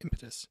new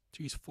impetus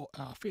to his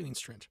failing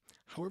strength.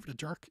 However, the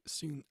dark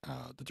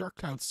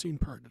clouds soon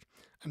parted,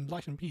 and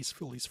light and peace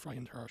filled his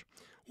frightened heart.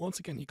 Once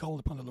again he called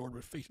upon the Lord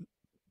with faith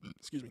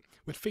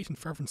and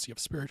fervency of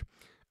spirit.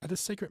 At this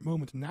sacred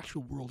moment, the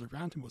natural world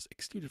around him was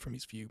excluded from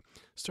his view,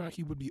 so that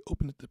he would be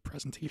open to the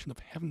presentation of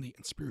heavenly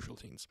and spiritual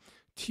things.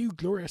 Two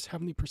glorious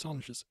heavenly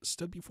personages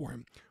stood before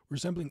him,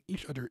 resembling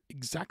each other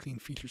exactly in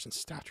features and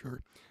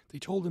stature. They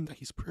told him that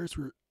his prayers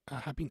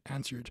had been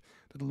answered,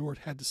 that the Lord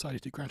had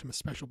decided to grant him a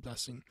special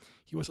blessing.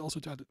 He was also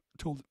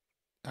told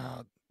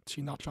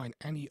to not join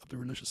any of the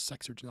religious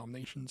sects or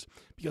denominations,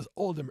 because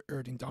all of them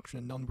erred in doctrine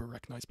and none were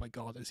recognized by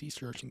God as his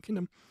church and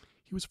kingdom.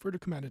 He was further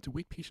commanded to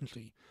wait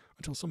patiently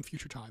until some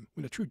future time,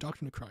 when the true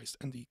doctrine of Christ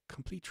and the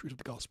complete truth of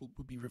the gospel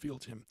would be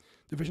revealed to him.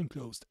 The vision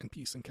closed, and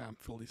peace and calm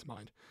filled his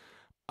mind.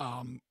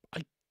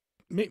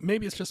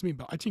 Maybe it's just me,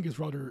 but I think it's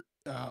rather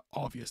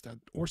obvious that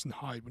Orson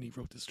Hyde, when he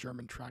wrote this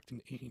German tract in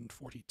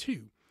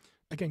 1842,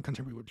 again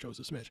contemporary with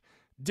Joseph Smith,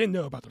 didn't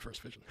know about the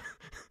first vision.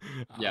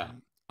 Yeah.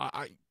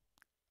 I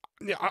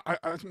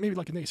maybe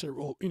like a naysayer.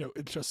 Well,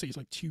 it just says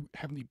like two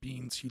heavenly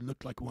beings who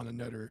look like one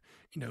another.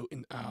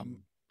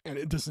 And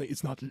it doesn't.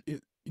 It's not.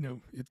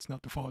 It's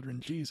not the Father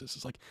and Jesus.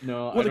 It's like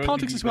no. Well, the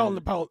context is well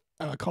about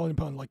calling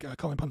upon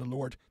the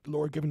Lord. The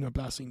Lord giving him a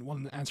blessing,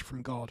 wanting an answer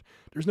from God.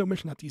 There's no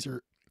mention that these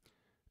are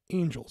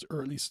angels,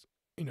 or at least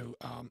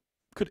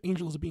could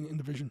angels have been in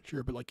the vision?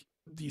 Sure, but like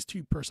these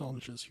two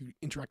personages who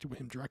interacted with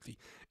him directly,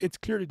 it's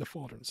clearly the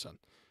Father and Son.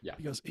 Yeah,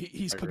 because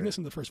he's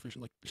cognizant of the first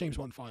vision, like James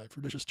 1:5,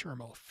 religious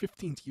turmoil,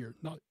 15th year,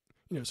 not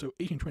so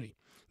 1820,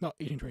 not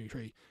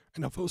 1823,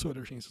 and also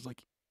other things is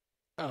like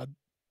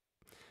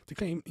to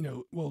claim,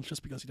 well,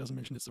 just because he doesn't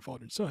mention it's the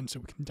Father and Son, so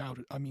we can doubt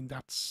it. I mean,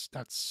 that's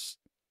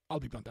I'll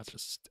be blunt, that's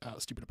just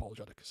stupid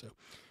apologetic. So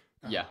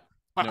yeah,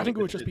 I think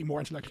it would just be more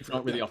intellectually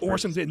for really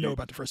Orson didn't know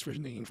about the first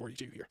vision in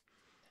 1842 here.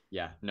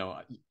 Yeah, no,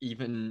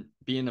 even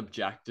being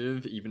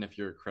objective, even if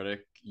you're a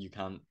critic, you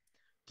can't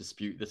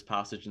dispute this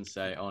passage and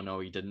say, oh no,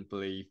 he didn't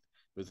believe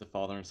it was the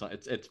Father and Son.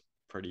 It's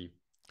pretty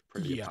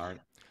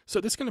apparent.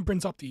 So this kind of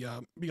brings up the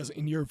because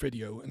in your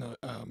video, and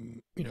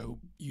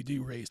you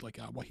do raise like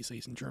what he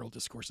says in Journal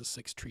Discourses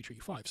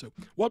 6335. So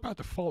what about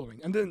the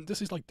following? And then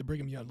this is like the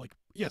Brigham Young, like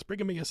yes,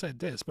 Brigham Young said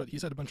this, but he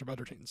said a bunch of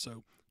other things.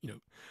 So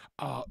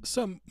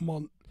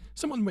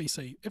someone may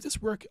say, if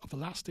this work of the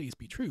last days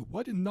be true,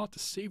 why did not the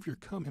Savior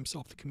come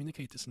himself to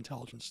communicate this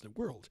intelligence to the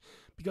world?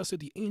 Because of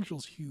the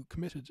angels who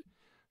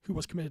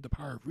was committed the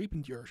power of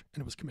reaping the earth,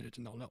 and it was committed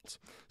to none else.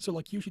 So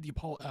like usually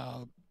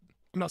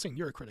I'm not saying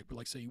you're a critic, but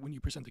like say when you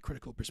present the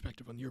critical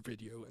perspective on your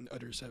video, and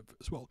others have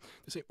as well,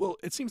 they say, well,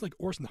 it seems like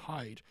Orson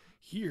Hyde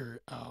here,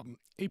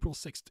 April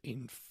 6th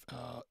in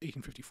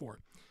 1854,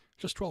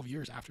 just 12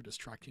 years after this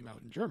tract came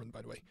out in German,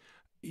 by the way,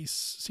 he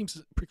seems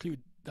to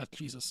preclude that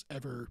Jesus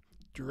ever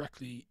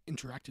directly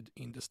interacted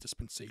in this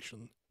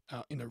dispensation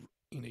in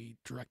a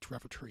direct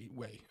revelatory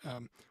way.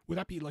 Would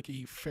that be like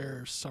a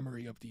fair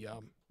summary of the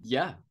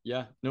yeah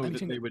no,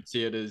 they would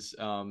see it as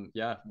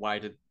why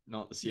did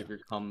not the Savior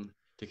come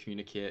to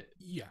communicate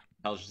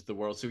intelligence to the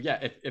world? So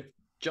yeah, if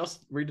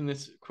just reading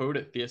this quote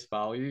at face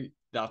value,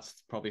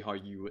 that's probably how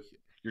your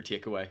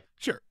takeaway.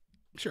 Sure,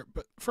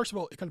 but first of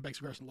all, it kind of begs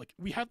the question, like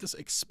we have this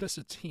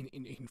explicit scene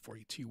in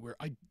 1842 where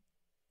I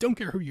don't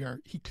care who you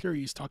are, he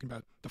clearly is talking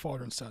about the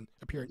Father and Son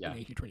appearing in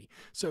 1820.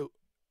 So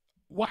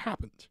what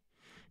happened?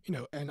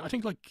 And I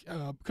think like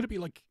could it be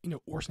like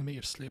Orson may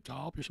have slipped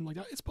off or something like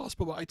that? It's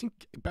possible, but I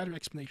think a better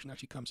explanation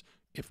actually comes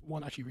if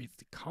one actually reads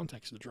the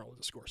context of the Journal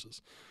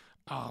Discourses.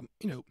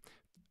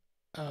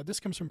 This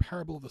comes from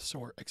Parable of the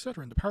Sower,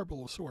 etc. And the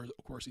Parable of the Sower,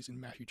 of course, is in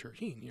Matthew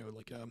 13.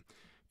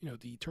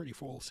 The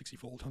 30-fold,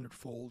 60-fold,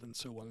 100-fold, and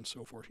so on and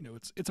so forth.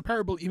 It's a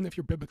parable. Even if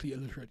you're biblically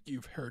illiterate,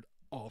 you've heard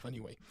of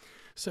anyway.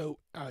 So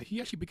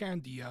he actually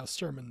began the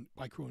sermon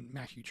by quoting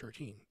Matthew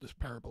 13, this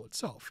parable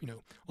itself,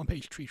 on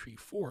page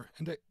 334,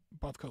 and that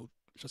above quote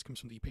just comes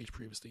from the page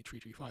previously,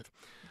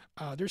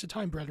 335. There's a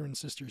time, brethren and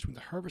sisters, when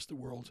the harvest of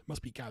the world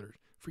must be gathered.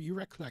 For you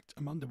recollect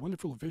among the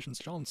wonderful visions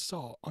John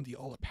saw on the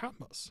Isle of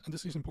Patmos, and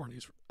this is important,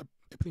 he's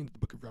appealing to the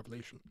book of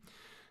Revelation.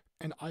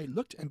 And I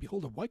looked, and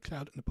behold, a white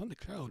cloud, and upon the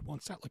cloud one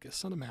sat like a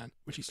son of man,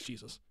 which is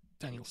Jesus,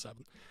 Daniel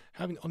 7,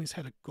 having on his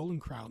head a golden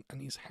crown, and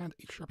in his hand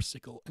a sharp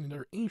sickle. And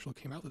another angel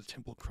came out of the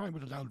temple, crying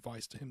with a loud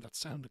voice to him that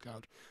sat on the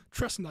cloud,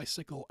 Trust in thy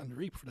sickle, and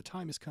reap, for the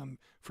time is come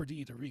for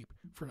thee to reap,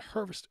 for the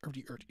harvest of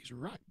the earth is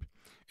ripe.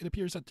 It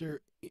appears that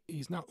there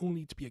is not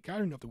only to be a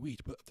gathering of the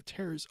wheat, but of the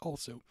tares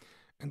also,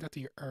 and that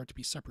they are to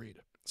be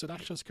separated. So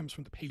that just comes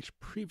from the page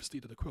previously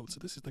to the quote. So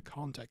this is the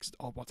context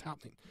of what's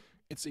happening.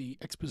 It's a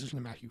exposition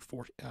of Matthew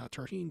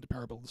 13, the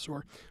parable of the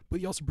sower, but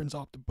he also brings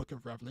up the book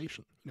of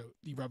Revelation,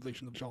 the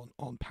revelation of John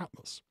on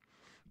Patmos.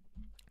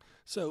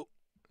 So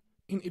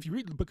if you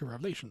read the book of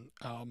Revelation,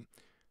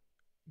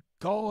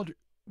 God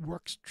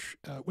works,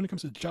 when it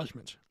comes to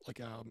judgment, like,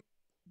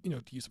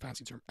 to use a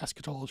fancy term,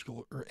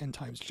 eschatological or end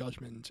times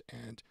judgment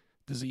and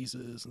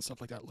diseases and stuff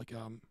like that, like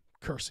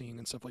cursing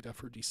and stuff like that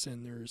for the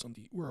sinners on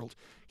the world.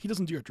 He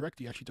doesn't do it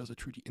directly, he actually does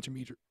it through the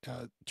intermediate,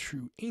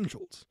 through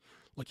angels.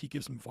 Like he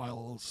gives them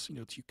vials,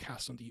 to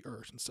cast on the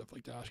earth and stuff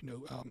like that.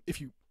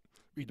 If you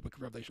read the book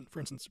of Revelation, for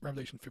instance,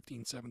 Revelation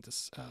 15,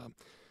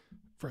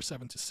 verse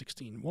 7 to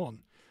 16:1.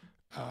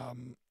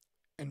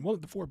 And one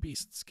of the four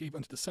beasts gave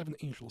unto the seven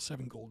angels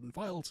 7 golden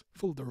vials,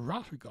 full of the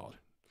wrath of God,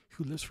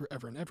 who lives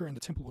forever and ever, and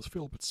the temple was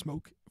filled with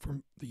smoke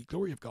from the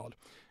glory of God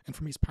and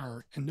from his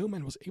power, and no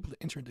man was able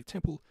to enter the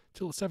temple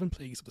till the 7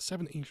 plagues of the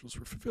 7 angels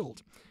were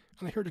fulfilled.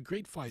 And I heard a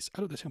great voice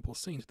out of the temple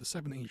saying to the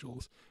 7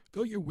 angels,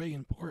 Go your way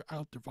and pour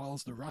out the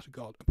vials of the wrath of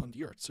God upon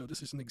the earth. So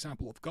this is an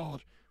example of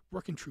God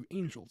working through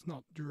angels,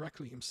 not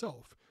directly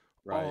himself,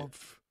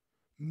 of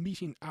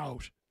meting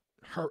out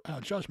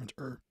judgment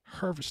or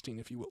harvesting,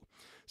 if you will.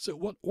 So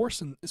what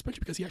Orson, especially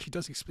because he actually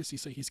does explicitly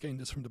say he's getting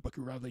this from the book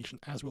of Revelation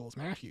as well as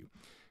Matthew,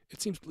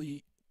 it seems to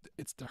be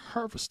it's the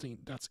harvesting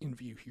that's in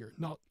view here,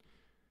 not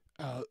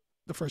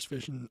the first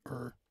vision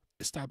or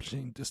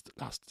establishing this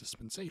last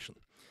dispensation.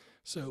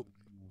 So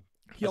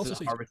he also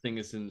says harvesting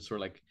is in sort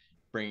of like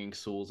bringing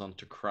souls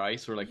onto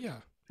Christ, or like,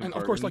 and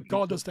of course, like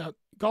God does that.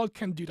 God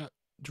can do that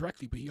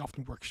directly, but he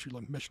often works through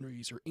like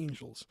missionaries or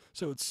angels.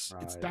 So it's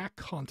that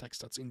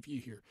context that's in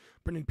view here,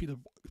 bringing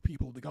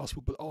people the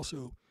gospel, but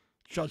also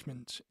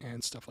judgment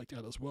and stuff like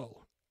that as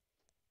well.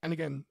 And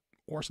again,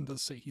 Orson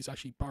does say he's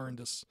actually borrowing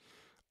this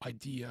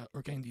idea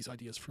or getting these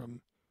ideas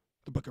from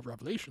the book of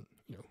Revelation,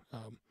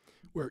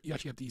 where you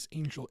actually have these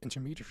angel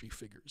intermediary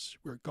figures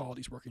where God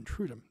is working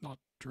through them, not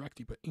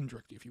directly but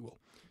indirectly, if you will,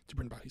 to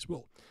bring about his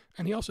will.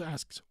 And he also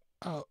asks,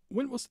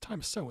 when was the time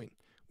of sowing?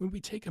 When we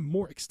take a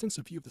more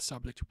extensive view of the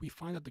subject, we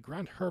find that the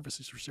grand harvest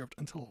is reserved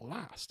until the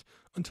last,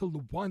 until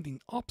the winding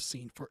up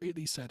scene, for it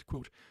is said,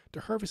 quote, The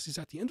harvest is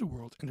at the end of the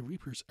world, and the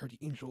reapers are the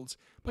angels,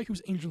 by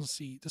whose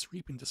agency this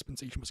reaping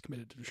dispensation was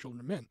committed to the children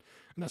of men.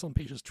 And that's on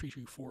pages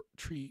 334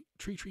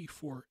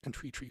 and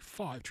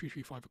 335.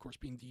 335, of course,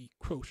 being the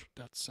quote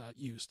that's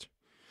used.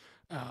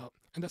 And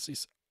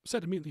that's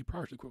said immediately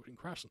prior to quoting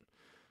Crasson.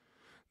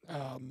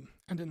 And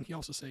then he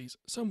also says,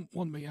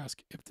 Someone may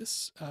ask, if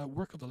this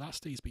work of the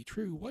last days be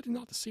true, why did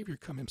not the Savior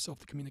come himself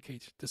to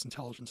communicate this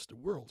intelligence to the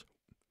world?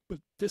 But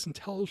this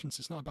intelligence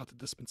is not about the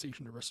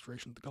dispensation or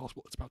restoration of the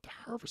gospel, it's about the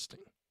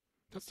harvesting.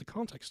 That's the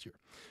context here.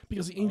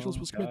 Because the angels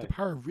was committed to the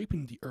power of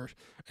reaping the earth,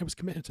 and was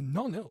committed to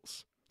none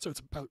else. So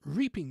it's about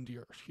reaping the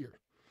earth here.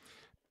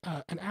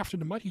 And after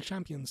the mighty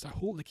champions that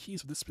hold the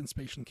keys of this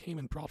dispensation came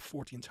and brought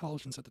forth the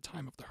intelligence at the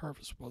time of the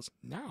harvest was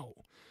now,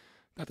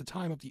 that the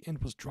time of the end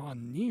was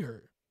drawn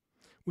near.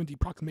 When the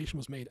proclamation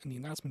was made and the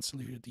announcement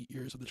saluted the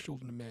ears of the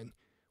children of men,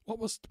 what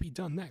was to be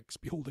done next?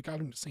 Behold, the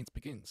gathering of the saints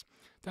begins.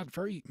 That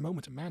very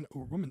moment a man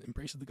or woman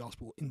embraces the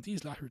gospel in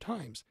these latter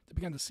times, they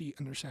began to see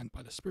and understand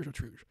by the Spirit of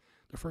truth.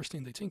 The first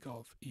thing they think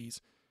of is,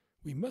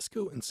 we must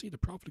go and see the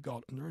prophet of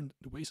God and learn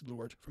the ways of the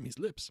Lord from his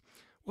lips.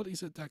 What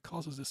is it that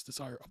causes this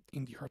desire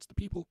in the hearts of the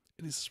people?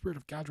 It is the spirit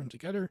of gathering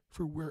together,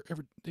 for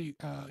wherever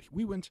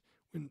we went,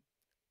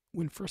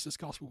 when first this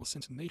gospel was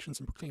sent to the nations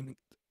and proclaiming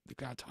the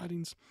glad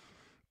tidings.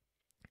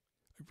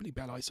 Really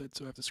bad eyesight,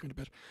 so I have to screen a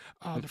bit.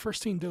 The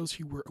first thing those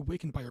who were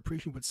awakened by our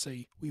preaching would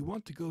say, we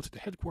want to go to the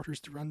headquarters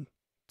to run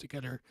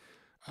together.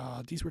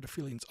 These were the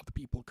feelings of the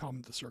people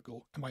common to the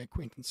circle and my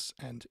acquaintance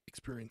and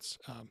experience.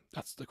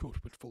 That's the quote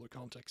with fuller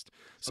context.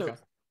 So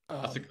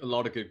that's a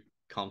lot of good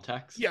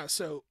context. Yeah,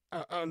 so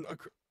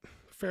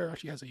Fair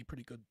actually has a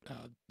pretty good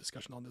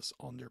discussion on this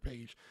on their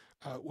page.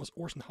 Was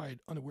Orson Hyde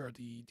unaware of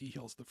the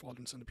details of the Father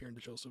and Son appearing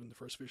to Joseph in the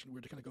first vision?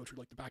 We're to kind of go through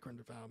like the background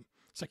of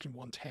section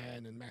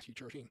 110 and Matthew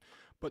 13.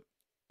 But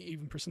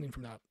even proceeding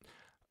from that,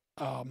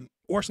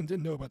 Orson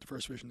didn't know about the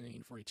first vision in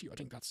 1842. I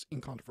think that's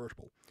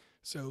incontrovertible.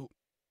 So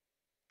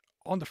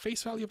on the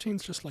face value of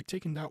things, just like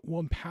taking that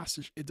one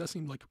passage, it does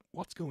seem like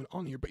what's going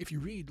on here. But if you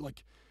read,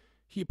 like,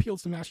 he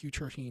appeals to Matthew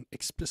 13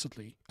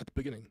 explicitly at the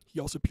beginning. He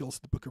also appeals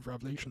to the book of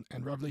Revelation,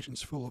 and Revelation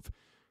is full of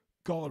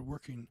God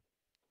working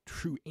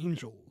through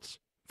angels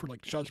for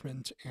like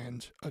judgment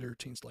and other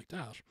things like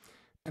that.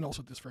 And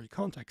also this very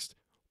context,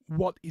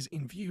 what is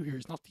in view here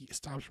is not the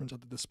establishment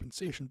of the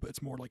dispensation, but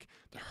it's more like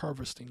the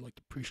harvesting, like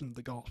the preaching of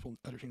the gospel and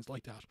other things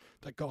like that,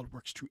 that God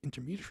works through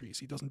intermediaries.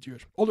 He doesn't do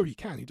it, although he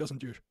can, he doesn't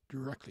do it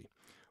directly.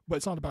 But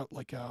it's not about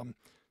like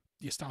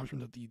the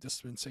establishment of the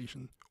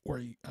dispensation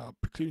or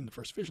precluding the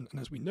first vision. And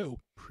as we know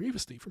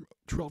previously, from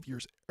 12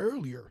 years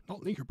earlier,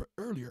 not later, but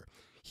earlier,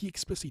 he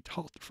explicitly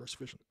taught the first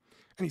vision.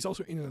 And he's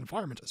also in an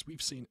environment, as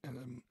we've seen,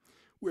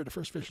 where the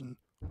first vision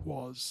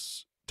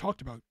was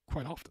talked about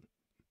quite often.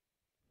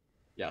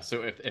 Yeah,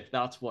 so if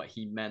that's what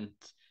he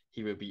meant,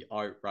 he would be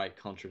outright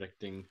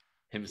contradicting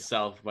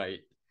himself by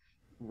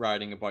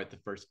writing about the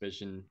first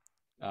vision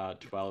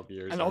 12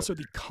 years. And also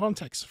the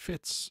context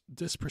fits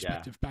this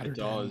perspective better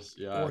than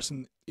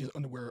Orson is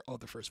unaware of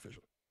the first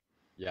vision.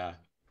 Yeah.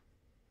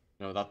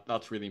 No,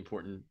 that's really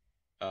important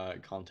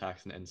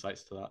context and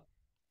insights to that.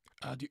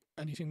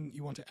 Anything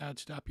you want to add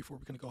to that before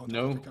we're going to go on to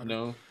Oliver Cowdery?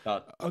 No.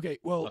 Okay,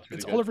 well, really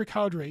it's good. Oliver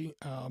Cowdery,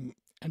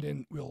 and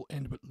then we'll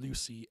end with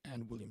Lucy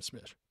and William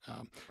Smith.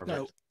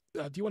 Now,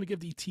 do you want to give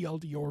the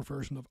TLDR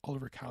version of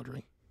Oliver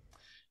Cowdery?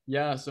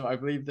 Yeah, so I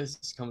believe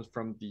this comes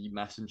from the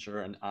Messenger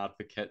and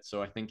Advocate.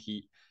 So I think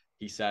he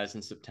says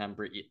in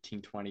September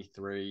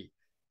 1823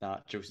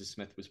 that Joseph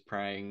Smith was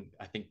praying.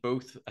 I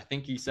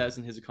think he says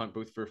in his account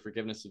both for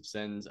forgiveness of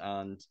sins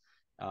and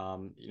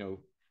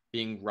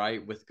being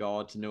right with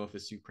God, to know if a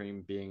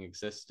supreme being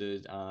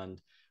existed,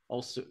 and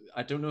also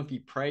I don't know if he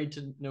prayed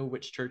to know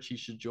which church he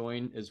should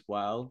join as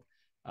well.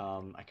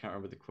 I can't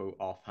remember the quote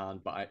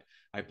offhand, but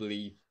I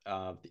believe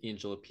the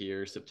angel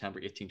appears September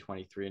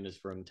 1823 in his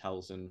room,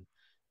 tells him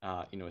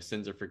his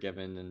sins are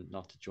forgiven and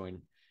not to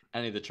join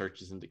any of the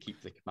churches and to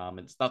keep the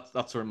commandments. That's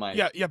sort of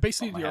my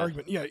basically the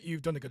argument. Yeah,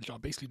 you've done a good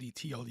job. Basically, the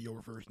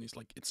TLDR version is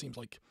like, it seems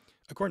like,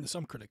 according to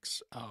some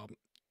critics,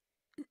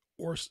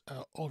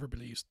 Oliver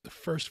believes the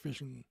first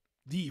vision,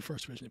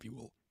 if you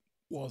will,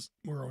 was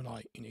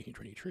Moroni in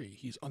 1823.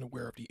 He's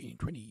unaware of the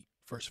 1820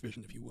 first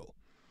vision, if you will.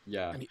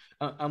 Yeah.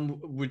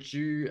 Would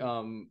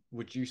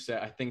you say,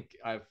 I think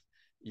I've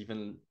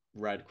even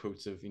read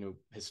quotes of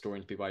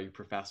historians, BYU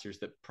professors,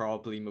 that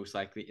probably most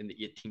likely in the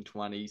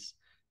 1820s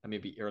and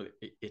maybe early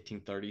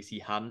 1830s he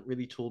hadn't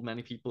really told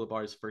many people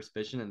about his first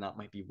vision, and that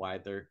might be why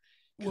they're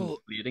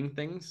conflating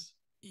things.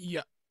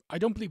 Yeah, I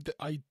don't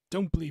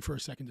believe for a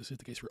second this is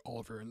the case for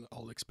Oliver, and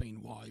I'll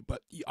explain why.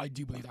 But I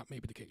do believe that may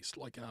be the case.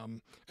 Like,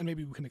 and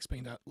maybe we can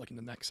explain that like in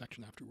the next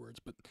section afterwards.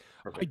 But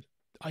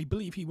I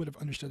believe he would have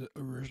understood it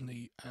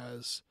originally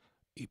as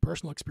a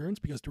personal experience,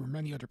 because there were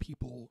many other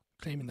people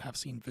claiming to have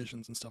seen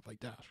visions and stuff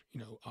like that.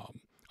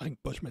 I think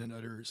Bushman and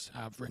others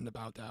have written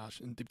about that,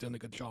 and they've done a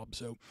good job.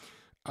 So,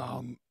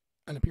 an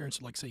appearance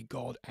of, like, say,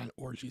 God and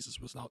or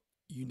Jesus was not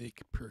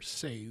unique per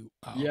se.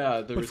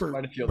 There was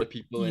quite a few other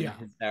people in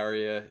his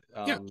area,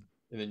 in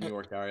the New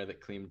York area,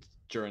 that claimed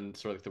during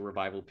sort of like the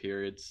revival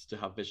periods to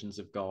have visions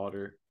of God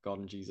or God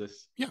and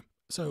Jesus. Yeah,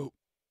 so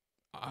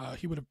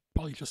he would have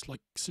probably just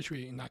like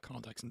situated in that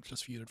context and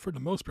just viewed it for the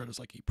most part as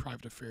like a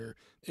private affair.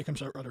 It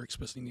comes out rather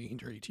explicitly in the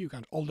 1832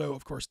 account, although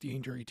of course the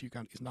 1832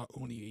 account is not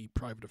only a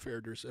private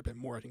affair, there's a bit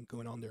more I think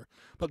going on there.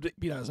 But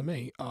be that as it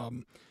may,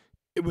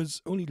 it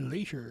was only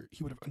later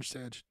he would have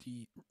understood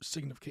the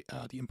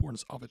the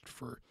importance of it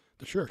for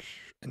the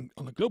church and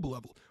on a global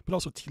level, but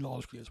also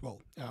theologically as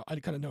well. I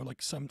kind of know,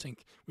 like, some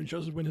think when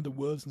Joseph went into the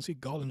woods and see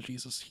God and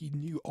Jesus, he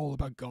knew all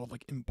about God,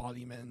 like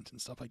embodiment and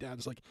stuff like that.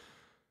 It's like,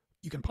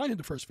 you can find in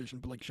the first vision,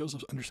 but like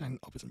Joseph's understanding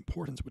of its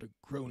importance would have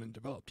grown and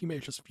developed. He may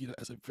have just viewed it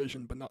as a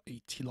vision, but not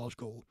a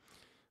theological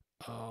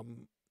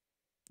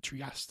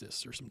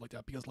triastis or something like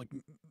that. Because like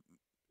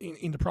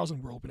in the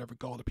present world, whenever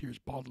God appears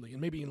bodily, and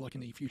maybe in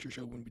a future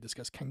show when we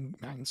discuss can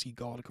man see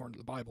God according to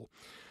the Bible,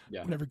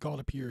 whenever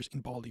God appears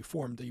in bodily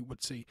form, they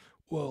would say,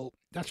 well,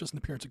 that's just an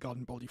appearance of God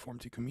in bodily form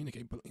to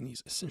communicate, but in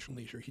his essential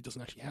nature, he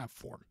doesn't actually have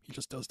form. He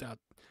just does that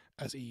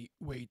as a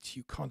way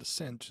to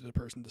condescend to the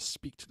person, to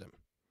speak to them.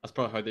 That's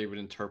probably how they would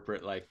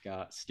interpret like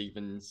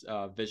Stephen's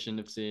vision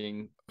of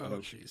seeing God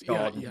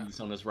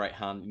on his right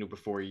hand,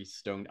 before he's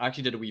stoned. I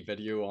actually did a wee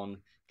video on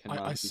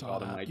I saw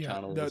that on my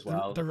channel as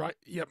well.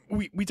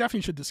 We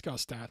definitely should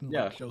discuss that. And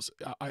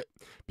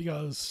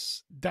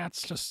because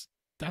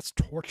that's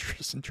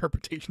torturous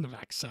interpretation of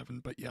Act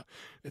 7, but yeah,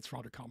 it's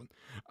rather common.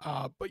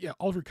 But yeah,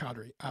 Oliver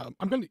Cowdery.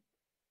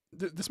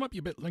 This might be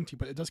a bit lengthy,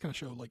 but it does kind of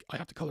show, like, I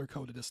have to color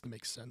code this to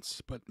make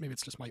sense, but maybe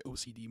it's just my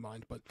OCD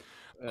mind. But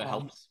it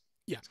helps.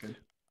 Yeah.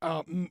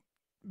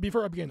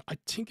 Before I begin, I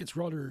think it's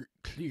rather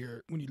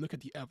clear when you look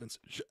at the evidence.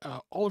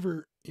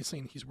 Oliver is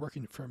saying he's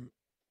working from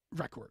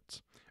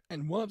records,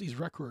 and one of these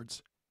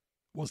records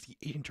was the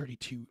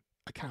 1832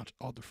 account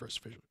of the first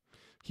vision.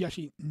 He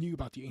actually knew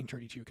about the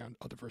 1832 account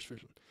of the first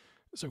vision,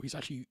 so he's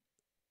actually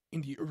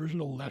in the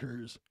original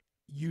letters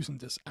using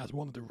this as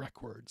one of the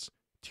records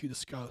to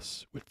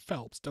discuss with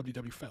Phelps,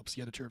 W.W. Phelps,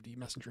 the editor of the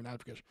Messenger and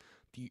Advocate,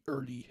 the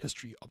early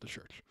history of the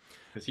church.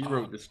 Because he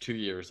wrote this 2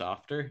 years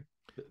after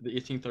the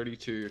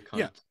 1832 account.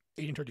 Yeah,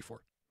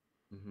 1834.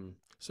 Mm-hmm.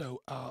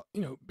 So,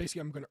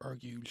 basically, I'm going to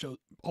argue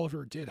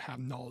Oliver did have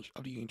knowledge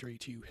of the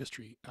 1832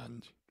 history,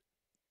 and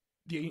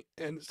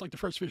it's like the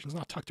first vision is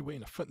not tucked away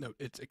in a footnote;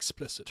 it's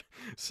explicit.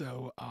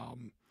 So,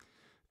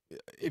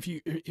 if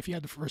you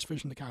had the first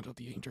vision account of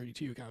the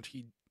 1832 account,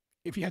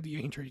 if he had the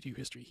 1832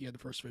 history, he had the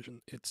first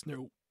vision.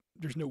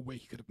 There's no way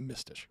he could have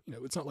missed it.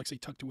 It's not like, say,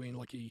 tucked away in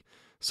like a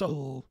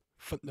subtle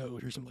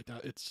footnote or something like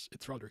that.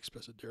 It's rather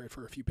explicit there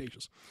for a few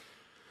pages.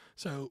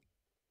 So,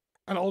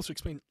 and I'll also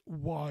explain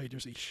why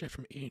there's a shift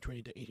from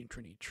 1820 to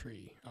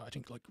 1823. I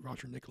think like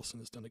Roger Nicholson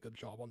has done a good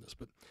job on this,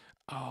 but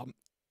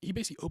he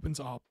basically opens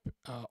up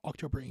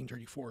October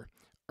 1834.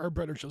 Our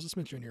brother Joseph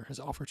Smith Jr. has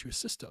offered to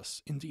assist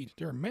us. Indeed,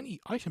 there are many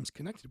items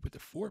connected with the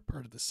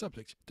forepart of the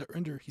subject that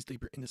render his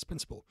labour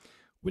indispensable.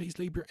 With his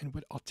labour and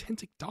with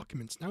authentic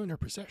documents now in our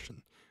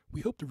possession,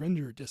 we hope to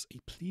render this a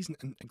pleasing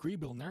and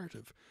agreeable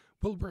narrative,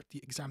 well worth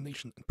the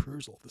examination and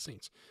perusal of the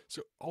saints.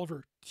 So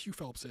Oliver Q.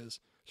 Phelps says,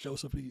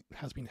 Joseph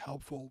has been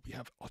helpful. We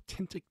have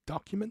authentic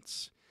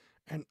documents.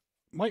 And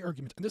my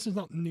argument, and this is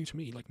not new to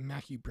me, like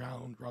Matthew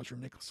Brown, Roger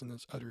Nicholson,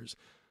 and others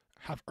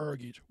have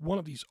argued, one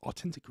of these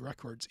authentic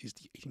records is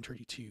the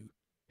 1832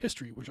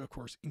 history, which of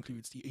course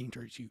includes the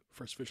 1832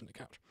 First Vision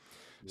account.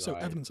 Right. So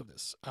evidence of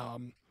this,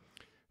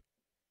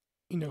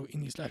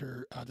 in his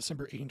letter,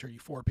 December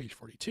 1834, page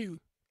 42,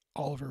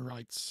 Oliver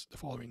writes the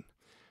following: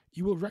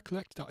 "You will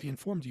recollect that I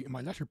informed you in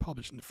my letter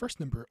published in the first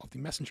number of the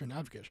Messenger and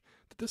Advocate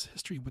that this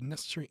history would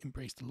necessarily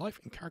embrace the life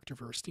and character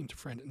of our esteemed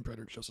friend and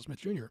brother Joseph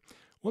Smith Jr.,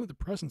 one of the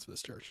presidents of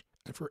this church,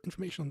 and for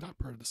information on that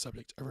part of the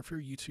subject, I refer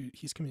you to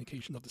his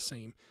communication of the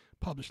same,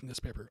 published in this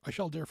paper. I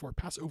shall therefore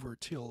pass over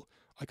till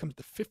I come to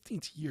the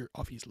 15th year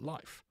of his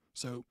life."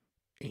 So,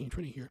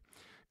 1820 here.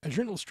 "A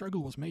general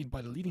struggle was made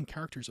by the leading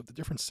characters of the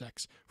different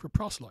sects for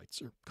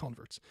proselytes or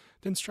converts.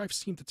 Then strife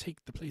seemed to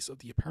take the place of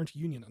the apparent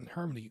union and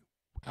harmony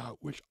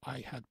which I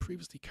had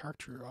previously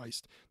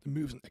characterized the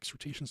moves and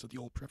exhortations of the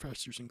old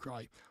professors in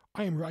cry,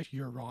 'I am right,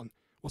 you're wrong,'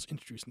 was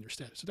introduced in their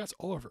stead." So that's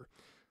Oliver.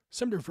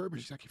 Similar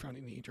verbiage is actually found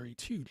in the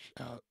 1832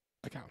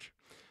 account.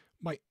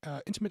 "My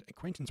intimate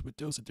acquaintance with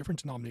those of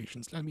different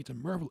denominations led me to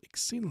marvel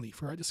exceedingly,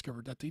 for I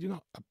discovered that they do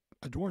not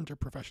adorn their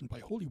profession by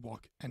holy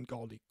walk and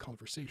godly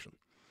conversation."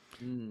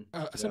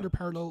 A similar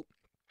parallel,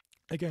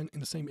 again in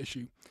the same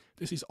issue.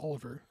 This is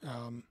Oliver.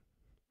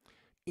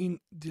 In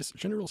this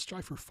general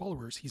strife for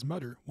followers, his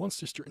mother, one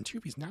sister, and two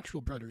of his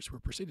natural brothers were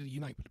persuaded to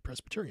unite with the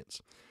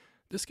Presbyterians.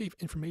 This gave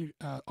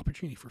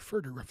opportunity for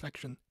further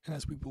reflection, and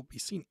as we will be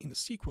seen in the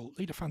sequel,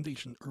 laid a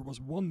foundation, or was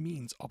one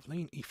means of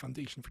laying a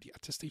foundation for the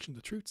attestation of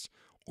the truths,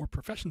 or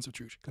professions of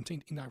truth,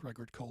 contained in that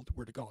record called the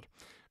Word of God.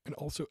 And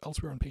also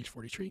elsewhere on page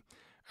 43,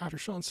 after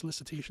Sean's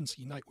solicitations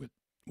to unite with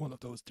one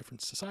of those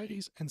different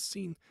societies, and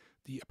seen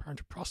the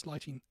apparent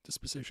proselyting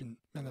disposition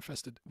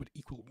manifested with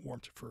equal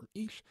warmth for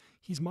each,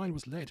 his mind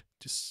was led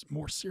to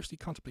more seriously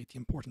contemplate the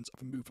importance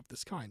of a move of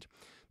this kind.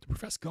 To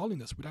profess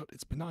godliness without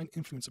its benign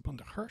influence upon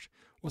the heart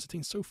was a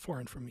thing so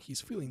foreign from his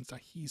feelings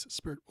that his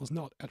spirit was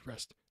not at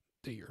rest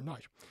day or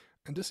night.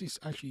 And this is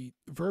actually,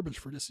 verbiage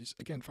for this is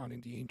again found in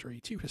the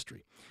 1832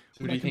 history.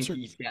 So do you think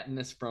he's getting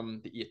this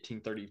from the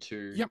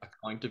 1832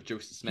 account of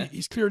Joseph Smith?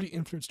 He's clearly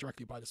influenced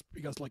directly by this,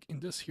 because like in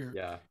this here,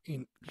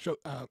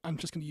 I'm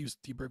just going to use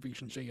the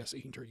abbreviation JS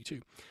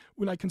 1832.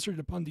 "When I considered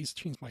upon these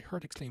things, my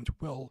heart exclaimed,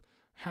 well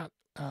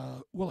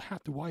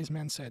hath the wise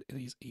man said, it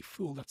is a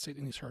fool that said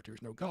in his heart there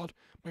is no God.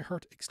 My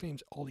heart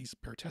exclaims, all these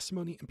bear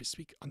testimony and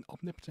bespeak an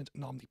omnipotent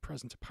and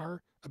omnipresent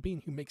power, a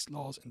being who makes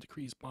laws and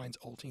decrees, binds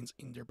all things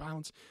in their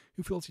bounds,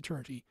 who fills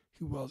eternity,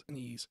 who was and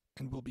is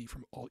and will be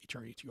from all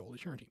eternity to all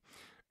eternity."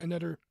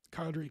 Another,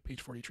 Cowdery,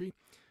 page 43,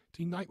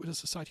 "To unite with a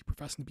society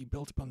professing to be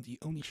built upon the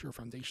only sure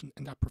foundation,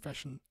 and that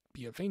profession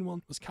be a vain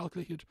one, was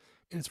calculated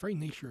in its very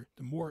nature,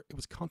 the more it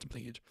was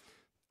contemplated,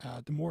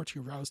 the more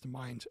to arouse the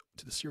mind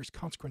to the serious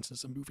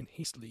consequences of moving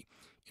hastily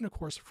in a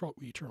course fraught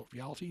with eternal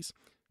realities."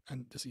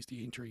 And this is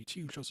the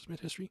 1832 Joseph Smith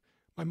history.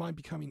 "My mind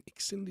becoming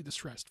exceedingly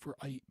distressed, for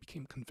I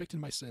became convicted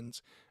of my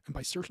sins, and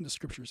by searching the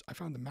scriptures I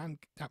found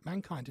that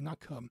mankind did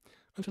not come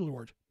unto the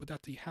Lord, but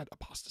that they had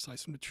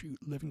apostatized from the true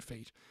living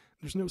faith.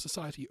 There's no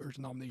society or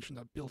denomination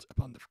that built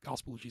upon the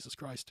gospel of Jesus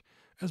Christ,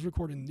 as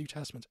recorded in the New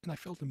Testament, and I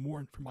felt to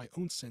mourn for my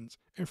own sins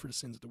and for the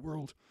sins of the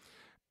world."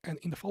 And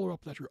in the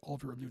follow-up letter,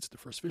 Oliver alludes to the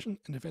first vision,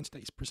 an event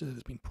that is presented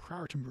as being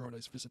prior to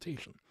Moroni's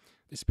visitation.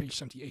 This is page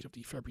 78 of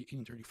the February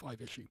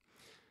 1835 issue.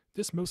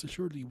 "This most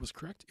assuredly was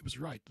correct. It was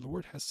right. The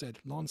Lord has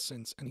said long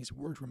since, and his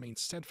word remains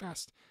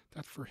steadfast,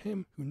 that for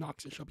him who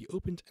knocks it shall be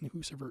opened, and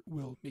whosoever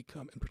will may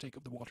come and partake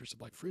of the waters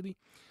of life freely."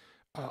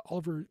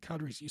 Oliver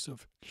Cowdery's use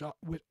of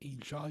with a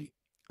joy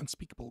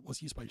unspeakable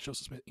was used by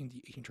Joseph Smith in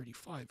the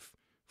 1835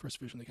 First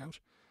Vision account.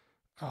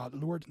 "The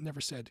Lord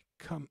never said,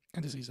 come,"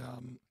 and this is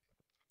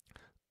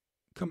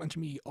 "Come unto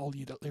me, all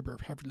ye that labor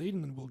are heavy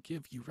laden, and will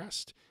give you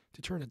rest,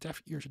 to turn a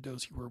deaf ear to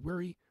those who are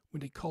weary.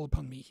 When they call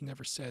upon me," he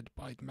never said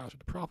by the mouth of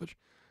the prophet.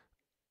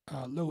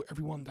 Lo,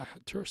 everyone that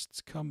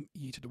thirsts, come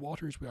ye to the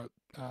waters without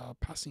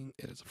passing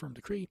it as a firm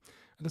decree,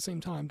 at the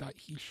same time that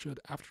he should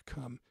after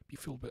come be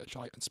filled with a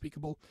joy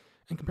unspeakable.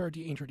 And compared to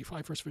the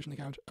 1835 first vision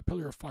account, a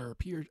pillar of fire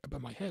appeared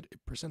above my head, it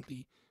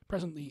presently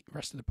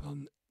rested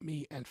upon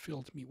me and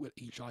filled me with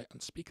a joy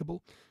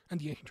unspeakable. And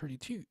the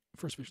 1832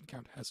 first vision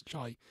account has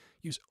joy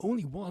used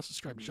only once to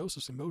describe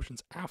Joseph's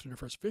emotions after the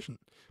first vision.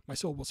 My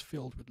soul was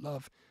filled with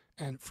love,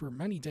 and for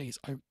many days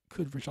I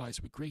could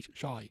rejoice with great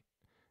joy,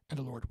 and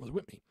the Lord was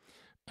with me.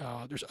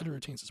 There's other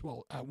things as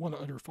well. One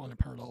other final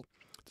parallel,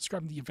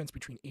 describing the events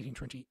between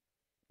 1820,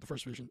 the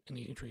first vision, and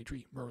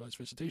 1823, Moroni's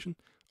visitation.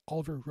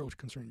 Oliver wrote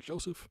concerning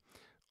Joseph.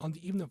 On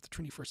the evening of the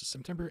 21st of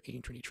September,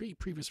 1823,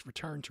 previous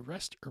return to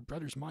rest, our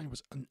brother's mind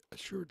was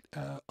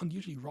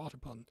unusually wrought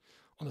upon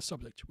on a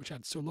subject which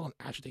had so long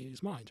agitated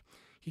his mind.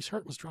 His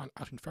heart was drawn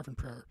out in fervent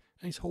prayer,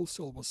 and his whole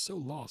soul was so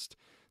lost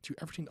to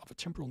everything of a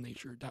temporal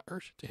nature that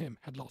earth to him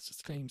had lost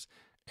its claims,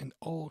 and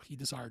all he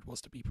desired was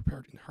to be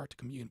prepared in heart to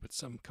commune with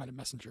some kind of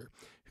messenger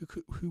who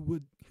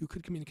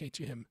could communicate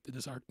to him the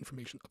desired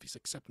information of his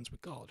acceptance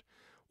with God,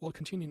 while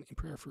continuing in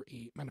prayer for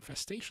a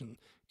manifestation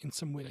in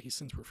some way that his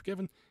sins were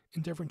forgiven,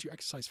 endeavoring to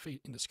exercise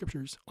faith in the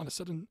Scriptures. On a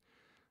sudden,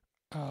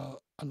 a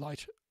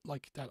light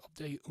like that of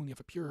day, only of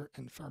a pure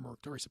and far more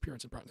glorious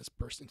appearance and brightness,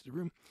 burst into the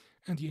room.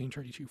 And the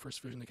 1832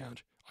 first vision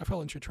account, I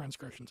fell into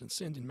transgressions and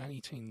sinned in many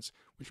things,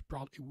 which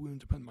brought a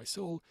wound upon my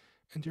soul,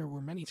 and there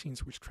were many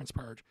things which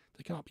transpired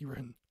that cannot be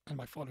written, and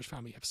my father's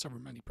family have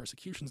suffered many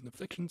persecutions and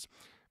afflictions.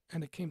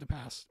 And it came to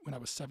pass, when I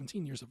was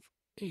 17 years of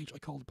age, I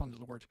called upon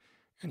the Lord,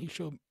 and he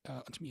showed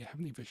unto me a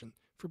heavenly vision,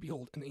 for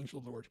behold, an angel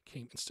of the Lord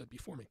came and stood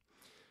before me.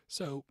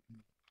 So,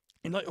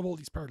 in light of all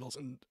these parallels,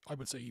 and I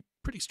would say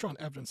pretty strong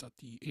evidence that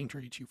the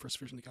 1832 first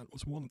vision account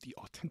was one of the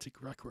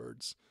authentic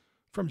records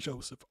from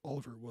Joseph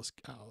Oliver was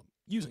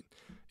using,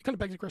 it kind of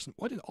begs the question,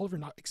 why did Oliver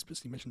not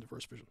explicitly mention the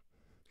first vision?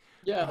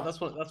 Yeah, that's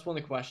one of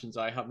the questions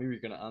I have. Maybe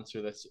you're going to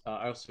answer this.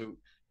 I also,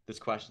 this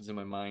question's in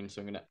my mind,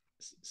 so I'm going to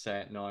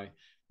say it now.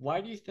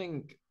 Why do you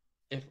think,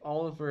 if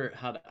Oliver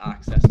had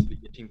access to the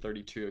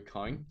 1832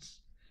 accounts,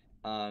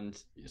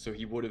 and so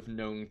he would have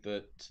known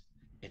that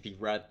if he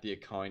read the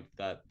account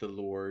that the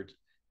Lord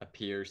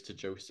appears to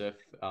Joseph,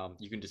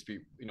 you can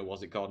dispute,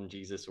 was it God and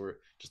Jesus or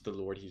just the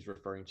Lord he's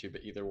referring to,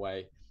 but either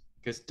way,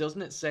 because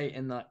doesn't it say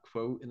in that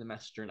quote in the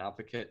Messenger and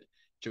Advocate,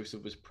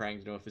 Joseph was praying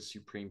to know if a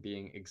supreme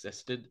being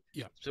existed?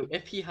 Yeah. So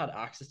if he had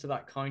access to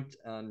that count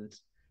and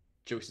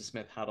Joseph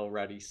Smith had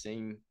already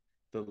seen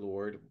the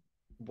Lord,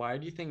 why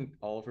do you think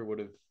Oliver would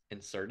have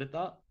inserted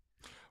that?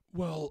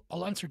 Well,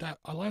 I'll answer that.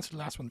 I'll answer the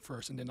last one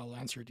first, and then I'll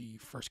answer the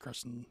first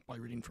question by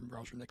reading from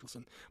Roger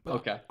Nicholson. But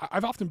okay.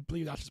 I've often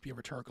believed that to be a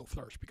rhetorical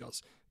flourish,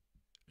 because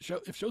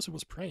if Joseph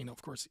was praying,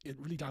 of course, it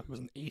really doubt he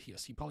was an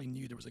atheist. He probably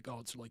knew there was a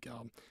God. So, it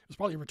was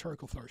probably a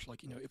rhetorical flourish.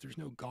 If there's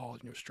no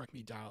God, strike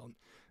me down.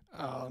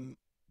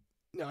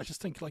 I just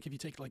think, if you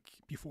take,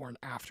 before and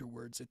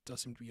afterwards, it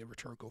does seem to be a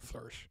rhetorical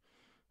flourish.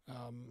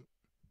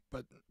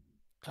 But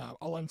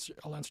I'll answer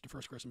the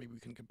first question. Maybe we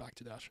can get back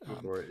to that.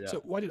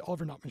 So why did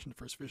Oliver not mention the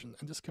first vision?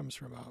 And this comes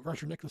from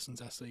Roger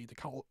Nicholson's essay,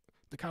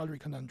 The Cowdery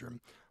Conundrum,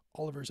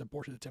 Oliver's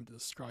aborted attempt to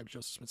describe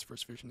Joseph Smith's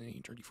first vision in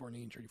 1834 and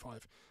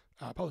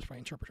 1835, published by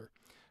Interpreter.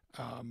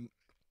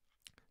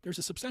 There's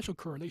a substantial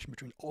correlation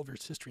between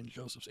Oliver's history and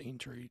Joseph's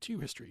 1832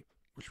 history,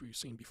 which we've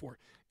seen before,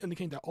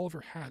 indicating that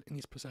Oliver had in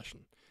his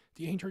possession.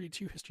 The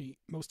 1832 history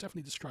most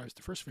definitely describes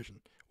the first vision.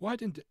 Why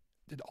did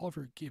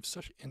Oliver give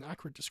such an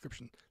accurate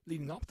description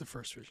leading up to the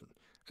first vision,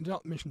 and did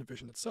not mention the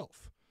vision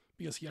itself?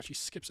 Because he actually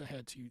skips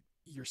ahead to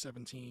year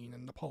 17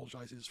 and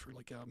apologizes for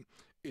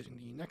it in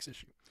the next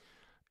issue.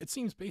 It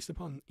seems, based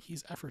upon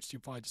his efforts to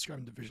provide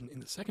describing the vision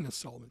in the second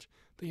installment,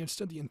 that he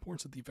understood the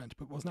importance of the event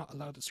but was not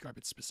allowed to describe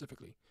it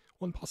specifically.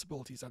 One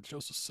possibility is that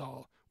Joseph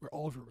saw where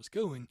Oliver was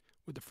going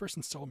with the first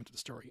installment of the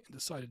story and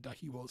decided that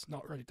he was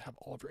not ready to have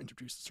Oliver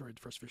introduce the story of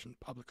the first vision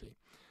publicly.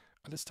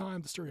 At this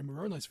time, the story of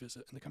Moroni's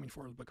visit and the coming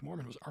forward of the Book of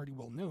Mormon was already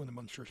well known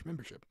among church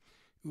membership.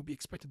 It would be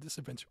expected this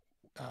event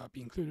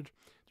be included.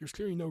 There's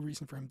clearly no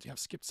reason for him to have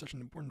skipped such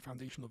an important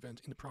foundational event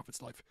in the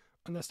prophet's life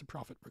unless the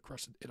prophet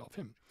requested it of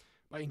him.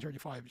 By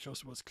 1835,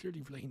 Joseph was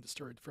clearly relating the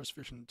story of the first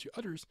vision to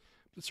others,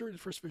 but the story of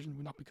the first vision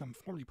would not become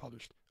formally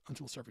published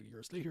until several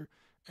years later,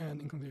 and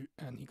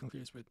he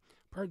concludes with,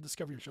 prior to the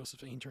discovery of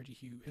Joseph's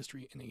 1832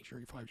 history in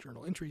 1835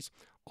 journal entries,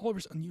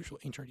 Oliver's unusual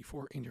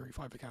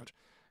 1834-1835 account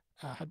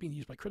had been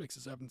used by critics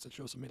as evidence that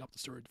Joseph made up the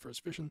story of the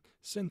first vision,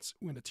 since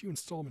when the two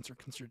installments are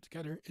considered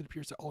together, it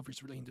appears that Oliver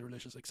is relating the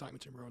religious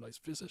excitement to Moroni's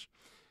visit.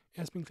 It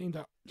has been claimed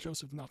that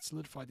Joseph did not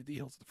solidify the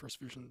details of the first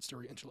vision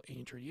story until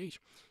 1838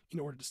 in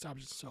order to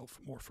establish himself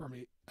more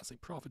firmly as a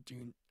prophet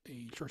during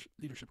a church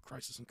leadership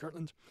crisis in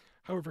Kirtland.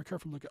 However, a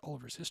careful look at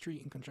Oliver's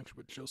history in conjunction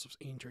with Joseph's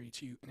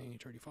 1832 and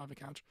 1835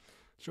 account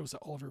shows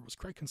that Oliver was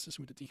quite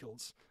consistent with the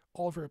details.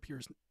 Oliver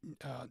appears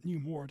knew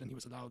more than he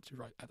was allowed to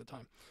write at the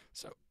time.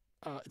 So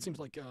it seems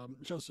like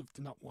Joseph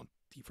did not want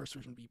the first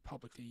vision to be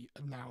publicly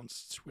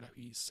announced without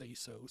his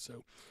say-so.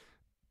 So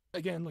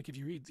again, if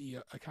you read the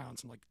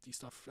accounts and the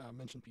stuff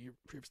mentioned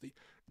previously,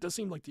 it does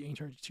seem like the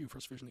 1832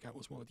 first vision account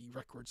was one of the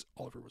records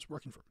Oliver was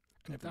working from.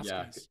 And if that's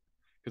the case,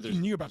 because he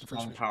there's knew about the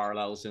first strong vision.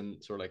 parallels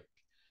in sort of like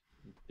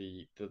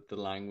the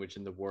language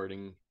and the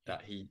wording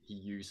that he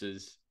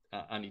uses,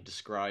 and he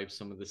describes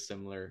some of the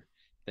similar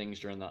things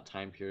during that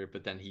time period,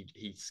 but then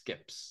he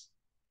skips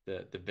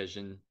the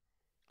vision,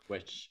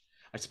 which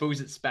I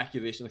suppose it's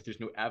speculation, like there's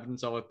no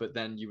evidence of it, but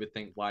then you would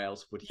think why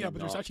else would he But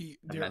there's not actually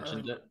have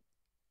mentioned it?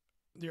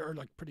 There are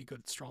like pretty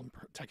good strong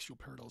textual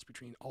parallels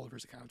between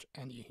Oliver's account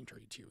and the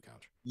 1832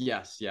 account.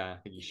 Yes, yeah, I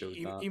think he showed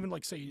that. Even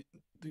like say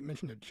they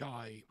mentioned a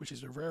jai, which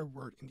is a rare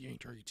word in the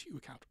 1832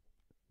 account,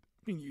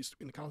 being used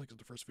in the context of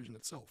the first vision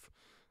itself,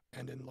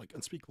 and in like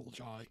unspeakable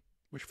jai,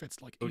 which fits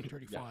like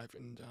 1835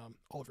 and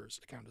Oliver's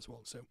account as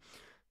well. So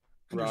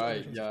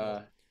right, yeah.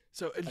 Well.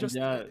 So it's just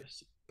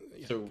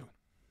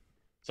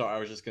so I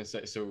was just gonna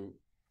say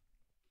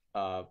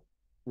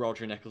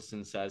Roger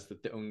Nicholson says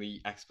that the only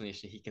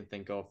explanation he can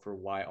think of for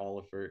why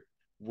Oliver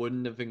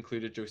wouldn't have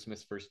included Joseph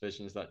Smith's first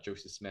vision is that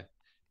Joseph Smith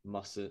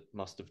must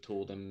have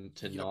told him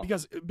to not.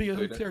 Because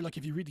it's clear, like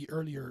if you read the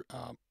earlier,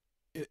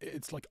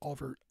 it's like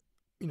Oliver,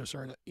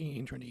 starting at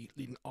 1820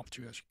 leading up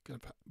to it,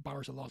 kind of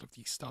borrows a lot of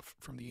the stuff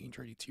from the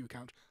 1832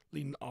 account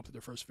leading up to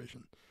the first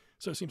vision.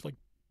 So it seems like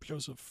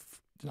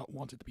Joseph did not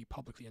want it to be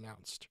publicly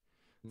announced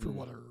for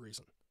whatever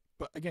reason.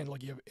 But again,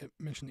 like you have it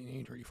mentioned in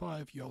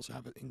 1835, you also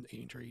have it in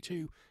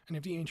 1832, and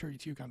if the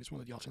 1832 account is one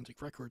of the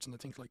authentic records, and I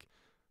think like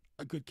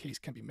a good case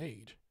can be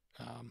made,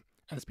 and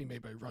it's been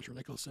made by Roger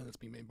Nicholson, it's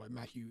been made by the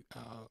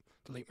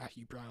late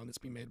Matthew Brown, it's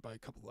been made by a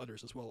couple of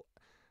others as well.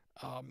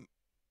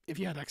 If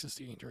you had access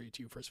to the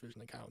 1832 First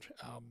Vision account,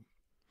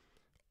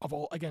 of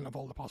all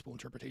the possible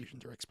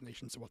interpretations or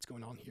explanations of what's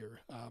going on here,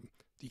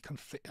 the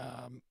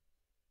conflation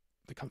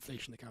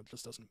account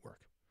just doesn't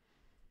work.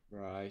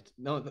 Right.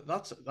 No,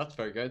 that's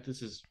very good.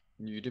 This is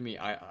new to me.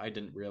 I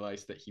didn't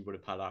realize that he would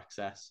have had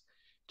access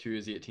to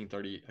his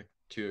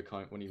 1832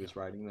 account when he was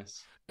writing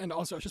this. And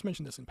also, I just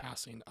mentioned this in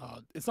passing.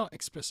 It's not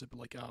explicit, but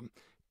like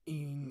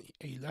in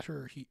a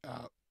letter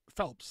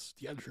Phelps,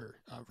 the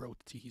editor, wrote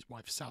to his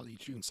wife Sally,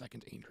 June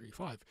 2nd,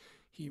 1835.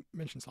 He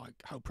mentions like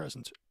how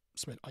President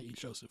Smith, i.e.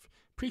 Joseph,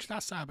 preached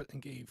last Sabbath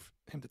and gave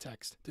him the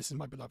text, "This is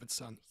my beloved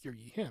son, hear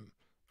ye him."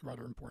 A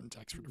rather important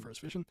text for the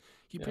first vision.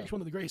 He preached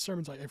one of the greatest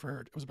sermons I ever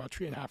heard. It was about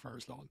 3.5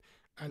 hours long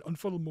and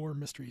unfolded more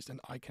mysteries than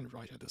I can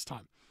write at this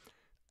time.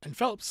 And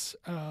Phelps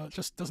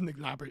just doesn't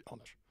elaborate on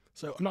it.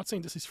 So I'm not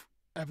saying this is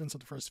evidence of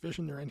the first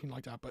vision or anything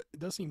like that, but it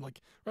does seem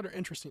like rather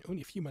interesting.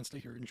 Only a few months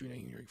later, in June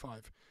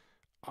 1835,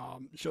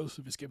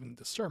 Joseph is given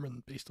this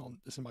sermon based on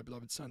 "This is my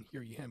beloved son,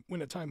 hear ye him."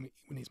 When at a time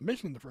when he's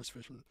mentioning the first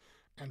vision,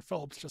 and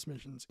Phelps just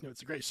mentions,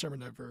 it's a great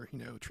sermon ever,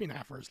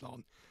 3.5 hours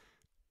long.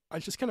 I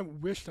just kind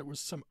of wish there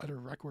was some other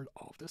record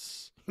of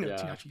this,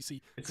 to actually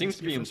see. It seems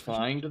to be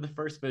implying to the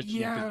first vision.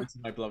 Yeah. This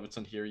is my beloved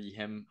son, hear ye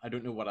him. I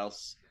don't know what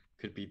else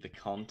could be the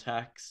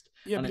context.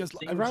 Yeah, and because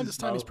around this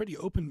time he's pretty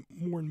open,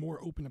 more and more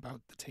open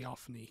about the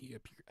theophany he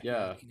appeared in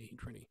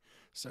 1820.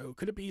 So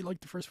could it be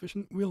like the first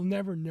vision? We'll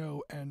never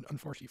know, and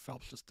unfortunately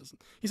Phelps just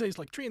doesn't. He says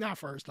like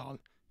 3.5 hours long,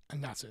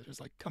 and that's it. It's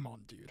like, come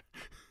on, dude.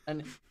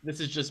 And this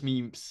is just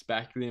me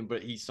speculating,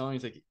 but he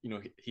sounds like,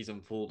 he's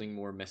unfolding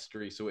more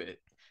mystery, so it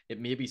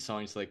maybe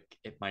sounds like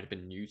it might have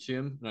been new to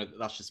him. No,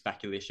 that's just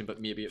speculation,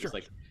 but maybe it was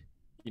like,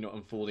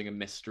 unfolding of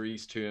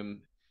mysteries to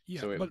him.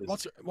 Yeah, so but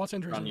what's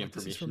interesting, like,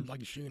 this is from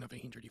like June of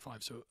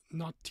 1835, so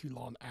not too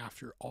long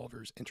after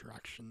Oliver's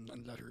interaction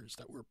and letters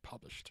that were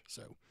published.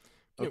 So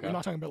we're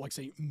not talking about like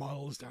say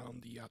miles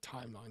down the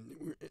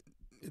timeline.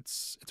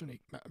 It's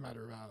only a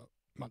matter of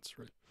months,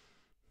 really.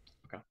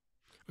 Okay.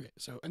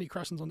 So any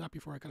questions on that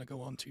before I kind of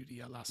go on to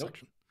the last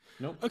section?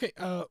 Nope. Okay.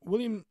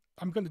 William,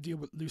 I'm going to deal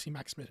with Lucy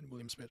Mack Smith and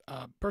William Smith.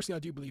 Personally, I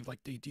do believe like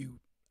they do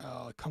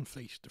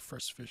conflate the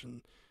first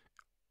vision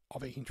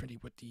of 1820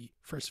 with the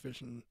first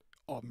vision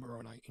of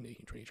Moroni in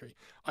 1823.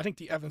 I think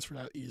the evidence for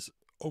that is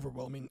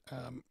overwhelming.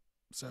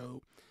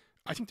 So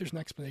I think there's an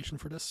explanation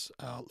for this,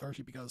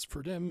 largely because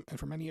for them and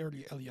for many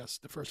early LES,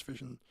 the first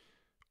vision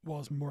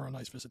was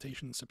Moroni's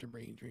visitation in September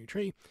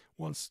 1823.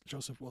 Once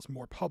Joseph was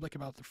more public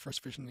about the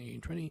first vision in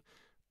 1820,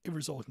 it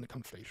resulted in a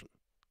conflation.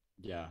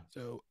 Yeah.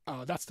 So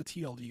that's the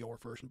TLDR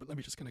version, but let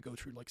me just kind of go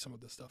through like some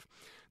of this stuff.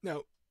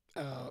 Now,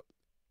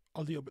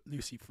 I'll deal with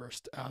Lucy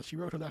first. She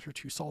wrote a letter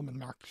to Solomon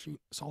Mack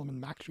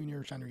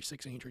Jr., January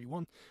 6,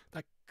 1831.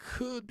 That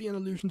could be an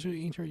allusion to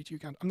the 1832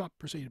 account. I'm not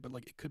persuaded, but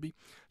like it could be.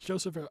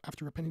 Joseph,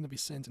 after repenting of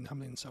his sins and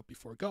humbling himself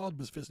before God,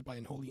 was visited by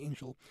an holy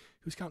angel,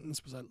 whose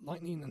countenance was like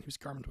lightning and whose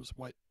garment was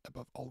white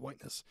above all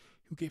whiteness,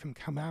 who gave him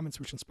commandments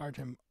which inspired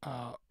him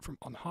from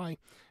on high,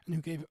 and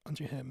who gave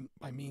unto him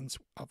by means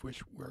of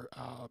which were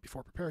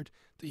before prepared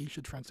that he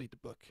should translate the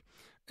book.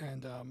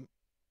 And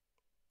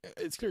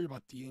it's clear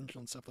about the angel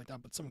and stuff like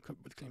that, but someone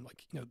would claim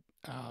like, the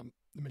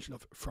mention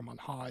of from on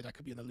high, that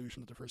could be an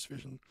allusion to the first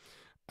vision.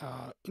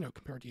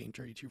 Compared to the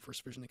 1832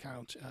 first vision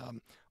account,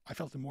 I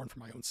felt to mourn for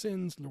my own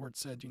sins. The Lord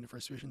said during the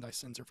first vision, thy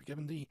sins are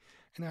forgiven thee.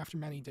 And after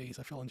many days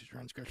I fell into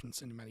transgression and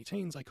sin in many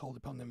chains. I called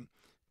upon the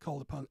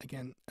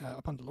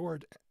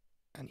Lord,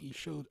 and he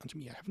showed unto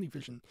me a heavenly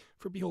vision.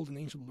 For behold, an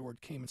angel of the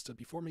Lord came and stood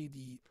before me.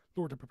 The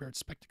Lord had prepared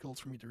spectacles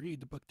for me to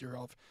read. The book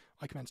thereof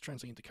I commenced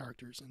translating into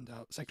characters. And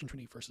section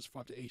 20, verses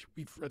 5 to 8.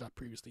 We've read that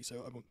previously, so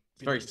I won't.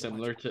 It's very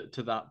similar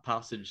to that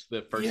passage.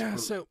 The first. Yeah.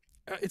 So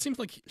it seems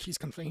like she's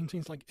conflating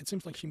things. Like it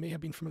seems like she may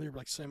have been familiar with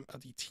like some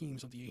of the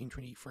themes of the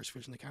 1820 First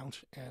Vision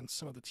account and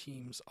some of the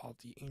themes of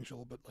the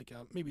angel, but like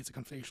maybe it's a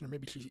conflation, or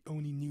maybe she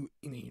only knew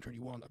in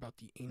 1821 about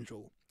the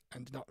angel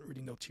and did not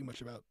really know too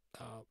much about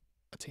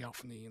a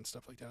theophany and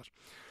stuff like that.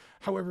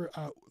 However,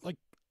 like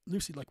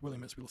Lucy, like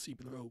William, as we'll see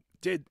below,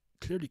 did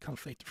clearly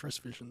conflate the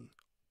first vision,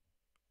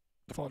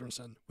 the Father and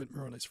Son, with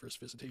Moroni's first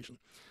visitation.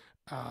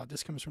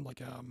 This comes from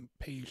like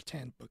page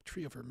 10, book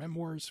 3 of her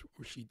memoirs,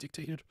 which she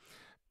dictated.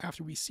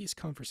 After we ceased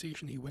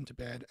conversation, he went to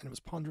bed and was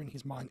pondering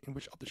his mind in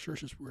which of the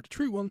churches were the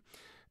true one.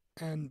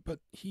 But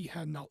he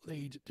had not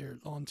laid there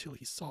long till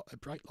he saw a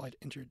bright light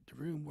enter the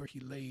room where he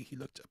lay. He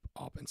looked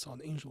up and saw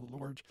an angel of the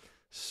Lord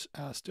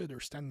stood or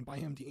standing by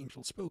him. The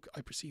angel spoke.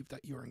 I perceive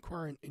that you are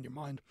inquiring in your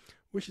mind,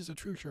 which is a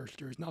true church.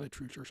 There is not a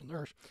true church on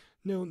earth.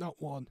 No,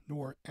 not one,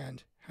 nor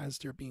and has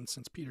there been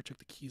since Peter took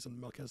the keys of the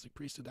Melchizedek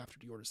priesthood after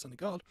the order of the Son of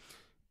God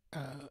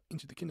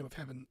into the kingdom of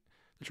heaven.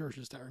 The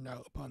churches that are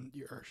now upon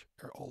the earth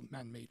are all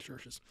man-made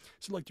churches.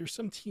 So like there's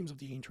some themes of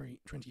the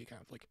 1820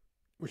 account, like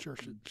which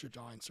church should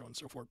die and so on and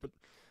so forth, but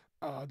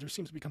there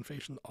seems to be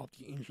conflation of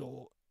the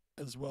angel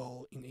as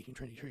well in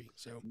 1823.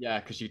 So yeah,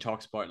 because she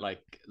talks about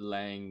like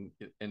laying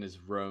in his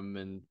room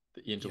and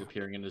the angel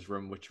appearing in his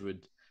room,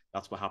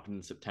 that's what happened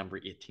in September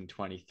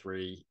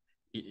 1823.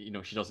 You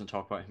know, she doesn't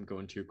talk about him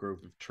going to a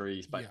grove of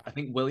trees, but I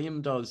think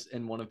William does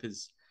in one of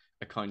his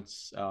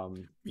accounts.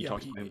 He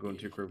talks about him going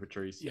to a grove of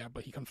trees. Yeah,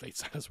 but he conflates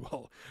that as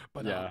well.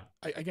 But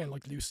again,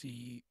 like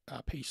Lucy,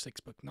 page 6,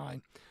 book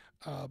 9.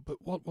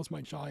 But what was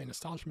my joy and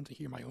astonishment to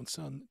hear my own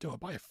son, though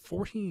by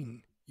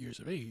 14 years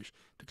of age,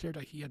 declared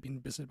that he had been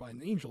visited by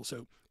an angel.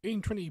 So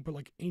 1820, but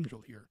like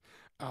angel here,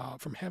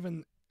 from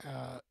heaven.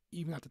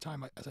 Even at the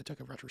time, as I took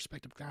a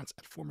retrospective glance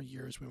at former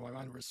years when my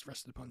mind was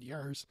rested upon the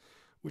hours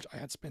which I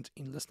had spent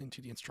in listening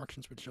to the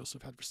instructions which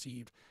Joseph had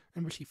received,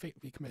 and which he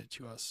faithfully committed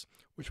to us,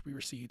 which we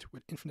received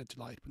with infinite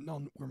delight, but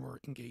none were more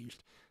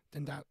engaged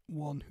than that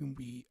one whom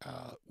we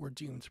were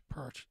doomed to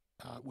part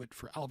with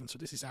for Alvin. So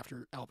this is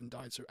after Alvin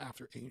died, so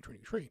after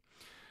 1823.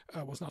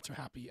 Was not so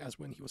happy as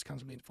when he was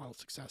contemplating the final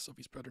success of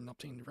his brother in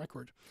obtaining the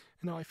record.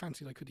 And now I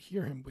fancied I could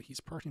hear him with his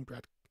parting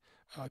breath,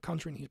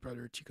 conjuring his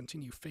brother to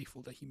continue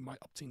faithful that he might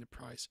obtain the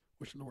prize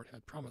which the Lord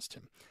had promised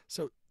him.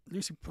 So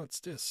Lucy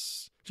puts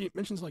this, she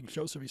mentions like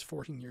Joseph is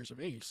 14 years of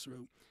age, so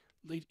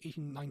late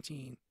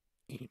 1819,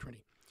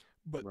 1820.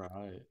 But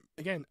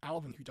again,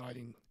 Alvin, who died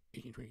in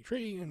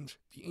 1823, and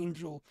the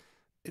angel,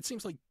 it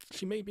seems like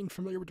she may have been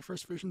familiar with the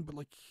first vision, but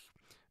like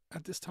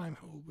at this time,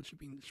 how old would she have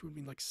been? She would have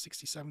been like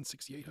 67,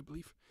 68, I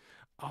believe.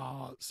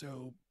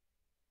 So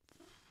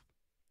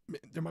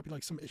there might be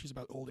like some issues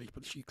about old age,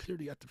 but she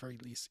clearly, at the very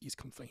least, is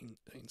conflating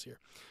things here.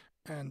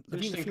 And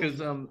interesting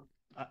because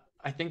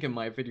I think in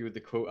my video, the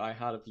quote I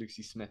had of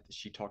Lucy Smith,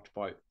 she talked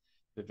about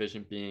the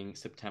vision being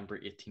September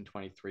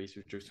 1823,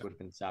 so Joseph would have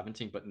been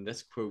 17. But in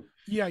this quote,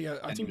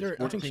 I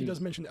think she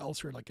does mention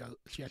elsewhere, like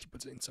she actually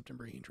puts it in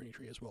September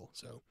 1823 as well.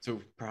 So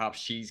perhaps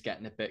she's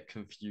getting a bit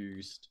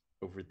confused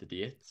over the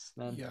dates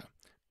then. Yeah.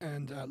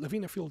 And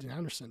Lavina Fielding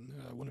Anderson,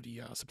 one of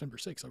the September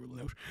 6, I will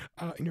note,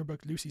 in her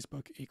book, Lucy's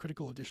Book, a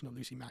critical edition of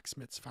Lucy Mack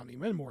Smith's family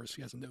memoirs,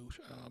 she has a note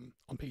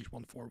on page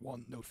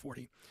 141, note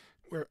 40,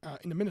 where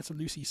in the minutes of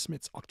Lucy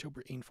Smith's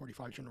October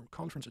 1845 General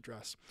Conference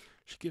address,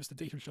 she gives the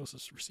date of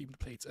Joseph's receiving the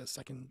plates as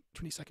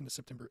 22nd of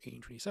September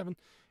 1827. It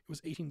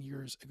was 18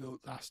 years ago,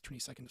 last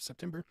 22nd of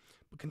September,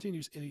 but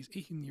continues, it is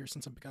 18 years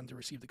since I began to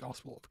receive the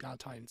gospel of God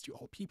tidings to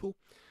all people.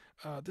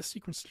 This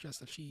sequence suggests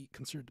that she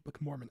considered the Book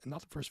of Mormon and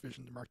not the first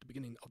vision to mark the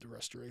beginning of the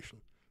restoration.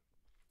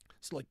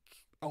 So, like,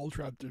 all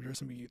throughout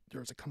there's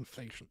a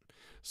conflation.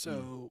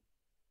 So,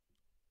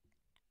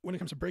 when it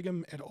comes to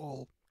Brigham et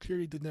al.,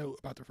 clearly did know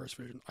about the first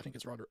vision. I think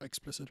it's rather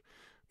explicit.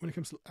 When it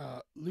comes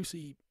to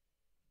Lucy,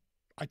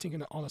 I think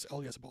an honest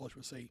Elias apologist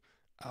would say,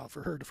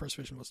 for her, the first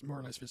vision was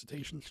Moroni's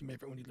visitation. She may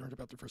have only learned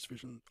about the first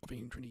vision of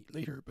 1820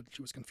 later, but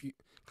she was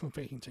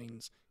conflating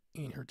things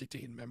in her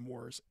dictated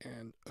memoirs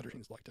and other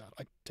things like that.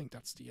 I think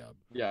that's the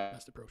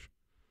best approach.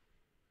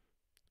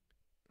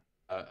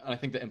 And I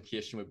think the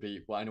implication would be,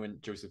 well, I know in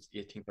Joseph's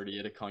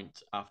 1838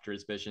 account, after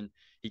his vision,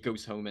 he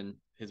goes home and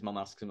his mom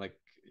asks him, like,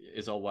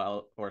 is all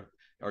well, or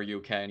are you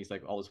okay? And he's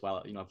like, all is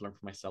well. You know, I've learned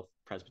for myself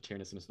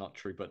Presbyterianism is not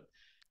true, but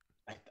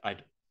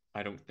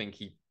I don't think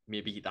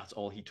maybe that's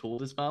all he told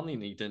his family,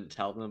 and he didn't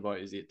tell them about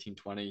his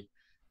 1820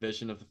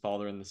 vision of the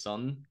Father and the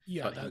Son.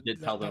 Yeah, but he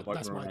did tell them about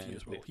that's my view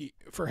as well.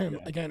 For him,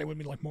 again, it would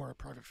be like more a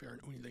private affair, and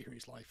only later in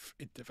his life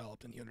it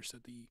developed, and he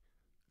understood the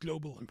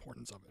global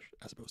importance of it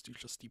as opposed to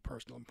just the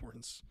personal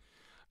importance.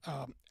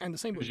 And the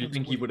same. Do you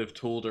think he would have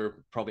told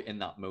her probably in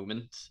that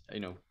moment? You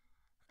know,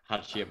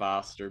 had she have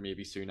asked, or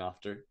maybe soon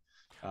after?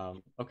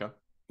 Okay.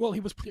 Well, he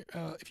was.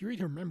 If you read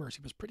her memoirs,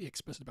 he was pretty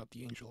explicit about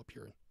the angel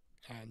appearing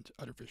and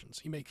other visions.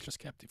 He may have just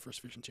kept the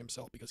first vision to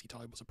himself because he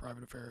thought it was a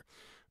private affair.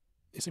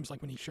 it seems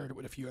like when he shared it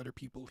with a few other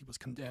people, he was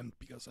condemned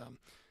because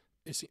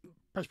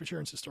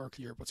Presbyterians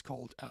historically are what's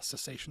called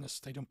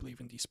cessationists. They don't believe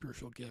in the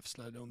spiritual gifts,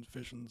 let alone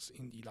visions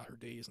in the latter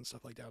days and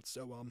stuff like that.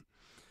 So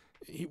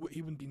he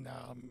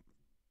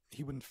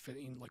he wouldn't fit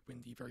in like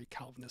in the very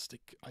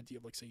Calvinistic idea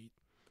of like say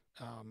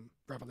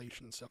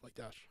revelation and stuff like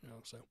that. You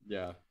know, so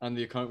yeah. And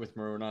the account with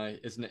Moroni,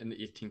 isn't it in the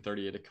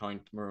 1838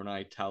 account?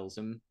 Moroni tells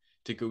him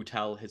to go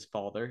tell his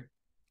father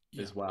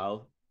yeah, as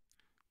well.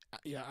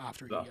 Yeah,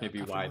 after That's he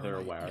maybe after why they're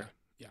Moroni, aware.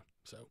 yeah.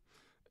 So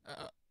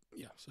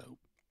so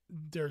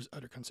there's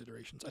other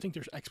considerations. I think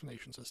there's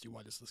explanations as to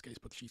why this is the case,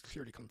 but she's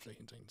clearly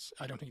conflating things.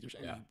 I don't think there's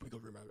any wiggle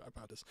room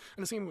about this.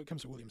 And the same when it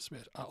comes to William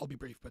Smith. I'll be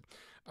brief, but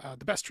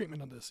the best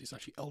treatment on this is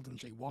actually Eldon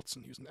J.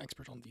 Watson, who's an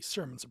expert on the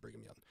sermons of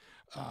Brigham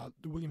Young.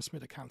 The William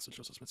Smith accounts of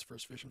Joseph Smith's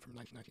first vision from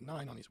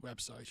 1999 on his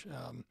website.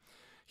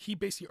 He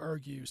basically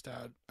argues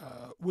that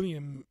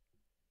William,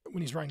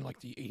 when he's writing like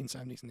the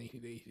 1870s and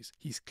 1880s,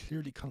 he's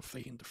clearly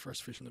conflating the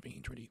first vision of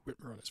 1820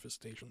 with Moroni's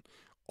visitation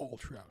all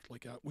throughout,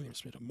 like William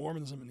Smith of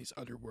Mormonism and these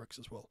other works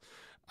as well.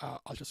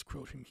 I'll just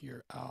quote him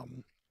here.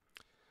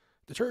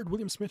 The third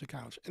William Smith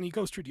account, and he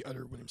goes through the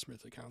other William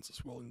Smith accounts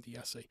as well in the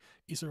essay,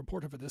 is a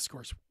report of a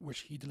discourse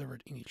which he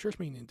delivered in a church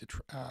meeting in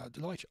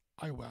Detroit,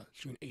 Iowa,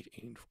 June 8,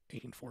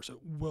 1804, so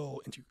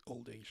well into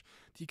old age.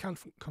 The account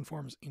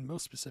conforms in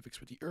most specifics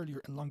with the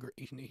earlier and longer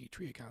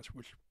 1883 accounts,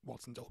 which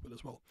Watson dealt with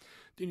as well.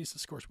 In this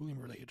discourse, William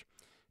related,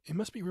 "It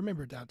must be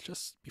remembered that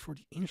just before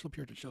the angel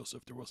appeared to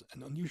Joseph, there was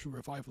an unusual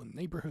revival in the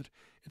neighborhood.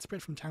 It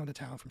spread from town to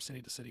town, from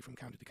city to city, from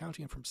county to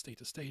county, and from state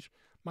to state.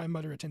 My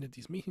mother attended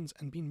these meetings,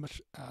 and being much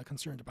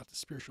concerned about the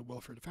spiritual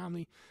welfare of the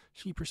family,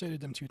 she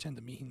persuaded them to attend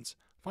the meetings.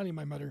 Finally,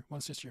 my mother,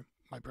 one sister,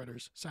 my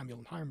brothers, Samuel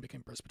and Hiram,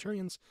 became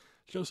Presbyterians.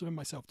 Joseph and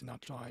myself did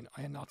not join.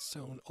 I had not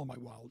sown all my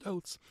wild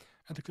oats.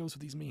 At the close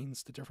of these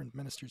meetings, the different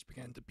ministers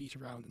began to beat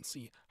around and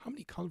see how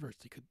many converts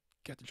they could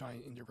get to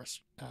join in their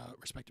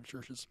respective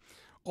churches.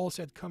 All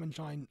said, come and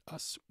join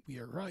us, we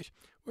are right.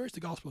 Where's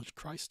the gospel of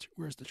Christ?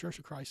 Where's the church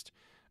of Christ?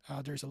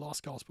 There's a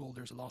lost gospel,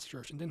 there's a lost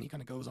church." And then he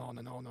kind of goes on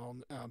and on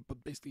and on,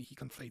 but basically he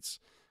conflates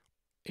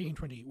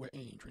 1820 with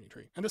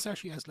 1823. And this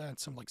actually has led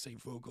some like say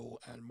Vogel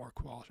and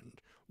Marquardt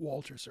and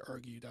Walters to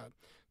argue that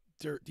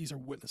these are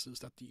witnesses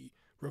that the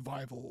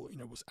revival,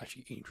 was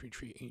actually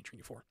 1823,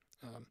 1824.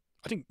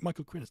 I think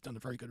Michael Quinn has done a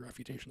very good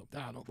refutation of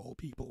that, of all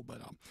people,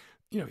 but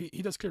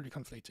he does clearly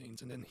conflate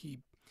things. And then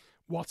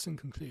Watson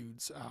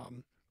concludes,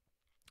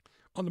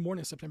 on the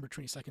morning of September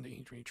 22nd,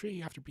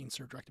 1823, after being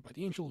so directed by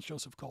the angel,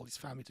 Joseph called his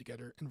family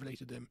together and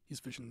related them his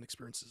vision and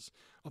experiences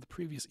of the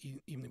previous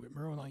evening with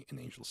Moroni, an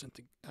angel sent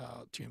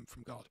to him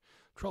from God.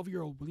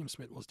 12-year-old William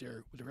Smith was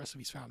there with the rest of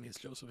his family as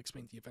Joseph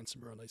explained the events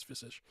of Moroni's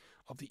visit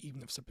of the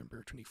evening of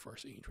September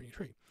 21st,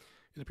 1823.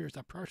 It appears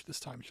that prior to this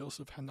time,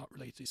 Joseph had not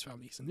related to his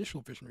family his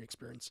initial visionary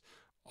experience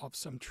of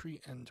some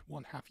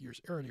 3.5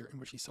 years earlier, in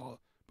which he saw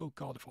both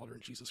God the Father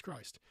and Jesus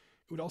Christ.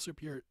 It would also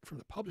appear from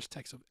the published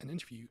text of an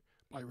interview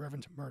by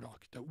Reverend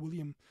Murdoch that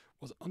William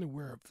was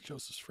unaware of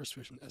Joseph's first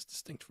vision as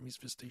distinct from his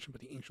visitation by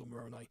the angel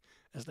Moroni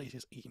as late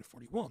as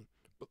 1841.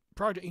 But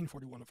prior to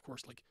 1841, of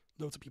course, like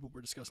loads of people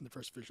were discussing the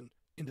first vision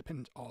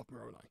independent of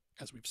Moroni,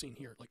 as we've seen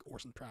here, like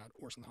Orson Pratt,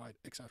 Orson Hyde,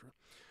 etc.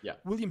 Yeah.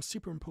 William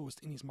superimposed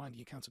in his mind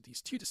the accounts of these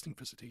two distinct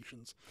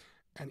visitations,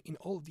 and in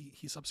all of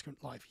his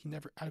subsequent life, he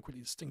never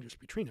adequately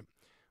distinguished between them.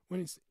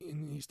 When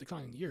in his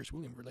declining years,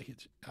 William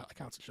related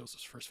accounts of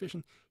Joseph's first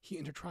vision. He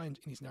intertwined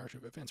in his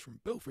narrative events from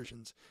both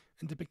visions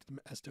and depicted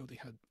them as though they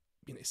had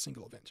been a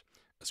single event,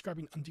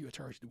 ascribing undue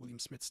authority to William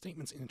Smith's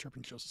statements in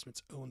interpreting Joseph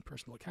Smith's own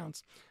personal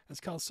accounts has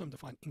caused some to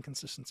find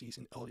inconsistencies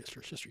in LDS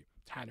church history,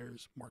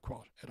 Tanners,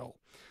 Marquardt, et al.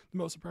 The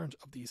most apparent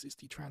of these is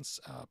the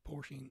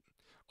transporting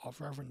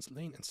of Reverends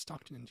Lane and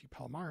Stockton into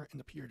Palmyra in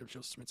the period of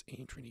Joseph Smith's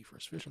 1820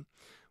 first vision,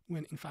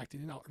 when in fact they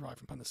did not arrive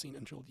upon the scene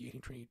until the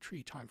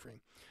 1823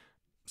 timeframe.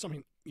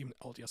 Something even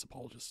LDS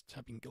apologists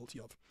have been guilty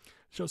of.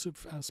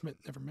 Joseph Smith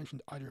never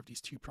mentioned either of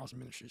these two Protestant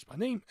ministers by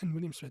name, and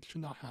William Smith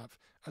should not have,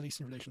 at least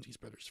in relation to his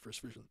brother's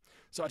first vision.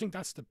 So I think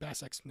that's the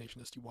best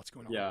explanation as to what's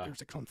going on. Yeah.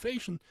 There's a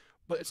conflation,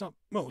 but it's not,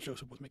 well,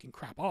 Joseph was making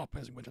crap up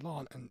as he went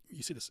along, and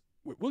you see this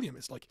with William.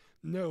 It's like,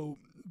 no,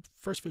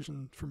 first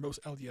vision for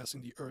most LDS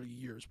in the early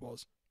years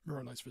was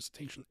Moroni's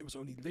visitation. It was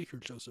only later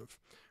Joseph,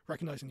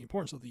 recognizing the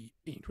importance of the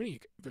 1820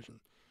 vision,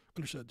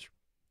 understood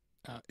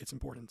its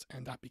importance,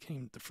 and that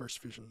became the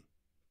first vision.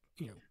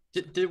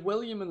 Did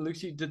William and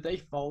Lucy, did they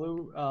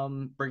follow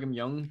Brigham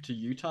Young to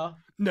Utah?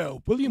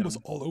 No, William was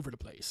all over the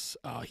place.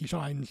 He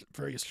joined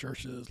various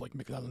churches like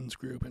McClellan's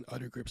group and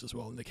other groups as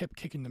well, and they kept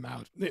kicking them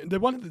out. They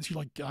wanted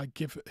to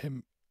give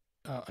him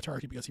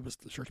authority because he was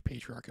the church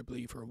patriarch, I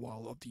believe, for a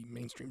while of the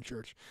mainstream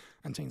church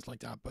and things like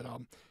that. But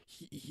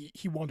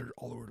he wandered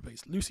all over the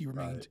place. Lucy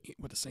remained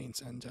with the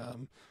Saints,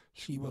 and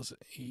she was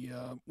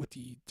with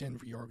the then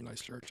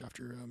reorganized church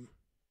after.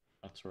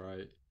 That's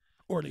right.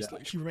 Or at least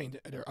she remained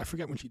there. I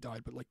forget when she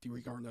died, but like the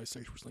reorganized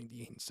church was like the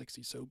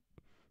 1860s, so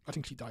I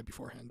think she died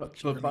beforehand.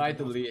 But by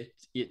the late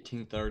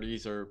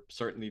 1830s, or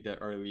certainly the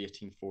early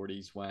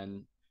 1840s,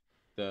 when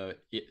the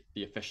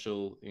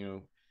official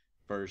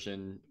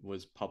version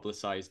was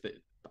publicized, that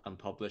and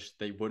published,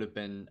 they would have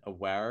been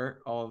aware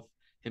of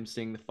him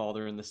seeing the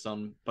Father and the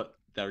Son, but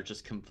they're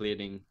just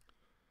conflating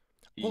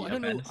Well, the I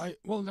don't know. events.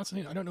 Well, that's the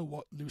thing. I don't know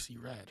what Lucy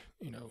read,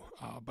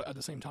 but at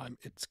the same time,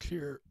 it's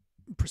clear,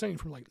 presenting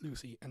from like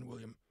Lucy and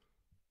William,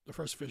 the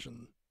first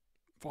vision,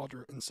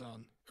 Father and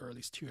Son, or at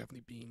least two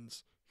heavenly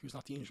beings, who's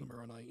not the angel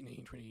Moroni in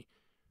 1820,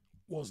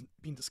 was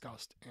being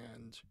discussed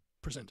and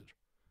presented.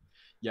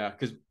 Yeah,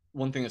 because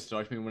one thing that stood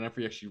out to me whenever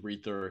you actually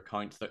read their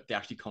accounts, that they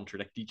actually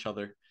contradict each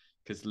other.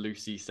 Because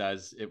Lucy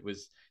says it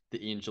was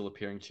the angel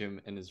appearing to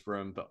him in his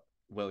room, but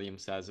William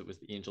says it was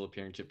the angel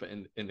appearing to him, but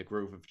in the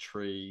grove of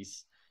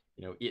trees,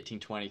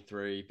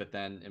 1823. But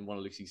then in one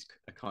of Lucy's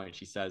accounts,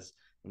 she says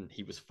when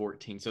he was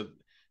 14. So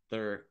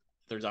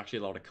there's actually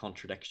a lot of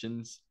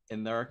contradictions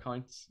in their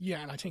accounts.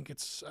 Yeah, and I think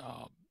it's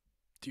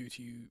due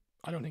to,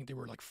 I don't think they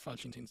were like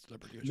fudging things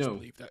deliberately. I just No.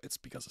 believe that it's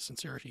because of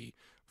sincerity.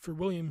 For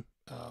William,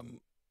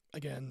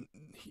 again,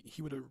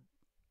 he would have,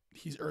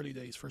 his early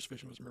days, first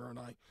vision was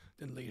Moroni,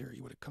 then later he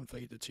would have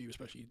conflated the two,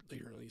 especially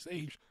later in his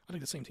age. I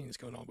think the same thing is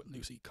going on with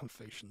Lucy,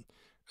 conflation,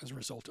 as a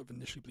result of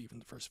initially believing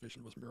the first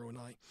vision was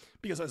Moroni.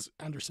 Because as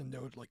Anderson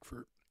noted, like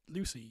for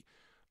Lucy,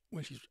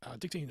 when she's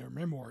dictating her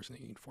memoirs in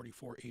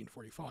 1844,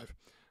 1845,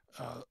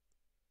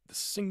 the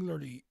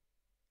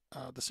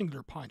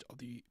singular point of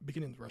the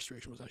beginning of the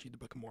Restoration was actually the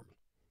Book of Mormon.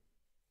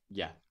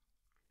 Yeah.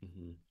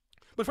 Mm-hmm.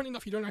 But funny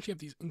enough, you don't actually have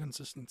these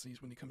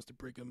inconsistencies when it comes to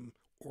Brigham,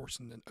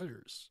 Orson, and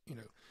others.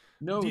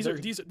 No, these are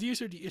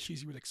the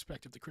issues you would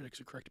expect if the critics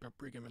are correct about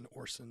Brigham and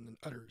Orson and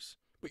others.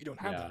 But you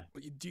don't have that.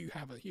 But you do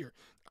have it here.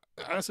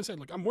 As I said,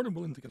 like I'm more than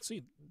willing to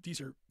concede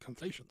these are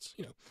conflations.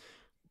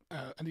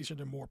 And these are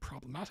the more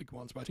problematic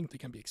ones. But I think they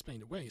can be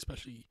explained away,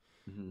 especially.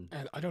 Mm-hmm.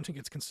 And I don't think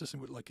it's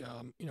consistent with like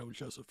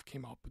Joseph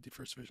came up with the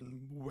first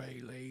vision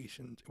way late,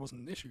 and it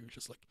wasn't an issue. It's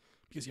just like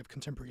because you have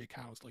contemporary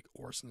accounts like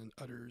Orson and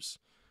others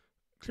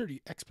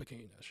clearly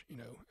explicating it,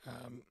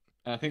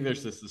 And I think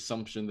there's this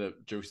assumption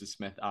that Joseph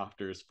Smith,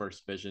 after his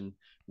first vision,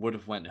 would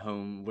have went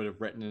home, would have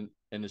written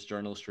in his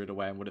journal straight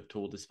away, and would have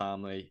told his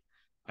family,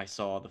 "I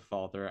saw the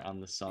Father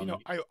and the Son."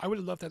 I would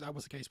have loved that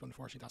was the case, but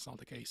unfortunately, that's not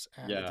the case.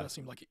 And Yeah. It does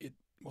seem like it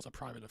was a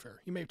private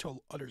affair. He may have told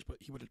others, but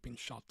he would have been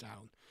shot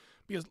down.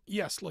 Because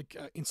yes, like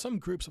in some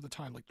groups of the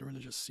time, like the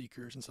religious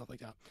seekers and stuff like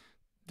that,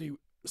 they,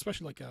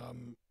 especially like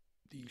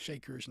the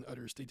Shakers and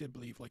others, they did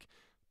believe like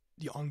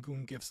the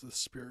ongoing gifts of the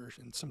Spirit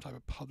and some type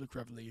of public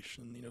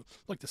revelation,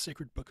 like the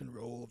sacred book and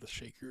roll of the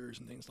Shakers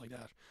and things like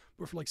that.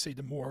 But for, like, say,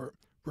 the more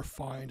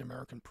refined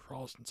American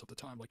Protestants of the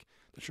time, like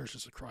the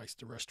Churches of Christ,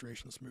 the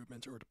Restorationist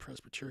movement, or the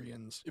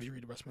Presbyterians, if you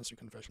read the Westminster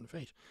Confession of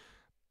Faith,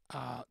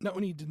 not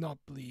only did not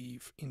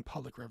believe in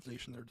public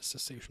revelation or the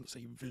cessation of,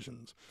 say,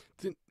 visions,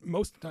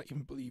 most did not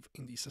even believe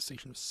in the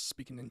cessation of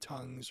speaking in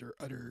tongues or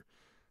other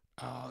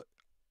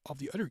of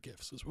the other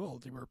gifts as well.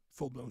 They were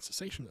full-blown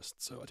cessationists.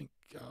 So I think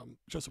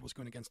Joseph was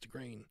going against the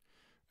grain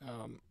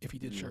if he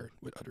did share it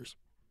with others.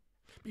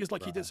 Because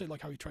like he did say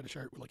like how he tried to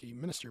share it with like a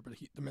minister, but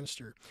the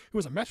minister, who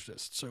was a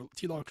Methodist, so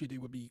theologically they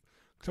would be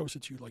closer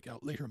to like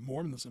later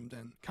Mormonism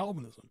than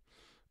Calvinism.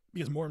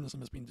 Because Mormonism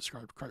has been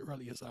described quite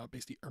rightly as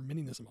basically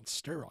Arminianism on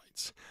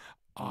steroids.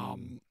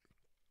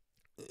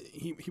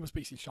 He was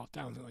basically shot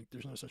down, and like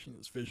there's no such thing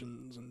as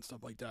visions and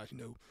stuff like that.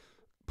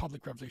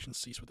 Public revelation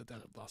ceased with the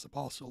death of the last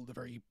apostle, the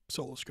very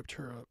sola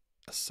scriptura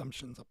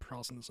assumptions of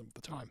Protestantism at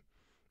the time.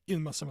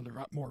 Even with some of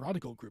the more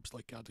radical groups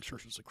like the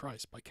Churches of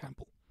Christ by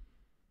Campbell.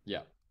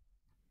 Yeah.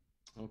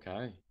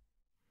 Okay.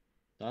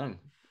 Damn.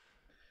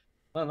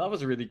 Well, that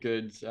was a really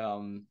good,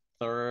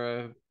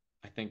 thorough,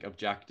 I think,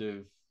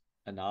 objective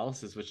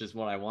analysis, which is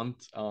what I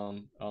want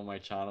on my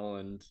channel,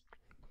 and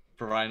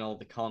providing all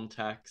the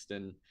context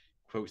and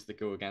quotes that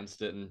go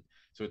against it. And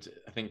so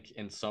I think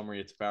in summary,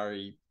 it's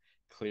very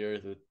clear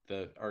that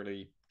the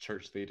early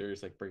church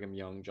leaders like Brigham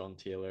Young, John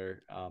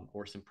Taylor,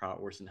 Orson Pratt,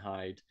 Orson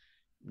Hyde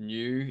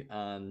knew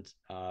and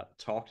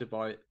talked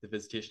about the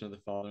visitation of the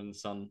Father and the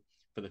Son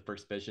for the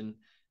first vision.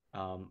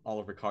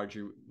 Oliver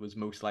Cowdery was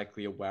most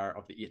likely aware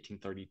of the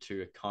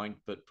 1832 account,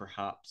 but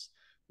perhaps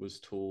was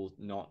told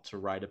not to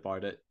write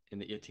about it in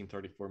the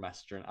 1834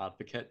 Messenger and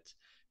Advocate.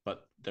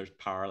 But there's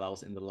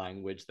parallels in the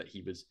language that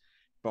he was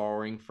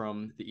borrowing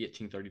from the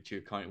 1832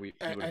 account.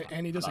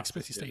 And he does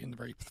explicitly state in the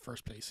very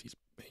first place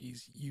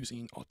he's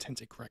using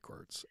authentic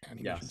records, and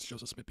he mentions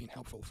Joseph Smith being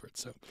helpful for it.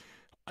 So,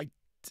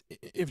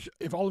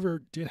 if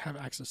Oliver did have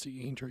access to the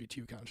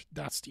 1832 account,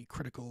 that's the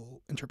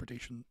critical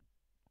interpretation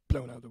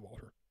blown out of the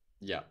water.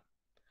 Yeah.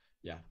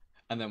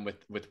 And then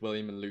with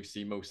William and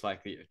Lucy, most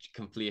likely a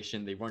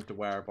conflation. They weren't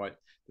aware about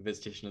the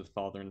visitation of the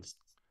Father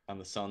and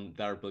the Son.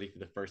 Their belief of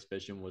the first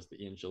vision was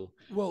the angel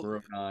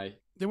Moroni.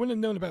 They wouldn't have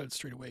known about it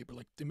straight away, but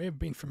like they may have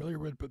been familiar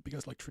with it, but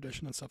because like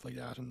tradition and stuff like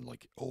that, and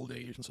like old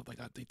age and stuff like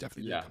that, they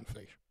definitely did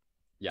conflate.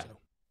 Yeah.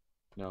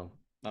 So.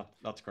 No,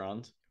 that's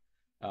grand.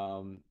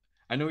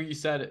 I know you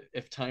said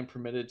if time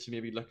permitted to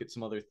maybe look at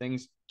some other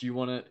things. Do you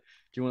want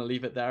to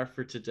leave it there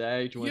for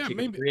today? Do you want to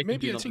take a break?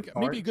 Maybe I think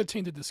maybe a good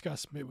thing to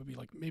discuss would be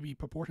like maybe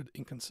purported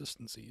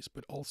inconsistencies,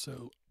 but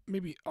also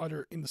maybe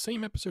either in the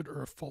same episode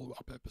or a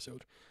follow-up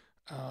episode,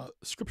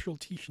 scriptural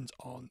teachings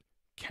on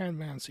can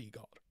man see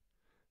God?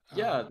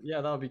 Yeah,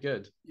 that would be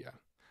good. Yeah,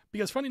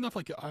 because funny enough,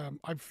 like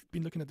I've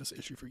been looking at this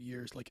issue for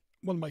years. Like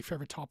one of my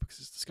favorite topics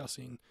is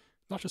discussing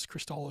not just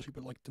Christology,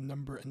 but like the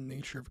number and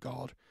nature of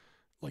God,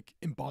 like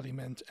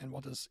embodiment and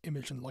what does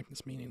image and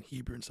likeness mean in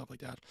Hebrew and stuff like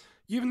that.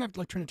 You even have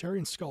like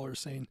Trinitarian scholars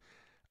saying,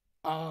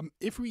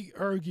 if we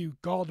argue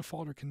God the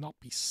Father cannot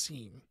be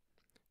seen,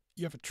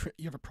 you have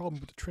a problem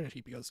with the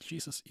Trinity because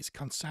Jesus is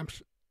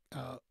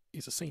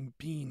is the same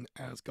being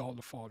as God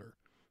the Father.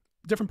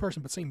 Different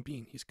person, but same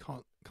being. He's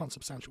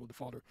consubstantial with the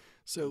Father.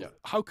 So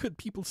how could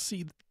people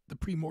see the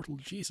premortal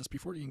Jesus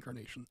before the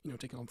incarnation,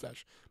 taking on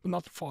flesh, but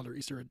not the Father?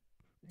 Is there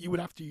you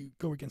would have to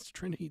go against the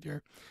Trinity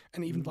there,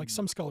 and even like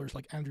some scholars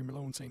like Andrew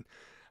Malone saying,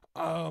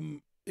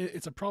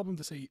 it's a problem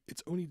to say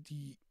it's only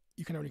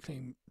you can only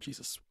claim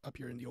Jesus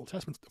appeared in the Old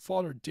Testament. The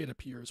Father did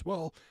appear as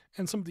well,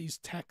 and some of these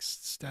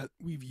texts that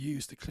we've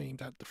used to claim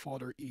that the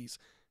Father is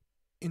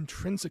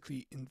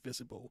intrinsically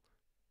invisible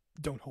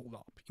don't hold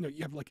up.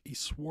 You have like a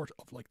swart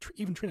of like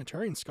even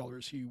Trinitarian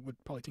scholars who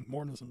would probably think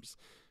Mormonism's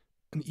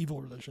an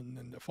evil religion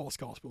and a false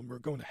gospel and we're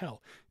going to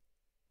hell.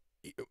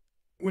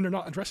 When they're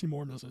not addressing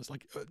Mormonism, it's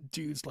like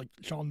dudes like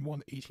John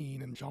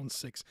 1:18 and John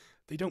 6,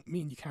 they don't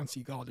mean you can't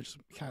see God. They just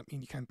can't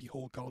mean you can't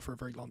behold God for a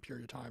very long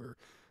period of time or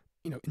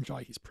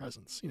enjoy his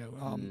presence.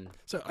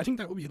 So I think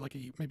that would be like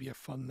maybe a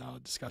fun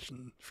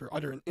discussion for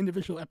either an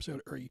individual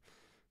episode or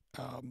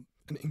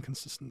an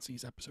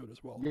inconsistencies episode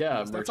as well.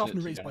 Yeah, that's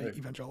often raised by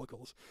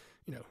evangelicals.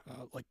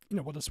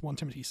 What does 1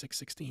 Timothy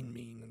 6:16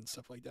 mean and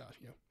stuff like that.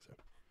 So.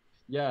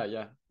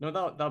 Yeah. No,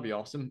 that'd be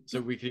awesome.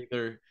 So we could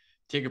either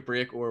take a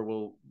break or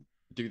we'll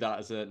do that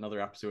as another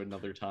episode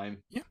another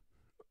time. Yeah,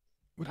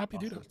 would happy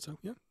to do that. So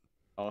yeah.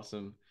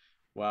 Awesome.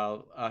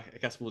 Well, I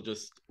guess we'll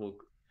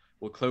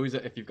close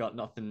it if you've got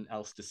nothing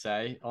else to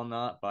say on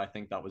that. But I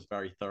think that was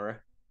very thorough.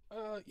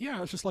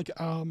 Yeah, it's just like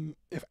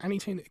if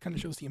anything, it kind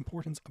of shows the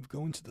importance of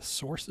going to the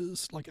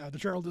sources. Like the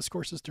General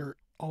Discourses, they're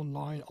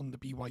online on the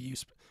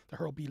BYU, the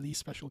Harold B. Lee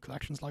Special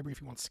Collections Library.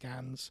 If you want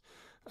scans,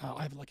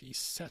 I have like a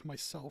set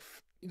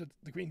myself.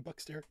 The green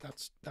books there.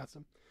 That's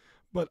them.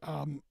 But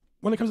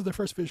when it comes to the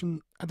first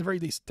vision, at the very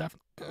least,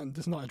 and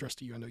this is not addressed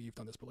to you. I know you've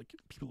done this, but like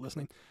people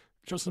listening,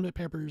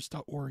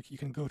 josephsmithpapers.org. You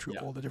can go through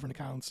all the different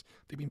accounts.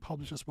 They've been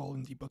published as well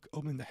in the book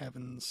Opening the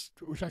Heavens,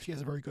 which actually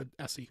has a very good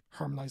essay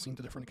harmonizing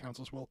the different accounts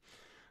as well.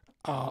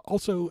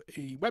 Also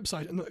a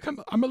website,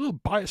 and I'm a little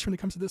biased when it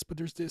comes to this, but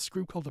there's this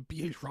group called the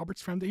B.H.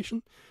 Roberts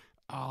Foundation.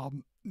 Not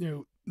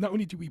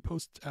only do we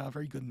post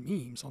very good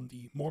memes on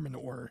the Mormon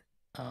Or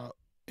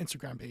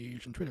Instagram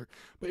page and Twitter,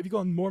 but if you go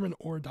on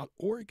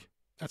mormonor.org,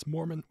 that's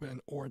mormon with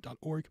an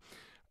or.org,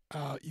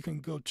 you can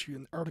go to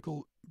an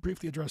article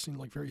briefly addressing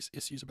like various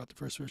issues about the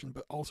first vision,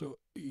 but also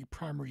a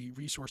primary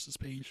resources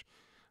page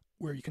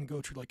where you can go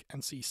to like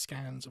and see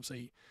scans of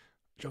say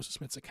Joseph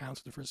Smith's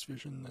accounts of the first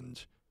vision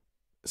and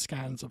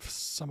scans of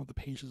some of the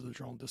pages of the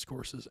Journal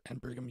Discourses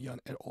and Brigham Young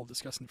et al.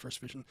 Discussing the first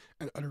vision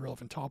and other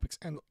relevant topics.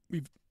 And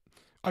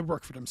I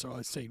work for them, so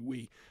I say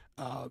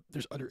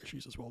there's other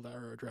issues as well that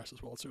are addressed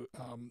as well. So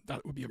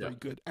that would be a very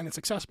good, and it's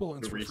accessible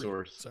and it's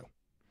resource. So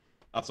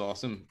that's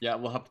awesome. Yeah,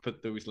 we'll have to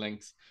put those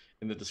links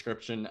in the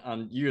description.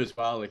 And you as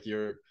well, like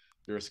you're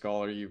a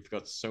scholar, you've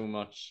got so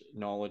much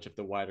knowledge of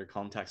the wider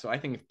context. So I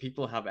think if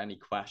people have any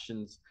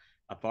questions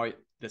about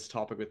this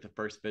topic with the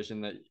first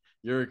vision, that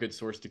you're a good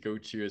source to go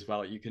to as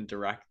well. You can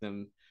direct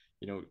them,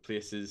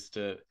 places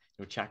to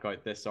check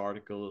out this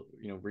article,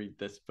 read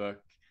this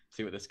book,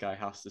 see what this guy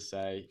has to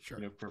say,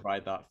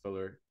 provide that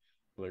fuller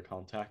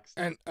context.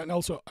 And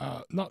also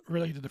not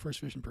related to the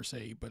first vision per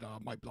se, but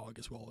my blog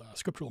as well,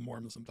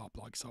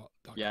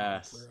 scripturalmormonism.blogspot.com,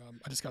 yes, where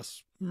I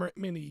discuss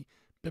mainly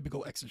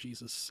biblical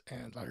exegesis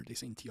and Latter-day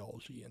Saint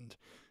theology and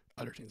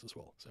other things as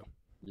well.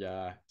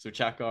 So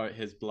check out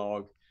his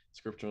blog,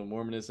 Scriptural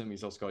Mormonism.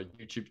 He's also got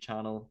a YouTube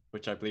channel,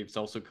 which I believe is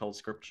also called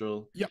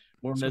Scriptural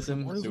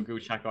Mormonism. So go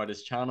check out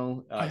his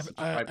channel.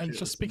 And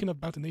just speaking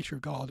about the nature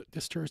of God,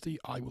 this Thursday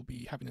I will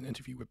be having an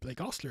interview with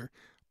Blake Ostler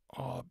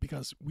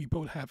because we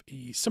both have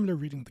a similar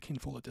reading of the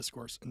Kinfola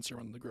Discourse and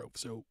Sermon on the Grove.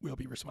 So we'll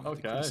be responding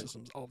to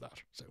criticisms, all of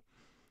that. So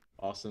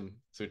awesome.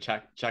 So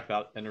check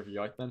that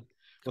interview out then.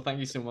 Well, thank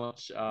you so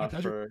much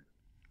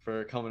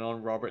for coming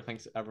on, Robert.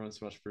 Thanks everyone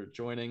so much for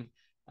joining.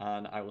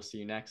 And I will see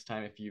you next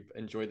time. If you've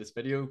enjoyed this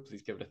video,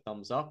 please give it a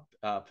thumbs up.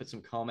 Put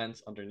some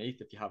comments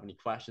underneath if you have any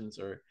questions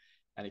or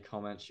any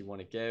comments you want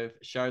to give.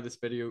 Share this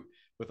video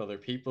with other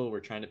people. We're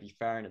trying to be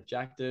fair and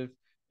objective,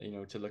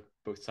 to look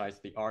both sides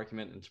of the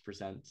argument and to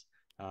present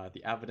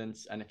the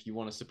evidence. And if you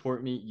want to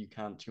support me, you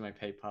can to my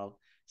PayPal,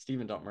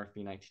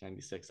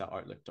 stephen.murphy1996 at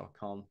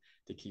outlook.com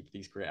to keep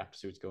these great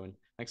episodes going.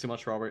 Thanks so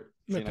much, Robert.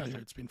 My pleasure.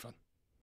 It's been fun.